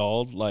thing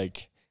installed.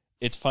 Like,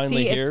 it's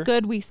finally here. it's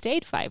good we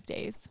stayed 5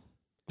 days.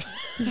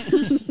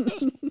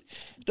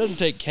 It doesn't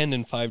take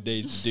Kendon 5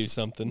 days to do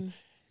something.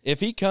 If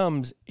he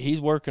comes,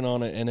 he's working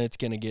on it, and it's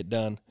going to get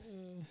done.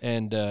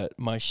 And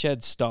my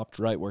shed stopped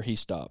right where he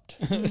stopped.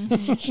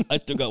 I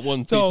still got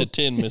one piece So- of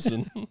tin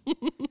missing.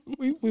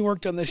 we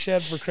worked on the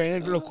shed for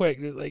Crane real quick.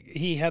 Like,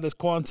 he had this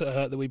Quonset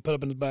hut that we put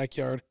up in his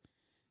backyard,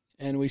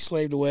 and we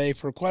slaved away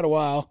for quite a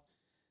while.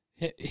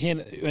 He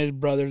and his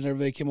brothers and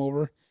everybody came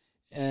over,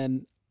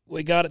 and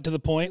we got it to the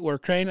point where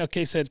Crane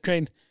said,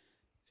 Crane,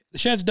 the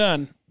shed's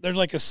done. There's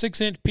like a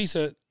 6-inch piece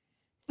of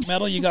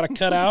metal you got to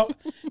cut out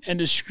and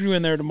just screw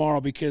in there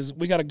tomorrow because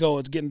we got to go.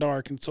 It's getting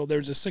dark, and so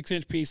there's a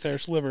 6-inch piece there,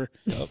 sliver,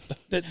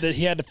 that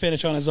he had to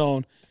finish on his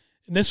own.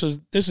 And this was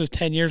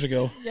 10 years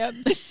ago. Yep.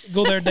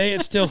 Go there day,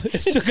 it's still got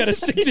a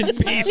 6-inch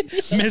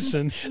piece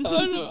missing.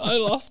 I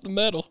lost the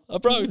metal. I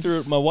probably threw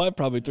it. My wife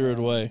probably threw it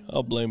away.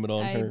 I'll blame it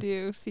on I her.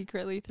 do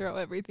secretly throw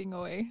everything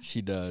away.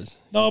 She does.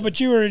 No, but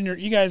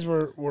you guys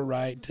were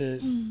right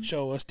to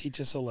teach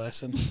us a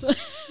lesson.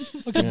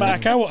 Looking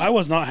back, I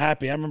was not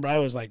happy. I remember I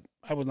was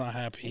not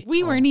happy.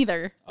 We weren't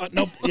either.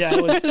 Nope. Yeah,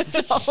 it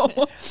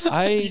was.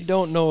 I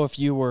don't know if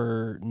you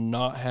were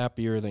not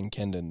happier than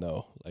Kendon,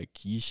 though.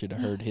 Like, you should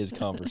have heard his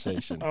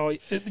conversation. Oh,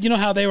 you know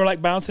how they were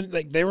like bouncing,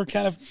 like they were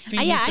kind of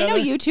feeding Yeah, each I know other.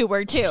 you two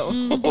were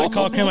too. I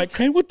called Crane like,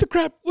 Crane, what the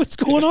crap? What's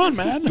going on,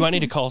 man? Do I need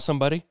to call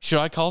somebody? Should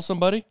I call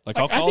somebody? Like,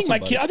 I'll I call think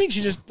somebody. I think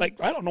she just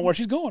like I don't know where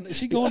she's going. Is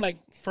she going like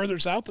further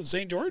south than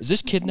St. George? Is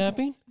this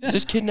kidnapping? Is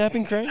this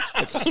kidnapping, Craig?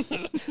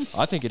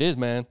 I think it is,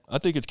 man. I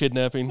think it's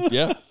kidnapping.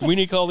 Yeah. Do we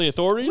need to call the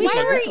authorities? Why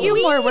Like, were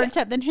you more worked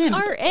up than him?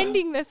 Are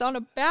ending this on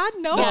a bad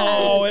note.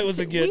 No, it was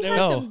a good. We had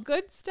No. some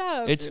good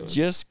stuff. it's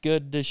just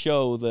good to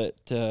show that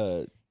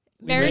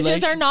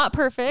Marriages are not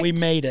perfect. We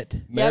made it.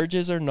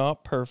 marriages are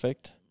not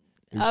perfect.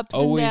 There's Ups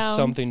and always downs.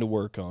 something to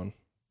work on.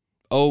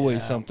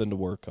 Always something to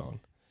work on.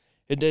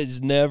 It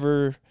is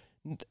never,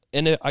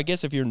 and I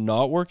guess if you're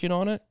not working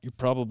on it, you're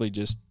probably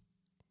just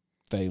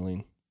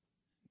failing,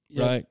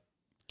 Yep. right?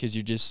 Because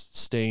you're just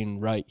staying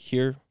right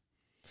here.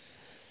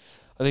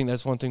 I think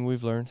that's one thing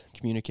we've learned,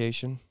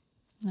 communication.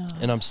 No.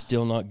 And I'm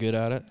still not good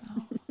at it.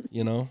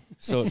 you know?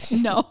 So it's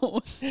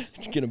No.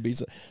 it's going to be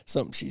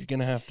something she's going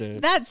to have to.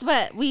 That's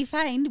what we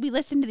find. We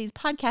listen to these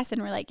podcasts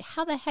and we're like,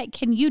 how the heck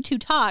can you two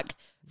talk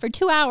for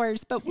 2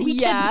 hours, but we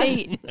can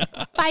say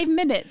 5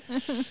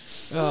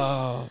 minutes?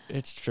 Oh,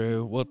 it's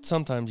true. Well,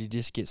 sometimes you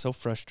just get so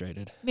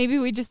frustrated. Maybe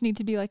we just need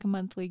to be like a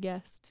monthly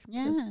guest.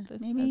 Yeah,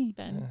 This maybe. has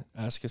been.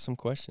 Ask us some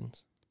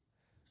questions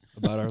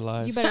about our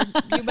lives.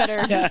 You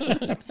better.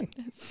 Yeah.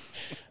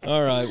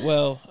 All right.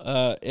 Well,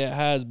 it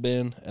has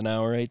been an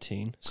hour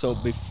 18. So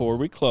before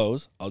we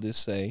close, I'll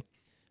just say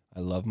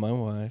I love my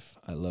wife.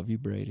 I love you,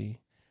 Bradie.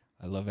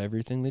 I love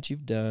everything that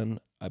you've done.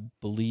 I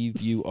believe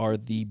you are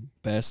the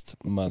best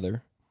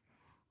mother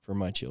for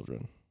my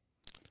children.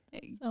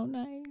 So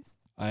nice.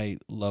 I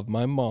love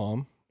my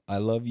mom. I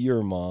love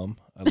your mom.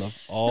 I love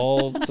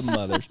all the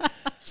mothers.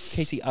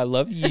 Kaycie, I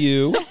love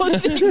you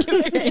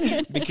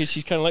because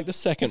she's kind of like the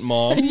second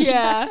mom.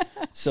 Yeah.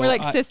 So we're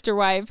like sister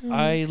wives.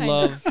 I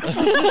love.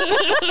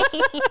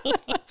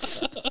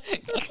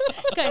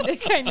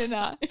 kind of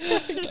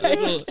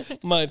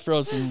not. Might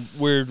throw some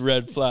weird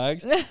red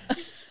flags,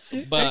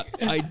 but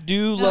I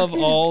do love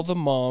all the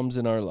moms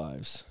in our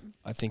lives.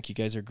 I think you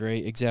guys are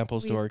great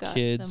examples to our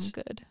kids,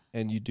 good.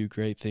 and you do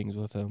great things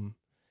with them.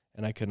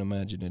 And I couldn't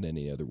imagine it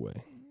any other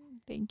way.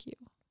 Thank you.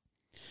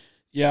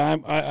 Yeah,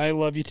 I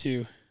love you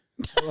too.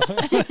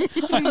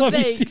 I love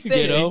you too.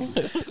 Ditto.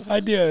 I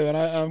do, and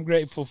I'm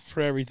grateful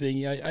for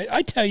everything.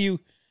 I tell you,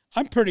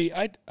 I'm pretty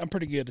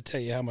good to tell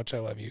you how much I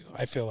love you.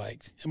 I feel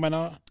like, am I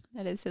not?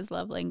 That is his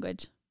love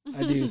language.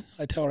 I do.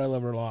 I tell her I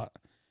love her a lot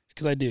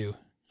because I do.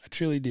 I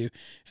truly do,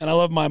 and I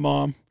love my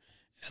mom,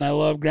 and I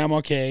love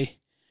Grandma Kay,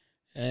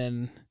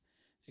 and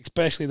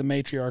especially the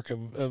matriarch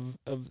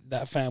of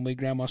that family,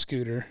 Grandma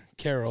Scooter,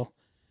 Carol.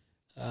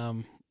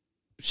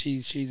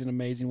 She's an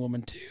amazing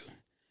woman too,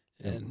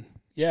 and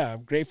yeah,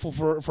 I'm grateful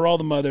for all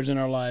the mothers in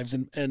our lives,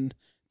 and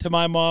to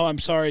my mom, I'm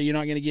sorry you're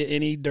not going to get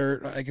any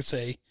dirt, I could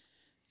say,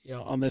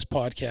 on this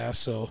podcast.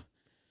 So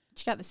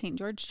She got the St.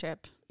 George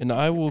trip. And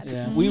I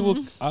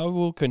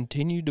will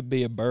continue to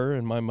be a burr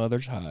in my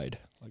mother's hide.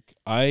 Like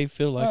I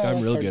feel like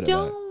I'm real good at that.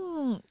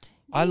 Don't.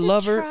 I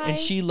love her, and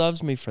she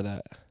loves me for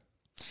that.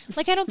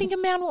 Like, I don't think a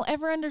man will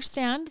ever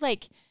understand.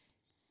 Like,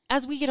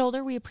 as we get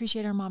older, we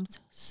appreciate our moms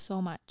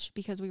so much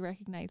because we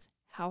recognize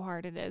how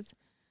hard it is.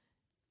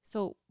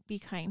 So be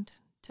kind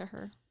to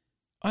her.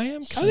 I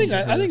think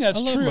that's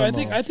true. I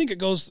think it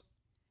goes.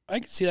 I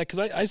can see that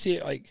because I see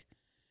it like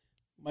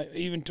my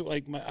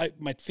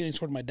feelings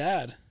toward my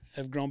dad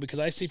have grown because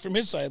I see from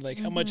his side like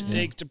how much it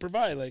takes to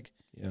provide. Like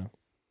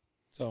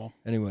So,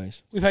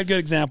 anyways, we've had good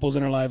examples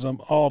in our lives,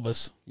 all of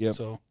us. Yep.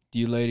 So, do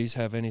you ladies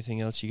have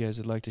anything else you guys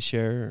would like to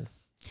share? Or?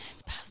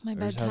 It's past my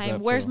How's bedtime. that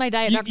Where's feel? my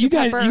Diet Dr. you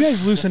Pepper?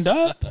 guys loosened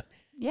up.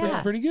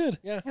 Yeah. Pretty good.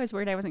 Yeah. I was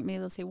worried I wasn't going to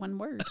be able to say one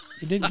word.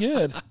 You did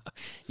good.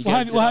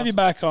 We'll have you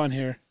back on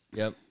here.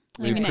 Yep.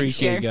 We Maybe next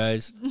appreciate year. you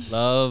guys.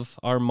 Love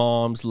our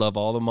moms. Love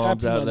all the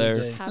moms Happy out Mother's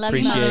there. Day. Love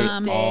Appreciate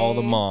Mom. all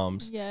the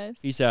moms. Yes.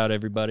 Peace out,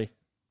 everybody.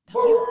 That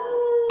was